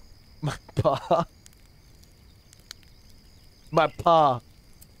shot my paw. My paw.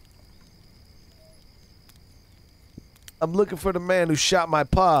 I'm looking for the man who shot my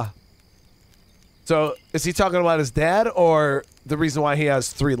paw." So, is he talking about his dad or the reason why he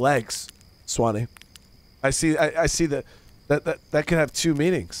has 3 legs, Swanee? I see that could have 2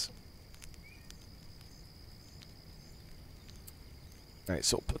 meanings. All right,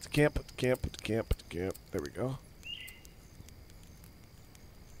 so put the camp. There we go.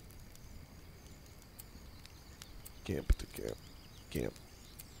 Camp.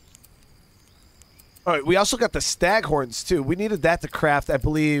 All right, we also got the stag horns too. We needed that to craft, I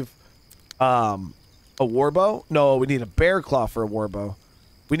believe, a warbow. No, we need a bear claw for a warbow.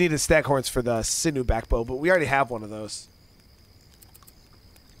 We needed stag horns for the sinew backbow, but we already have one of those.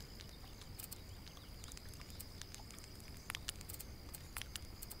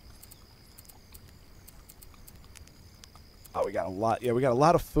 Oh, we got a lot. Yeah, we got a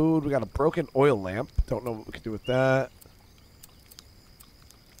lot of food. We got a broken oil lamp. Don't know what we can do with that.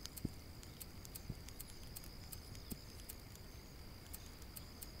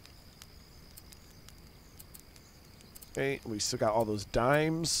 Okay, we still got all those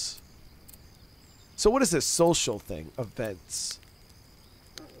dimes. So what is this social thing? Events.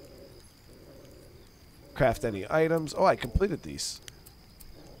 Craft any items. Oh, I completed these.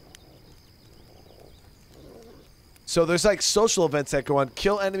 So there's like social events that go on.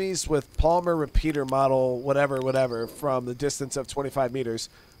 Kill enemies with Palmer repeater model, whatever, from the distance of 25 meters.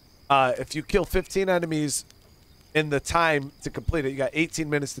 If you kill 15 enemies in the time to complete it, you got 18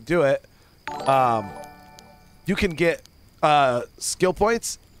 minutes to do it. You can get skill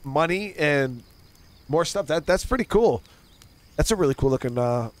points, money, and more stuff. That's pretty cool. That's a really cool looking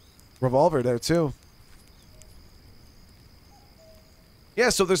revolver there too. Yeah,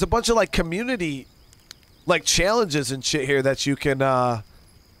 so there's a bunch of like community like challenges and shit here that you can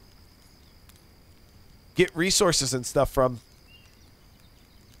get resources and stuff from.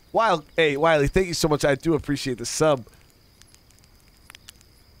 Hey Wiley, thank you so much. I do appreciate the sub.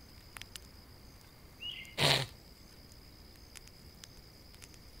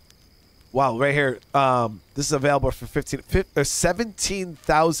 Wow, right here. This is available for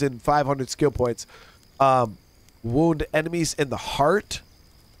 17,500 skill points. Wound enemies in the heart.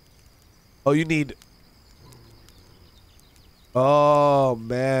 Oh, you need... Oh,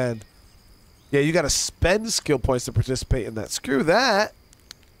 man. Yeah, you got to spend skill points to participate in that. Screw that.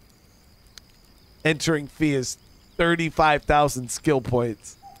 Entering fee is 35,000 skill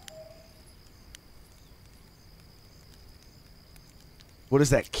points. What is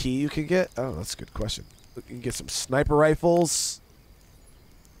that key you can get? Oh, that's a good question. You can get some sniper rifles.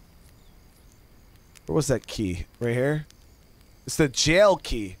 Where was that key? Right here? It's the jail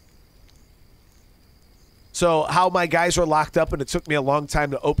key. So how my guys were locked up and it took me a long time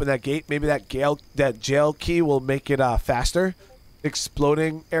to open that gate, maybe that jail key will make it faster.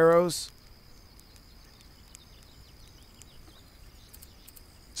 Exploding arrows.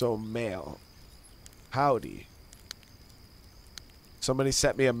 So mail. Howdy. Somebody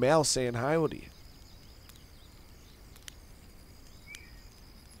sent me a mail saying howdy.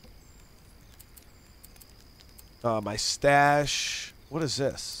 My stash. What is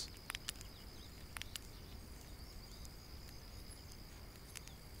this?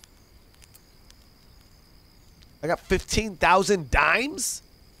 I got 15,000 dimes?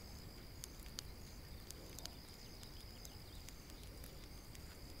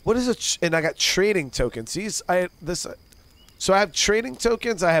 What is it? And I got trading tokens. So I have trading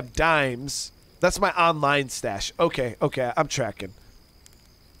tokens. I have dimes. That's my online stash. Okay, okay. I'm tracking.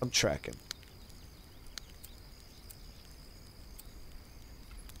 I'm tracking.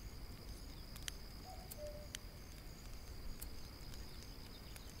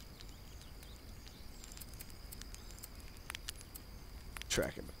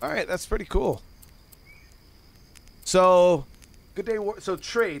 Tracking. All right, that's pretty cool. So, good day. So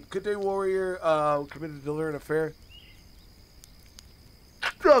trade. Good day, warrior. Committed to deliver an affair.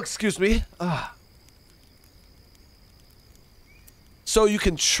 Oh, excuse me. So you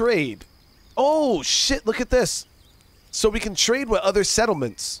can trade. Oh shit! Look at this. So we can trade with other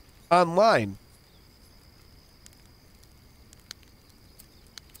settlements online.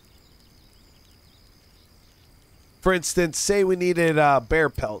 For instance, say we needed bear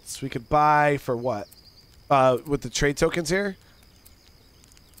pelts. We could buy for what? With the trade tokens here?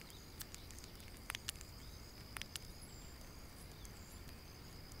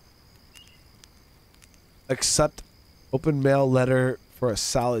 Accept open mail letter for a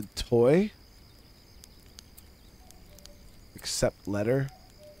solid toy. Accept letter.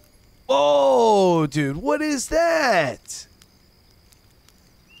 Oh, dude, what is that?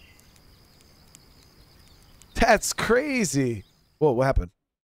 That's crazy. Whoa, what happened?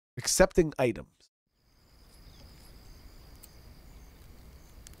 Accepting items.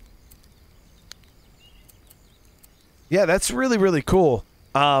 Yeah, that's really, really cool.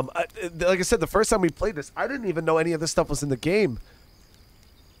 Like I said, the first time we played this, I didn't even know any of this stuff was in the game.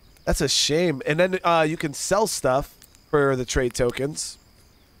 That's a shame. And then you can sell stuff for the trade tokens.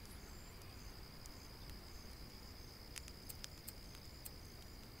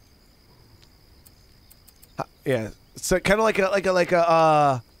 Yeah, it's kind of like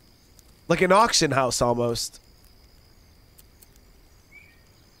an auction house almost.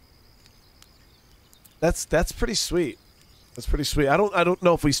 That's pretty sweet. That's pretty sweet. I don't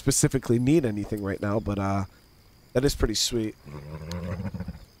know if we specifically need anything right now, but that is pretty sweet.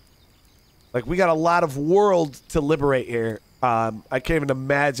 Like, we got a lot of world to liberate here. I can't even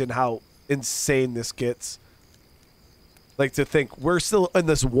imagine how insane this gets. like to think we're still in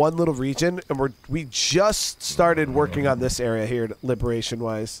this one little region, and we just started working on this area here, liberation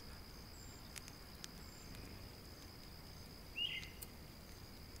wise.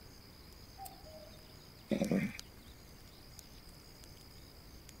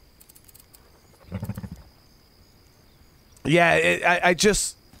 Yeah, I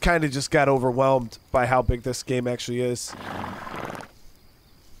just kind of just got overwhelmed by how big this game actually is.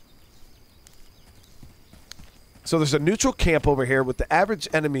 So there's a neutral camp over here with the average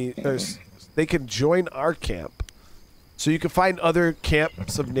enemy. They can join our camp. So you can find other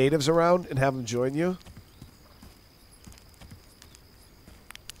camps of natives around and have them join you.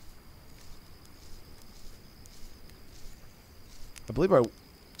 I believe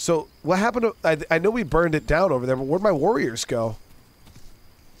So what happened to... I know we burned it down over there, but where'd my warriors go?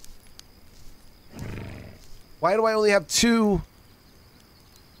 Why do I only have 2...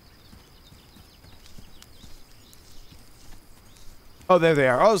 Oh, there they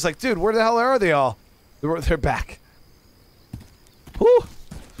are. I was like, dude, where the hell are they all? They're back. Whew.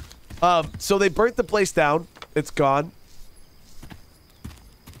 So they burnt the place down. It's gone.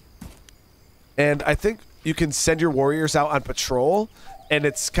 And I think you can send your warriors out on patrol. And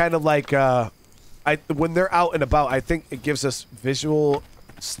it's kind of like, when they're out and about, I think it gives us visual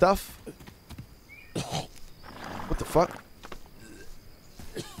stuff. What the fuck?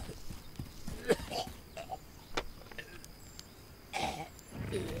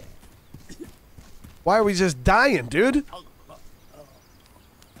 Why are we just dying, dude?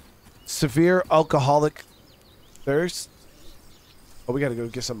 Severe alcoholic thirst. Oh, we gotta go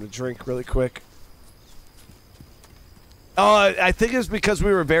get something to drink really quick. Oh, I think it's because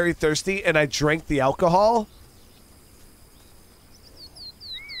we were very thirsty and I drank the alcohol.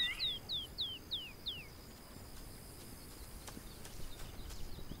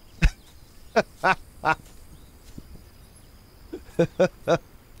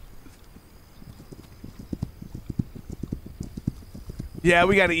 Yeah,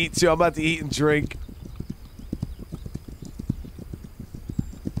 we gotta eat too. I'm about to eat and drink.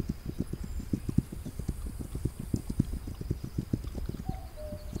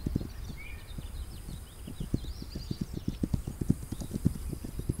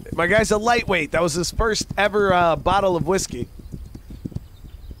 My guy's a lightweight. That was his first ever bottle of whiskey.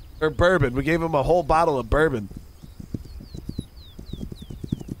 Or bourbon. We gave him a whole bottle of bourbon.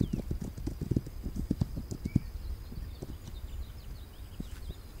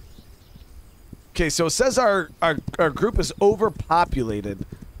 Okay, so it says our group is overpopulated.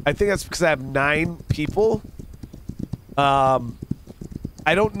 I think that's because I have 9 people. I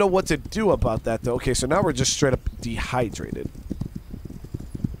don't know what to do about that, though. Okay, so now we're just straight up dehydrated.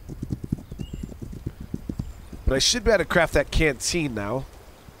 But I should be able to craft that canteen now.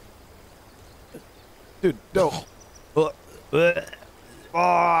 Dude, no. Oh,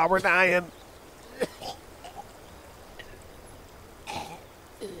 we're dying.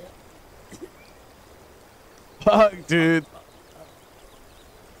 Fuck, dude.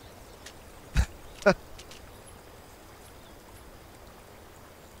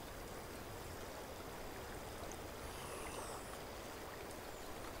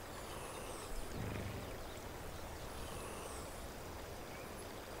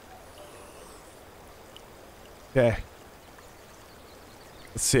 Okay.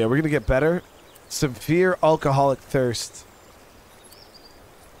 Let's see. Are we going to get better? Severe alcoholic thirst.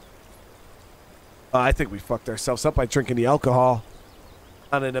 I think we fucked ourselves up by drinking the alcohol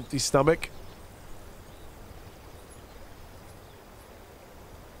on an empty stomach.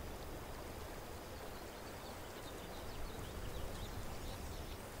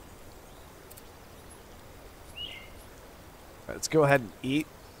 Right, let's go ahead and eat.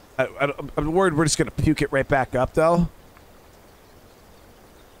 I'm worried we're just going to puke it right back up, though.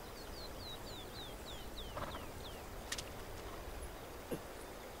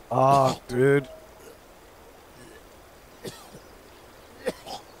 Oh, dude.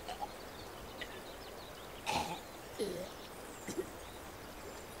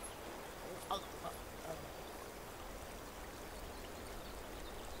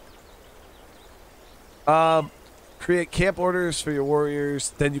 Create camp orders for your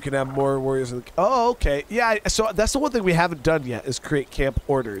warriors. Then you can have more warriors. Oh, okay. Yeah, so that's the one thing we haven't done yet is create camp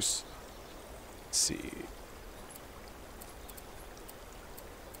orders. Let's see.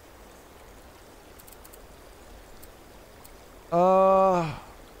 I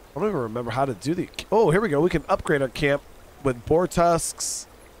don't even remember how to do the... Oh, here we go. We can upgrade our camp with boar tusks.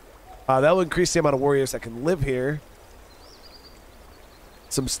 That will increase the amount of warriors that can live here.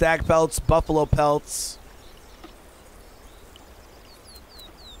 Some stag pelts, buffalo pelts.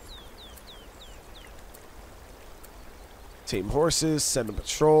 Tame horses, send a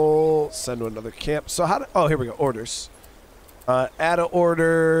patrol, send to another camp. So how do, oh, here we go, orders. Add a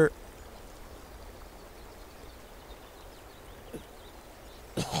order.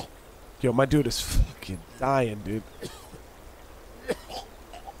 Yo, my dude is fucking dying, dude.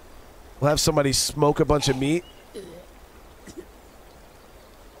 We'll have somebody smoke a bunch of meat.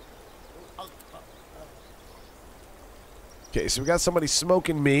 Okay, so we got somebody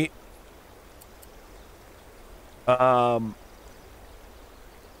smoking meat.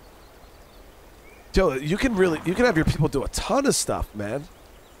 Joe, you can have your people do a ton of stuff, man.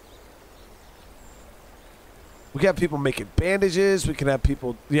 We can have people making bandages. We can have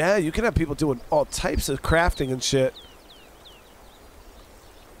people, yeah, you can have people doing all types of crafting and shit.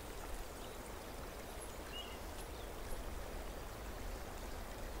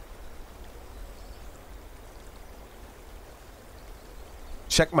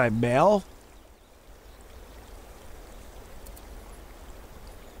 Check my mail.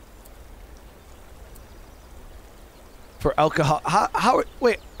 For alcohol, how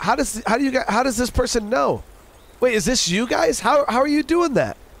does this person know? Wait, is this you guys? How are you doing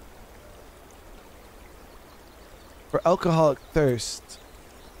that? For alcoholic thirst.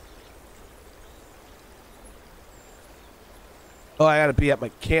 Oh, I gotta be at my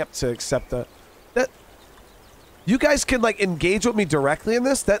camp to accept that. You guys can like engage with me directly in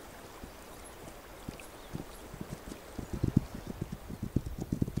this?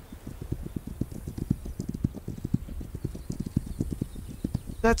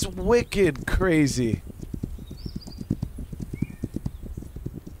 That's wicked crazy.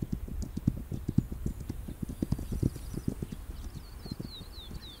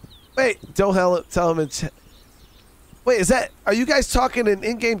 Wait, don't tell him in chat. Wait, are you guys talking in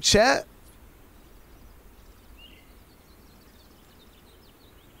in-game chat?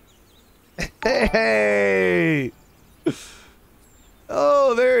 Hey!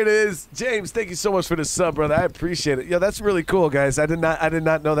 Oh, there it is. James, thank you so much for the sub, brother. I appreciate it. Yo, that's really cool, guys. I did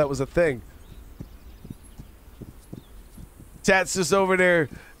not know that was a thing. Chat's just over there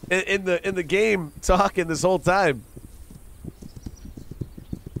in the game talking this whole time.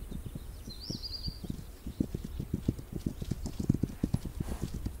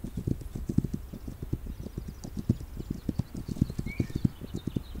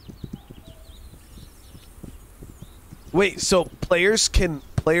 Wait, so players can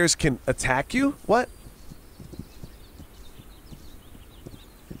attack you? What?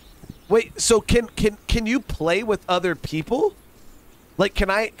 Wait, so can you play with other people? Like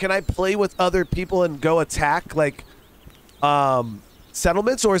can I play with other people and go attack like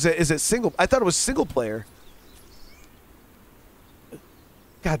settlements, or is it single? I thought it was single player.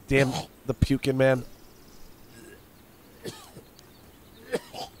 God damn the puking man.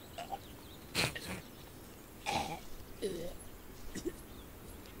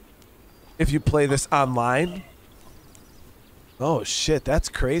 If you play this online. Oh shit, that's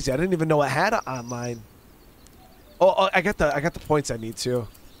crazy. I didn't even know I had it online. Oh, I got the points I need to.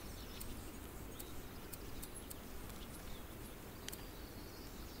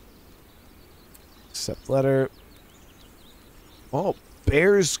 Accept letter. Oh,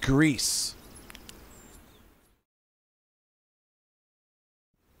 bear's grease.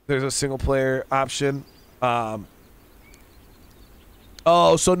 There's a single player option.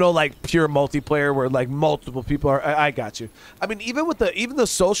 Oh, so no like pure multiplayer where like multiple people are. I got you. I mean, even the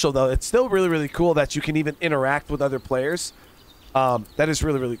social though, it's still really, really cool that you can even interact with other players. That is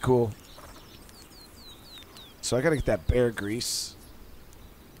really, really cool. So I gotta get that bear grease.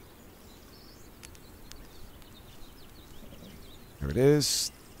 There it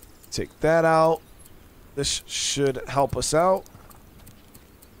is. Take that out. This should help us out.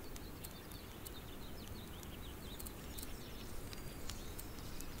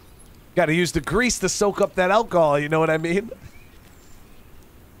 Got to use the grease to soak up that alcohol, you know what I mean?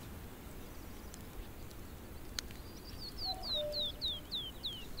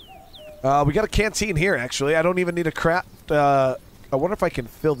 We got a canteen here, actually. I don't even need a craft. I wonder if I can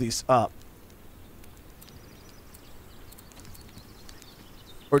fill these up.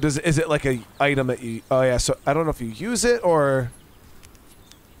 Or is it like a item that you... Oh, yeah, so I don't know if you use it or...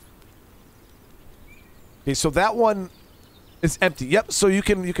 Okay, so that one... It's empty. Yep. So you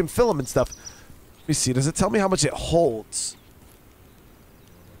can fill them and stuff. Let me see. Does it tell me how much it holds?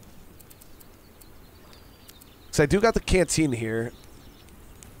 So I do got the canteen here.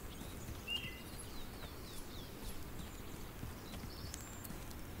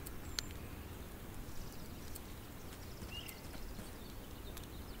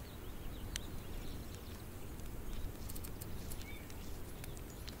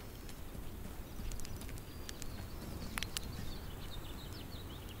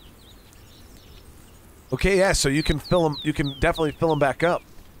 Okay, yeah, so you can fill them. You can definitely fill them back up.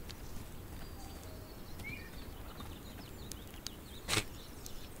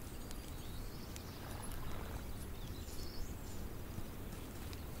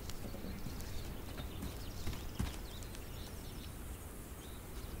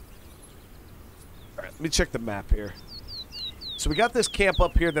 All right, let me check the map here. So we got this camp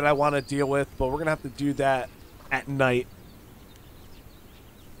up here that I want to deal with, but we're gonna have to do that at night.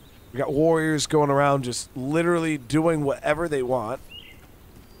 We got warriors going around just literally doing whatever they want.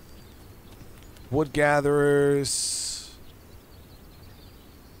 Wood gatherers.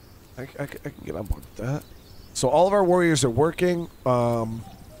 I can get on board with that. So all of our warriors are working. There's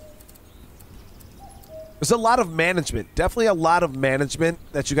a lot of management. Definitely a lot of management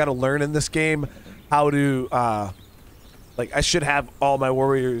that you got to learn in this game. How to, like, I should have all my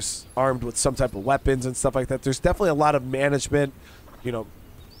warriors armed with some type of weapons and stuff like that. There's definitely a lot of management, you know,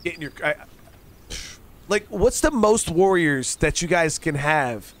 getting your like, what's the most warriors that you guys can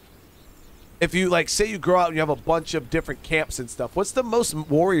have if you, like, say you grow out and you have a bunch of different camps and stuff? What's the most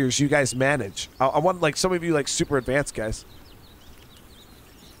warriors you guys manage? I want, like, some of you, like, super advanced guys.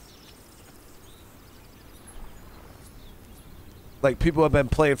 Like, people have been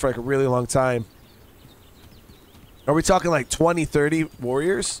playing for, like, a really long time. Are we talking, like, 20, 30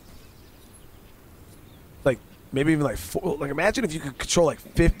 warriors? Like, maybe even like 4. Like, imagine if you could control like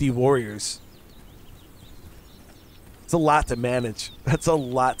 50 warriors. It's a lot to manage. That's a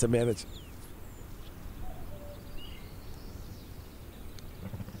lot to manage.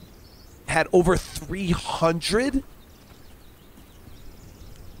 Had over 300?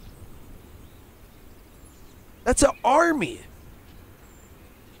 That's an army.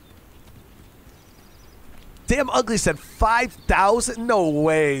 Damn Ugly said 5,000? No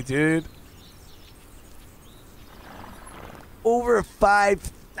way, dude. Over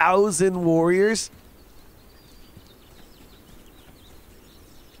 5,000 warriors?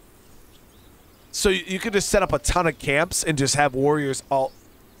 So you could just set up a ton of camps and just have warriors all...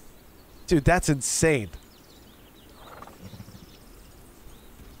 Dude, that's insane.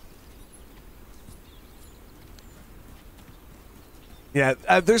 Yeah,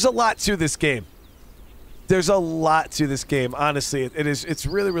 there's a lot to this game. There's a lot to this game. Honestly, it's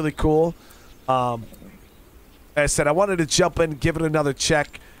really, really cool. As I said, I wanted to jump in, give it another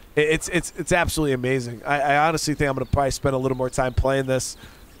check. It's absolutely amazing. I honestly think I'm going to probably spend a little more time playing this.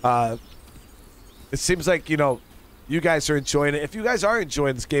 It seems like, you know, you guys are enjoying it. If you guys are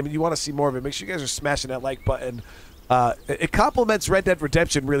enjoying this game and you want to see more of it, make sure you guys are smashing that like button. It complements Red Dead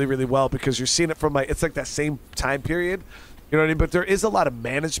Redemption really, really well because you're seeing it from, like, it's like that same time period. You know what I mean? But there is a lot of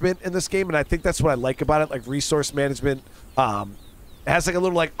management in this game, and I think that's what I like about it, like resource management. It has like a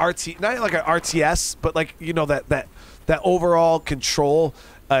little like not like an RTS, but like, you know, that overall control.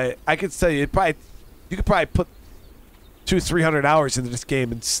 I could tell you, you could probably put 200-300 hours into this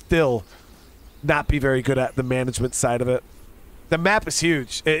game and still not be very good at the management side of it. The map is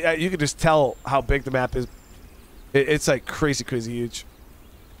huge. You can just tell how big the map is. It's like crazy, crazy huge.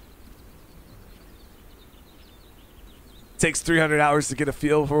 Takes 300 hours to get a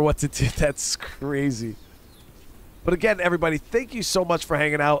feel for what to do. That's crazy. But again, everybody, thank you so much for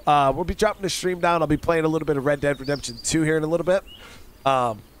hanging out. We'll be dropping the stream down. I'll be playing a little bit of Red Dead Redemption 2 here in a little bit.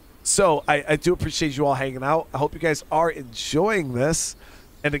 So I do appreciate you all hanging out. I hope you guys are enjoying this.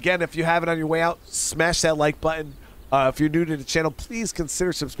 And again, if you have it on your way out, smash that like button. If you're new to the channel, please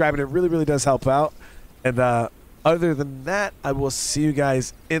consider subscribing. It really, really does help out. And other than that, I will see you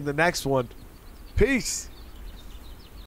guys in the next one. Peace.